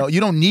 Yeah. You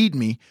don't need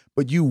me,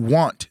 but you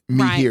want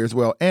me here as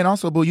well. And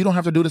also, boo, you don't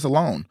have to do this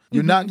alone.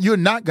 You're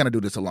not going to do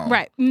this alone.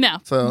 Right. No.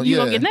 So you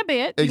gonna get in that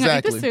bed.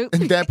 Exactly. You're gonna eat the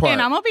soup. That part.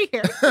 And I'm gonna be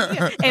here.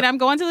 And I'm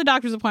going to the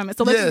doctor's appointment.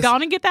 So let's just go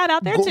on and get that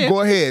out there too.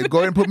 Go ahead. Go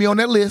ahead and put me on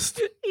that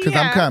list because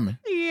I'm coming.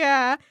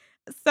 Yeah.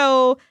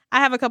 So I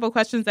have a couple of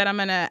questions that I'm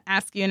going to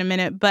ask you in a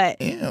minute, but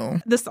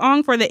the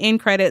song for the end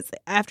credits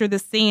after the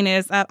scene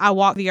is I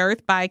Walk the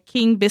Earth by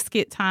King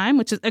Biscuit Time,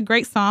 which is a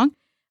great song.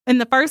 And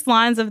the first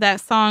lines of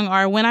that song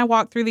are, when I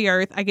walk through the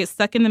earth, I get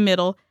stuck in the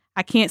middle.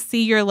 I can't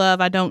see your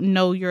love. I don't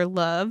know your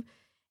love.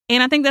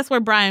 And I think that's where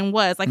Brian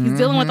was. Like, he's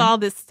dealing with all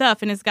this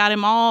stuff, and it's got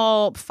him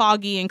all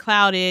foggy and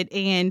clouded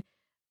and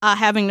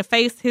having to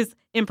face his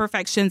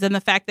imperfections and the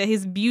fact that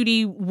his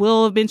beauty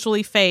will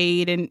eventually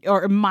fade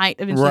or might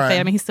eventually fade.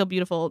 I mean, he's still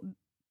beautiful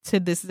to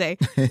this day.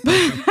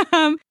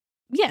 So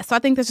I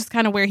think that's just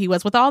kind of where he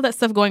was. With all that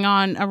stuff going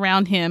on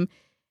around him,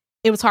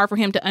 it was hard for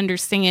him to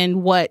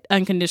understand what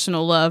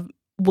unconditional love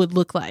would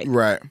look like.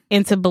 Right.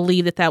 And to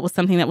believe that was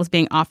something that was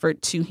being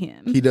offered to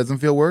him. He doesn't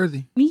feel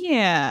worthy.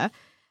 Yeah.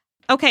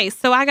 Okay,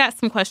 so I got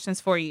some questions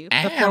for you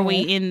before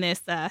we end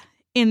this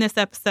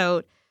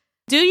episode.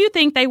 Do you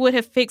think they would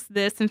have fixed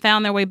this and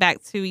found their way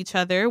back to each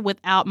other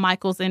without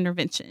Michael's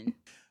intervention?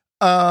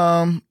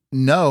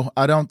 No,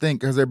 I don't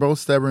think, because they're both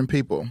stubborn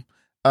people.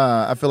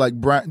 I feel like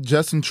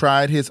Justin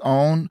tried his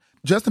own.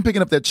 Justin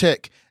picking up that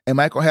check and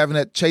Michael having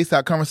that chase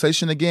out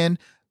conversation again,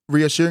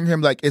 reassuring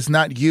him like, it's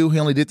not you. He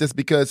only did this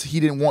because he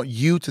didn't want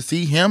you to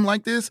see him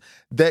like this.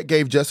 That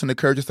gave Justin the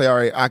courage to say, all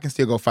right, I can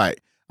still go fight.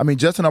 I mean,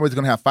 Justin always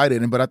going to have fight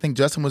in him, but I think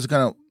Justin was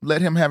going to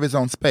let him have his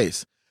own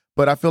space.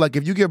 But I feel like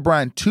if you give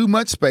Brian too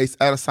much space,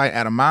 out of sight,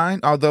 out of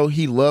mind, although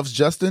he loves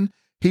Justin,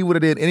 he would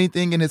have did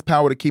anything in his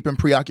power to keep him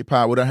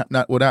preoccupied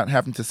without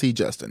having to see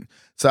Justin.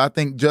 So I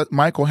think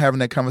Michael having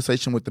that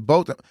conversation with the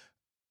both.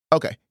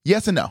 Okay,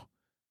 yes and no.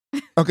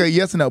 Okay,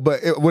 yes and no.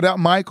 But without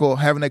Michael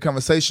having that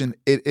conversation,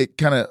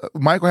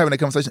 Michael having that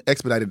conversation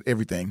expedited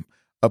everything,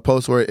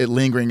 opposed to it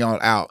lingering on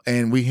out,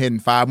 and we hitting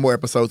 5 more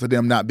episodes of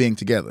them not being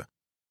together.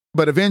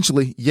 But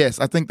eventually,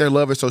 yes, I think their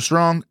love is so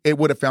strong, it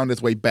would have found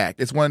its way back.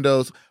 It's one of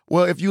those,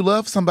 well, if you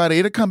love somebody,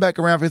 it'll come back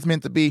around if it's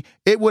meant to be.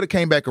 It would have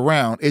came back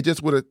around. It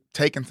just would have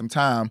taken some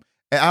time.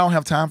 And I don't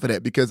have time for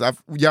that because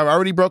y'all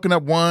already broken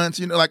up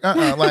once, like,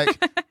 like,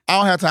 I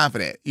don't have time for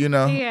that,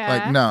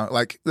 Like, no,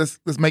 like, let's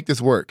make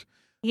this work.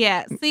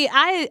 Yeah. See,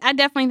 I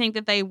definitely think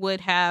that they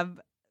would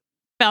have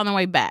found their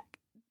way back.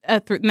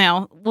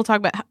 Now,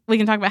 we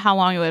can talk about how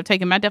long it would have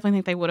taken. I definitely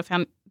think they would have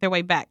found their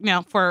way back.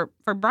 Now, for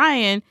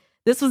Brian,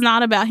 this was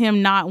not about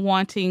him not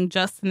wanting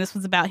Justin. This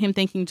was about him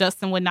thinking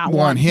Justin would not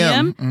want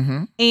him.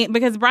 Mm-hmm. And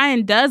because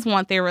Brian does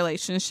want their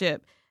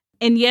relationship.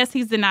 And yes,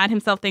 he's denied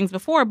himself things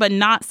before, but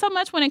not so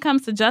much when it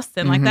comes to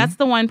Justin. Like, that's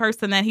the one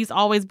person that he's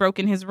always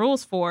broken his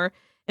rules for.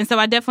 And so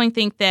I definitely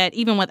think that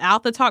even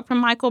without the talk from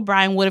Michael,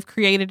 Brian would have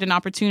created an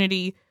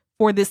opportunity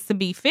for this to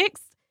be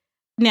fixed.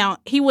 Now,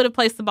 he would have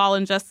placed the ball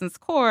in Justin's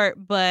court,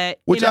 but...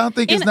 Which I don't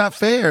think is not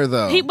fair,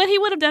 though. But he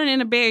would have done it in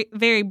a very,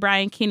 very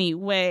Brian Kinney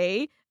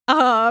way.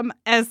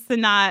 As to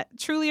not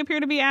truly appear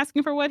to be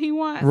asking for what he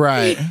wants.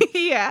 Right.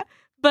 Yeah.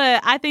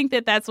 But I think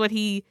that that's what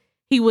he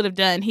would have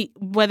done.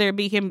 Whether it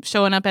be him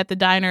showing up at the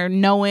diner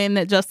knowing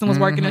that Justin was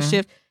working a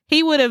shift,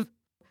 he would have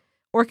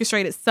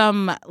orchestrated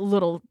some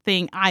little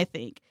thing, I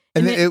think.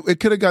 And then it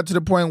could have got to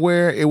the point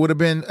where it would have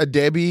been a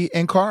Debbie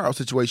and Carl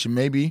situation.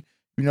 Maybe,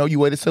 you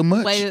waited so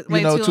much. Waited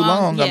too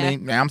long. Yeah. I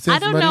mean, I'm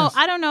saying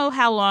I don't know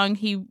how long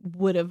he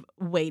would have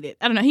waited.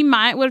 I don't know. He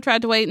would have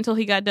tried to wait until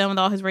he got done with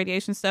all his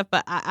radiation stuff,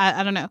 but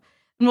I don't know.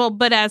 Well,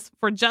 but as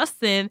for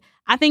Justin,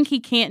 I think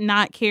he can't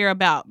not care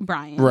about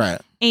Brian.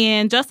 Right.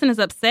 And Justin is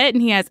upset,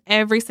 and he has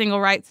every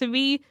single right to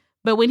be.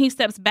 But when he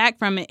steps back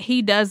from it,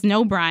 he does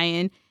know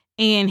Brian,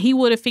 and he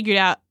would have figured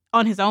out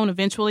on his own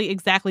eventually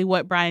exactly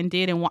what Brian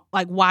did and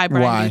why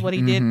Brian did what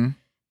he did.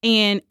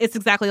 And it's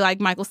exactly like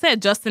Michael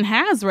said. Justin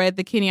has read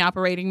the Kinney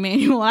operating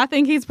manual. I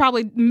think he's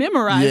probably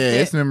memorized it.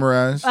 Yeah, it's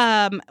memorized.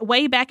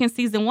 Way back in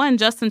season 1,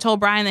 Justin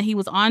told Brian that he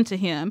was on to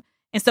him.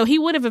 And so he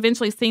would have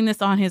eventually seen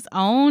this on his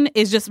own.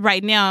 It's just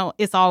right now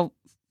it's all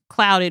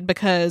clouded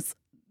because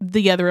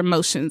the other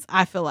emotions,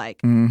 I feel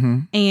like.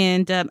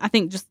 And I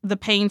think just the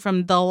pain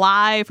from the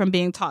lie, from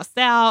being tossed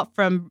out,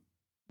 from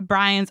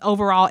Brian's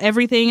overall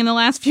everything in the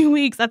last few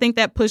weeks, I think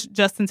that pushed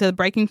Justin to the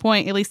breaking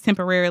point, at least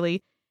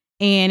temporarily.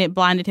 And it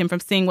blinded him from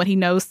seeing what he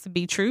knows to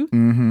be true.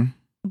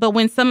 But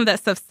when some of that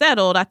stuff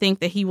settled, I think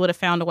that he would have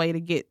found a way to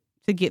get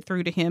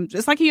through to him,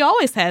 just like he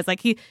always has.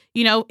 Like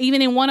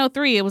even in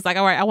 103, it was like,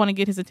 all right, I want to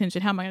get his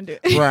attention. How am I going to do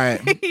it? Right.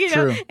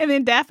 True. And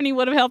then Daphne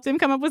would have helped him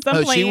come up with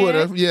some plan. She would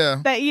have,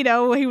 yeah. That he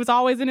was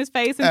always in his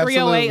face in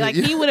 308. Like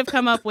he would have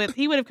come up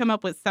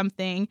with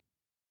something.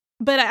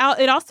 But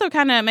it also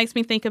kind of makes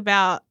me think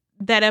about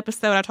that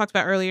episode I talked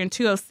about earlier in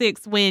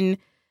 206 when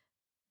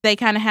they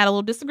kind of had a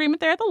little disagreement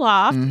there at the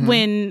loft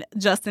when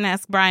Justin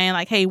asked Brian,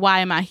 like, hey, why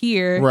am I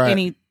here? Right. And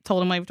he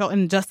told him what he told,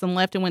 and Justin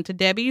left and went to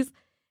Debbie's.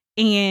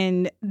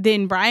 And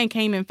then Brian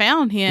came and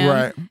found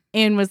him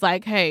and was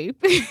like, hey,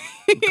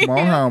 come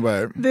on home,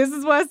 babe. This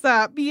is what's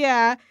up.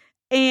 Yeah.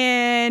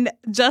 And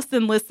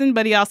Justin listened,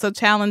 but he also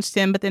challenged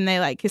him, but then they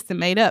like kissed and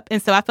made up.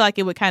 And so I feel like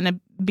it would kind of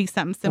be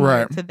something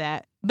similar to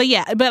that. But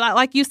yeah, but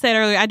like you said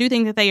earlier, I do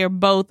think that they are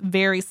both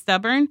very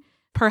stubborn.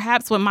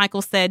 Perhaps what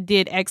Michael said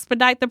did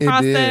expedite the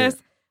process,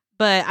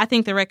 but I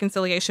think the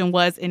reconciliation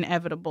was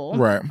inevitable.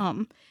 Right.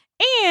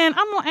 And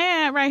I'm going to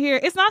add right here,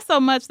 it's not so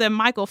much that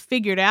Michael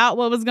figured out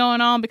what was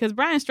going on because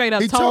Brian straight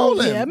up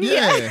told him.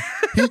 Yeah.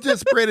 He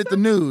just spreaded the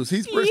news. He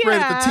spreaded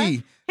the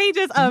tea. He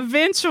just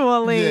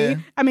eventually,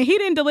 I mean, he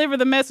didn't deliver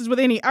the message with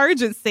any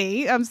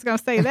urgency. I'm just going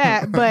to say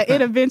that, but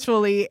it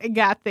eventually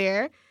got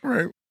there.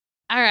 Right.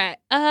 All right.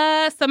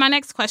 So my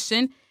next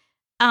question,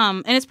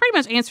 and it's pretty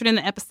much answered in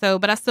the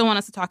episode, but I still want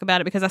us to talk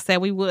about it because I said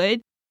we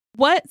would.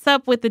 What's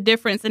up with the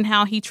difference in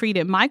how he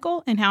treated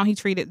Michael and how he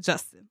treated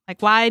Justin?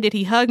 Like, why did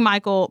he hug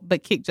Michael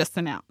but kick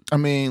Justin out? I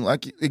mean,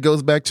 like, it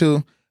goes back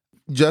to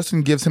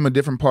Justin gives him a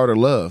different part of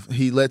love.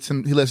 He lets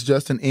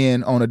Justin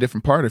in on a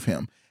different part of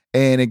him.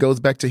 And it goes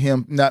back to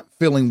him not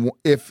feeling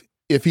if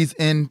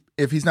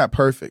he's not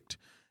perfect,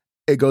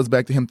 it goes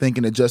back to him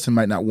thinking that Justin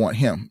might not want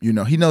him. You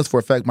know, he knows for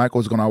a fact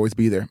Michael's going to always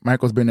be there.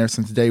 Michael's been there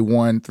since day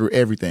one through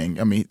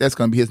everything. I mean, that's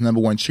going to be his number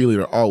one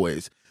cheerleader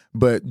always.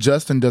 But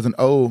Justin doesn't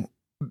owe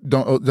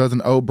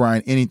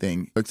Brian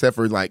anything except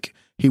for like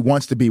he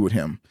wants to be with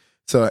him.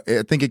 So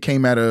I think it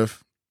came out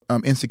of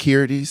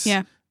insecurities.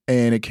 Yeah.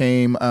 And it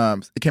came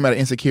out of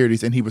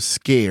insecurities, and he was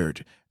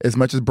scared. As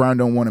much as Brian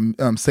don't want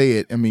to say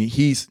it, I mean,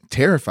 he's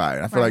terrified.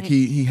 I feel like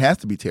he has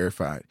to be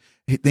terrified.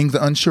 Things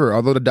are unsure.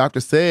 Although the doctor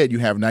said you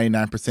have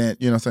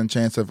 99%, some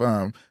chance of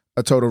a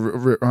total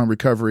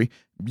recovery,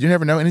 you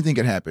never know. Anything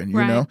could happen,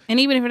 you know? And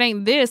even if it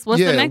ain't this,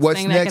 what's the next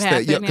thing that could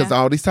happen? Yeah, because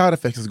all these side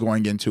effects is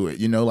going into it.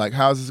 Like,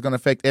 how is this going to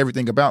affect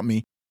everything about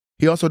me?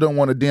 He also don't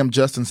want to dim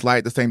Justin's light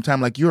at the same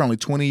time. Like, you're only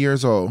 20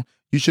 years old.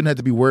 You shouldn't have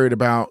to be worried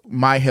about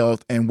my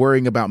health and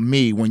worrying about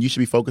me when you should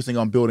be focusing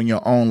on building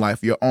your own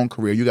life, your own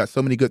career. You got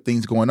so many good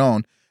things going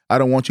on. I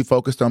don't want you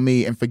focused on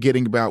me and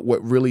forgetting about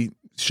what really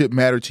should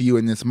matter to you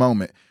in this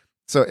moment.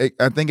 So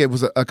I think it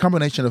was a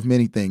combination of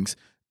many things.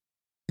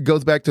 It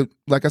goes back to,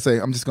 like I say,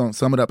 I'm just going to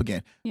sum it up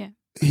again. Yeah.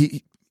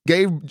 He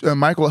gave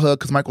Michael a hug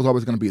because Michael's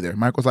always going to be there.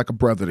 Michael's like a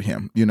brother to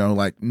him,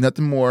 like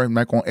nothing more.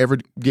 Michael won't ever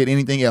get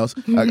anything else.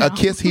 A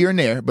kiss here and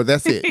there, but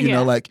that's it. You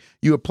know, like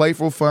you a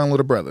playful, fun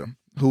little brother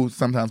who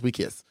sometimes we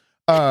kiss.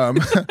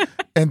 And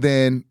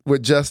then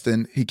with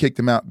Justin, he kicked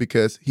him out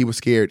because he was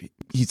scared.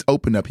 He's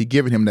opened up. He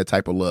given him that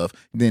type of love.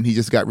 Then he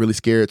just got really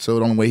scared. So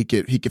the only way he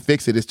could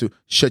fix it is to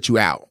shut you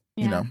out.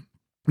 Yeah.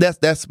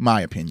 That's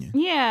my opinion.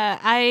 Yeah,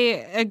 I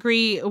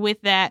agree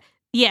with that.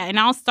 Yeah, and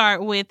I'll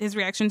start with his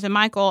reaction to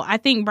Michael. I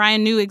think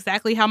Brian knew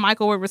exactly how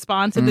Michael would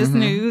respond to this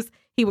news.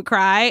 He would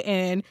cry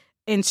and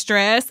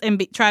stress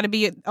and try to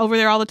be over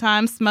there all the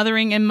time,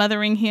 smothering and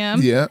mothering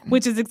him,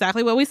 which is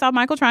exactly what we saw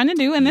Michael trying to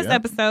do in this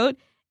episode.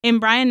 And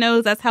Brian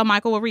knows that's how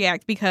Michael will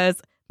react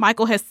because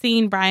Michael has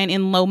seen Brian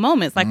in low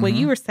moments. Like what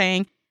you were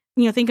saying,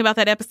 think about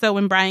that episode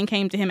when Brian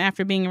came to him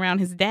after being around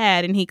his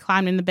dad and he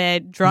climbed in the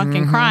bed drunk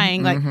and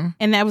crying. Like,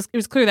 and it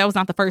was clear that was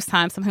not the first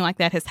time something like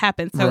that has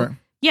happened. So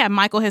yeah,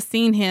 Michael has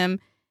seen him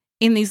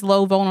in these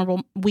low,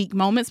 vulnerable, weak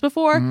moments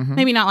before.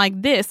 Maybe not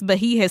like this, but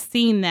he has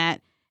seen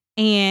that.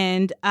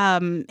 And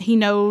he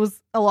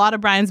knows a lot of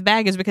Brian's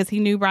baggage because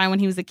he knew Brian when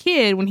he was a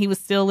kid, when he was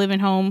still living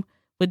home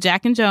with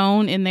Jack and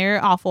Joan in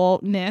their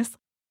awfulness.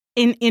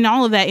 In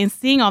all of that, and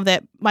seeing all of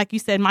that, like you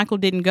said, Michael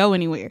didn't go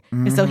anywhere.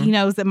 And so he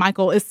knows that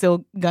Michael is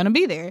still going to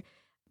be there.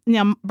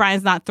 Now,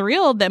 Brian's not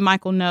thrilled that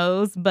Michael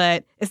knows,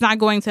 but it's not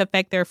going to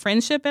affect their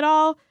friendship at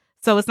all.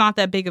 So it's not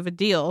that big of a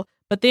deal.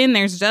 But then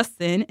there's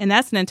Justin, and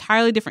that's an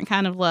entirely different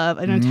kind of love,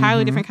 an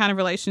entirely different kind of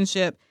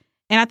relationship.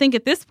 And I think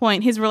at this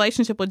point, his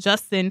relationship with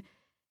Justin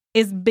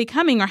is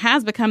becoming or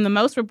has become the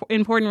most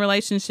important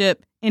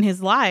relationship in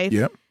his life.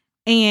 Yep.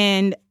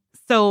 And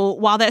so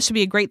while that should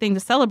be a great thing to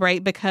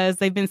celebrate because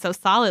they've been so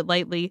solid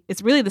lately,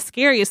 it's really the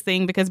scariest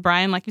thing because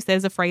Brian, like you said,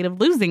 is afraid of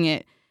losing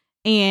it.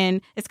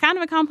 And it's kind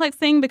of a complex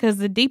thing because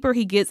the deeper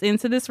he gets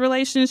into this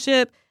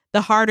relationship,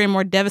 the harder and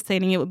more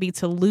devastating it would be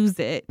to lose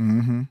it.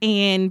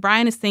 And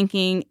Brian is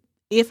thinking,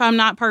 if I'm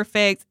not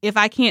perfect, if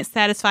I can't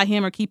satisfy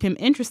him or keep him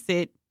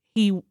interested,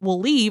 he will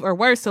leave, or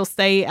worse, he'll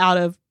stay out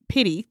of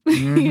pity.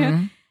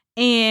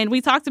 And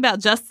we talked about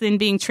Justin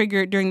being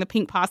triggered during the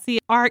Pink Posse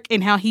arc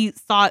and how he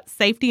sought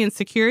safety and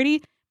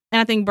security. And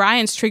I think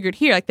Brian's triggered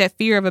here, like that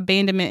fear of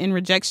abandonment and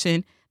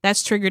rejection,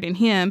 that's triggered in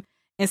him.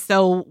 And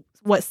so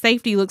what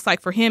safety looks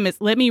like for him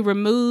is let me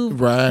remove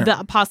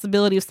the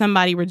possibility of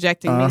somebody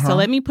rejecting me. So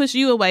let me push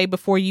you away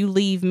before you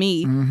leave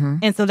me.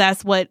 And so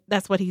that's what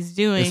he's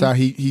doing. That's how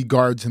he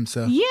guards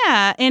himself.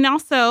 Yeah. And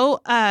also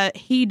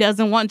he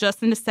doesn't want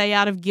Justin to stay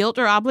out of guilt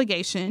or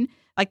obligation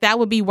Like, that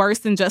would be worse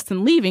than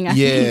Justin leaving, I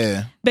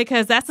think.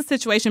 Because that's the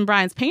situation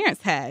Brian's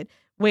parents had,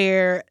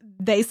 where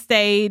they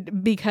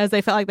stayed because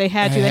they felt like they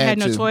had to. They had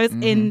no choice.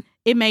 And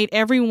it made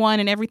everyone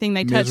and everything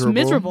they touched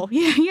miserable.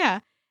 Yeah.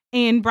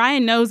 And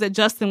Brian knows that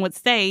Justin would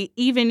stay,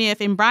 even if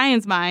in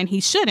Brian's mind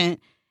he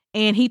shouldn't.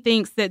 And he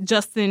thinks that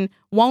Justin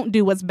won't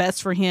do what's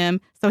best for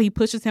him, so he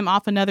pushes him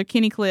off another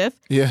Kenny Cliff.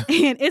 Yeah,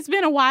 and it's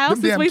been a while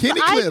since we.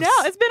 I know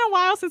it's been a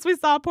while since we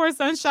saw poor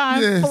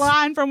Sunshine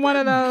flying from one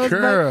of those.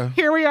 But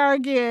here we are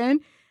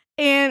again,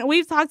 and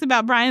we've talked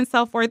about Brian's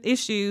self-worth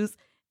issues.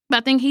 But I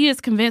think he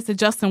is convinced that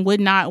Justin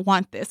would not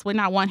want this, would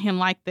not want him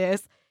like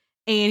this,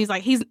 and he's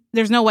like,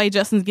 there's no way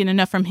Justin's getting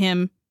enough from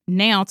him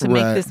now to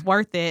make this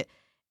worth it,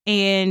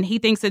 and he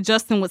thinks that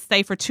Justin would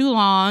stay for too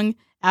long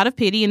out of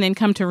pity and then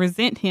come to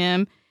resent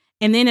him.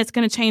 And then it's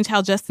going to change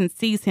how Justin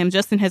sees him.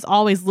 Justin has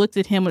always looked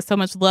at him with so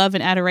much love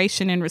and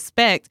adoration and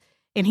respect,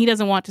 and he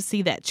doesn't want to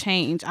see that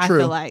change, I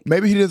feel like.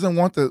 Maybe he doesn't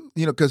want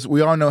because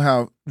we all know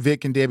how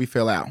Vic and Debbie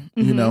fell out,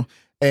 you know?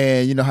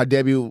 And you know how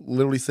Debbie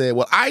literally said,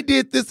 well, I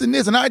did this and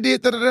this and I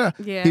did da-da-da.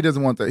 Yeah. He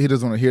doesn't want that. He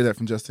doesn't want to hear that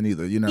from Justin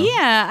either, you know?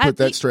 Yeah. Put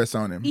that stress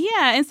on him.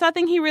 Yeah. And so I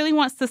think he really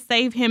wants to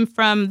save him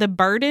from the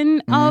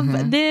burden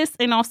of this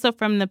and also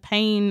from the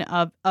pain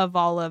of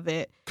all of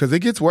it. Because it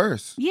gets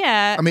worse.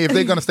 Yeah. I mean, if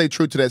they're going to stay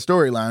true to that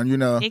storyline, you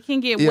know. It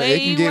can get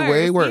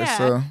way worse. Yeah.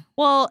 So.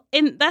 Well,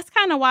 and that's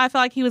kind of why I feel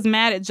like he was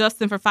mad at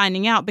Justin for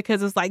finding out,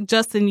 because it's like,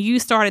 Justin, you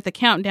started the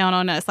countdown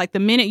on us. Like, the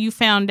minute you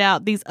found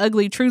out these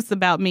ugly truths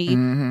about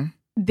me,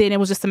 then it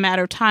was just a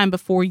matter of time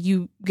before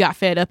you got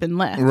fed up and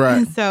left.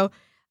 Right. So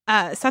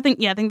I think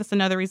that's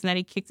another reason that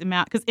he kicked him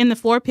out. Because in the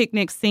floor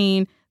picnic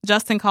scene,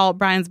 Justin called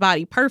Brian's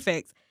body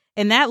perfect.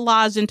 And that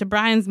lodged into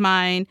Brian's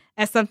mind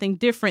as something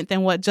different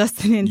than what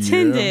Justin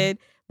intended.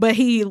 Yeah. But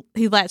he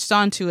latched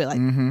onto it like,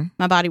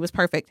 my body was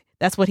perfect.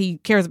 That's what he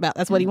cares about.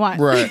 That's what he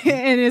wants. Right.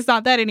 And it's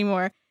not that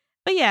anymore.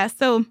 But yeah,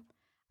 so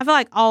I feel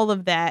like all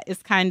of that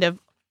is kind of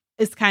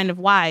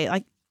why,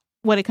 like,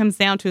 what it comes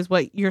down to is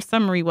what your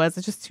summary was.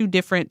 It's just two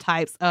different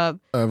types of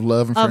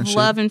love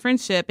and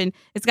friendship. And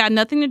it's got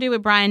nothing to do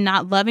with Brian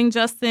not loving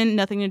Justin,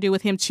 nothing to do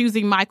with him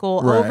choosing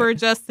Michael over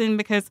Justin,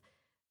 because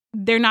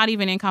they're not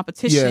even in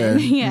competition.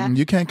 Yeah.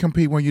 You can't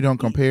compete when you don't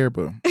compare,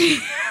 boo.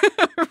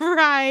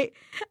 Right.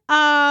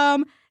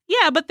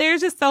 Yeah, but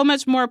there's just so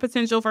much more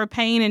potential for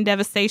pain and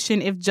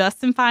devastation if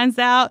Justin finds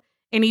out,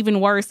 and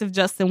even worse if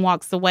Justin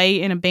walks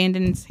away and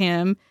abandons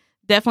him,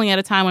 definitely at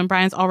a time when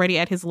Brian's already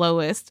at his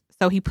lowest.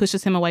 So he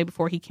pushes him away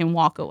before he can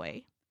walk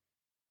away.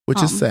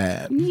 Which is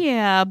sad.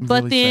 Yeah,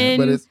 but really then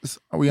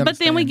we understand. But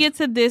then we get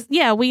to this.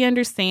 Yeah, we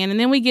understand. And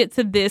then we get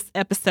to this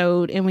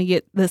episode and we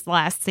get this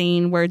last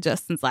scene where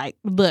Justin's like,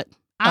 look,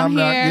 I'm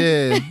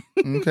here.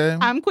 Okay.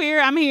 I'm queer.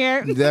 I'm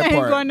here. That I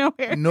part. ain't going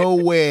nowhere.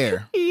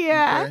 Nowhere.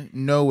 Yeah. Okay?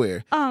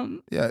 Nowhere.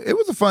 Yeah, it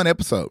was a fun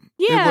episode.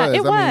 Yeah,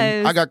 it was. I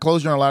mean, I got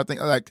closure on a lot of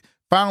things. Like,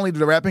 finally,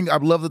 the wrapping. I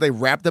love that they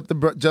wrapped up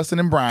the Justin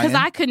and Brian.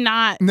 Because I could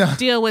not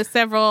deal with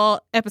several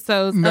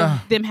episodes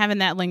of them having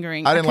that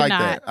lingering. I didn't like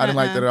that. I didn't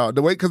like that at all.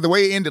 Because the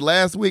way it ended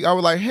last week, I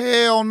was like,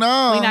 hell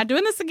no. We're not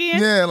doing this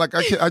again. Yeah, like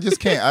I just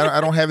can't. I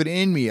don't have it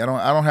in me. I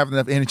don't have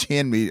enough energy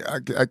in me.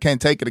 I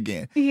can't take it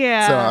again.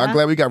 Yeah. So I'm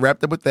glad we got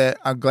wrapped up with that.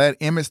 I'm glad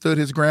Emmett stood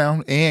his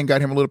ground and got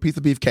him a little piece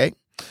of beefcake.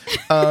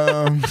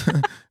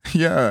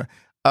 Yeah.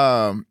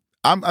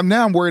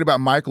 I'm worried about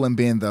Michael and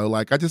Ben though.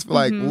 Like, I just feel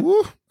like,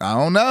 ooh, I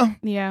don't know.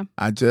 Yeah.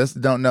 I just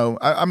don't know.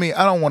 I mean,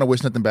 I don't want to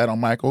wish nothing bad on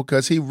Michael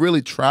because he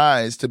really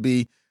tries to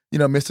be,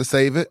 Mr.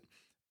 Save It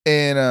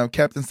and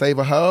Captain Save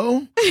a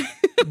Ho.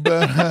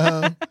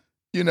 But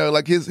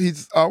like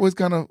he's always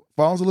kind of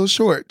falls a little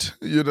short,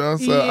 So yeah, I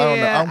don't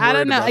know. I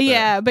don't know. About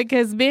yeah, that.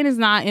 Because Ben is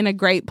not in a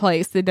great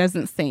place. It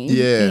doesn't seem.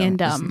 Yeah,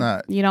 and it's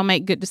not. You don't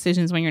make good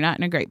decisions when you're not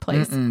in a great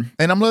place. And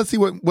I'm gonna see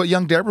what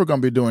young Deborah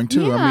gonna be doing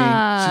too. Yeah.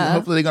 I mean,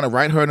 hopefully they're gonna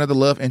write her another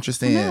love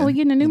interest in. No, we're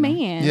getting a new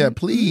man. Yeah,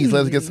 please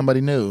let's get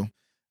somebody new.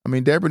 I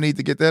mean, Deborah needs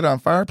to get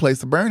that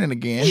fireplace burning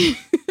again.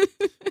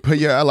 But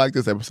yeah, I like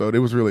this episode. It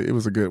was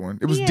a good one.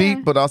 It was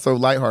deep, but also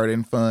lighthearted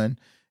and fun.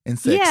 And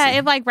sexy. Yeah,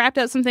 it wrapped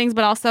up some things,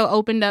 but also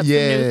opened up some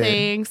new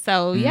things.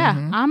 So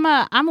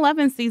I'm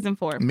loving season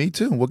 4. Me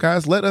too. Well,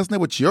 guys, let us know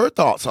what your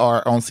thoughts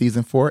are on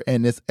season 4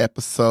 and this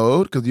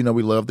episode, because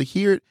we love to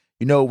hear it.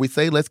 What we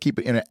say, let's keep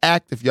it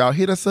interactive. Y'all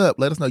hit us up.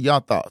 Let us know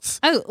y'all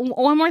thoughts. Oh,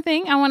 one more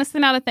thing. I want to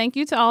send out a thank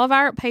you to all of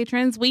our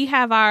patrons. We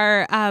have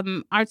our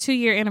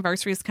 2-year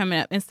anniversary is coming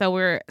up, and so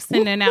we're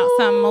sending out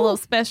something a little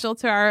special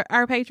to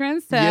our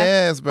patrons to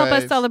help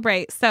us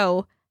celebrate.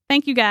 So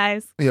thank you,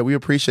 guys. Yeah, we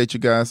appreciate you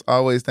guys.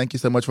 Always thank you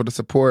so much for the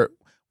support.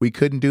 We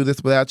couldn't do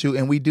this without you,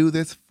 and we do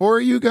this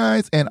for you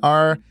guys and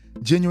our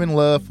genuine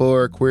love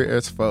for queer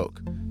as folk.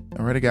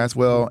 Alrighty, guys.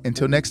 Well,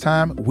 until next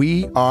time,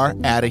 we are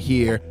out of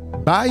here.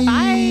 Bye.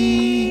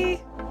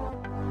 Bye.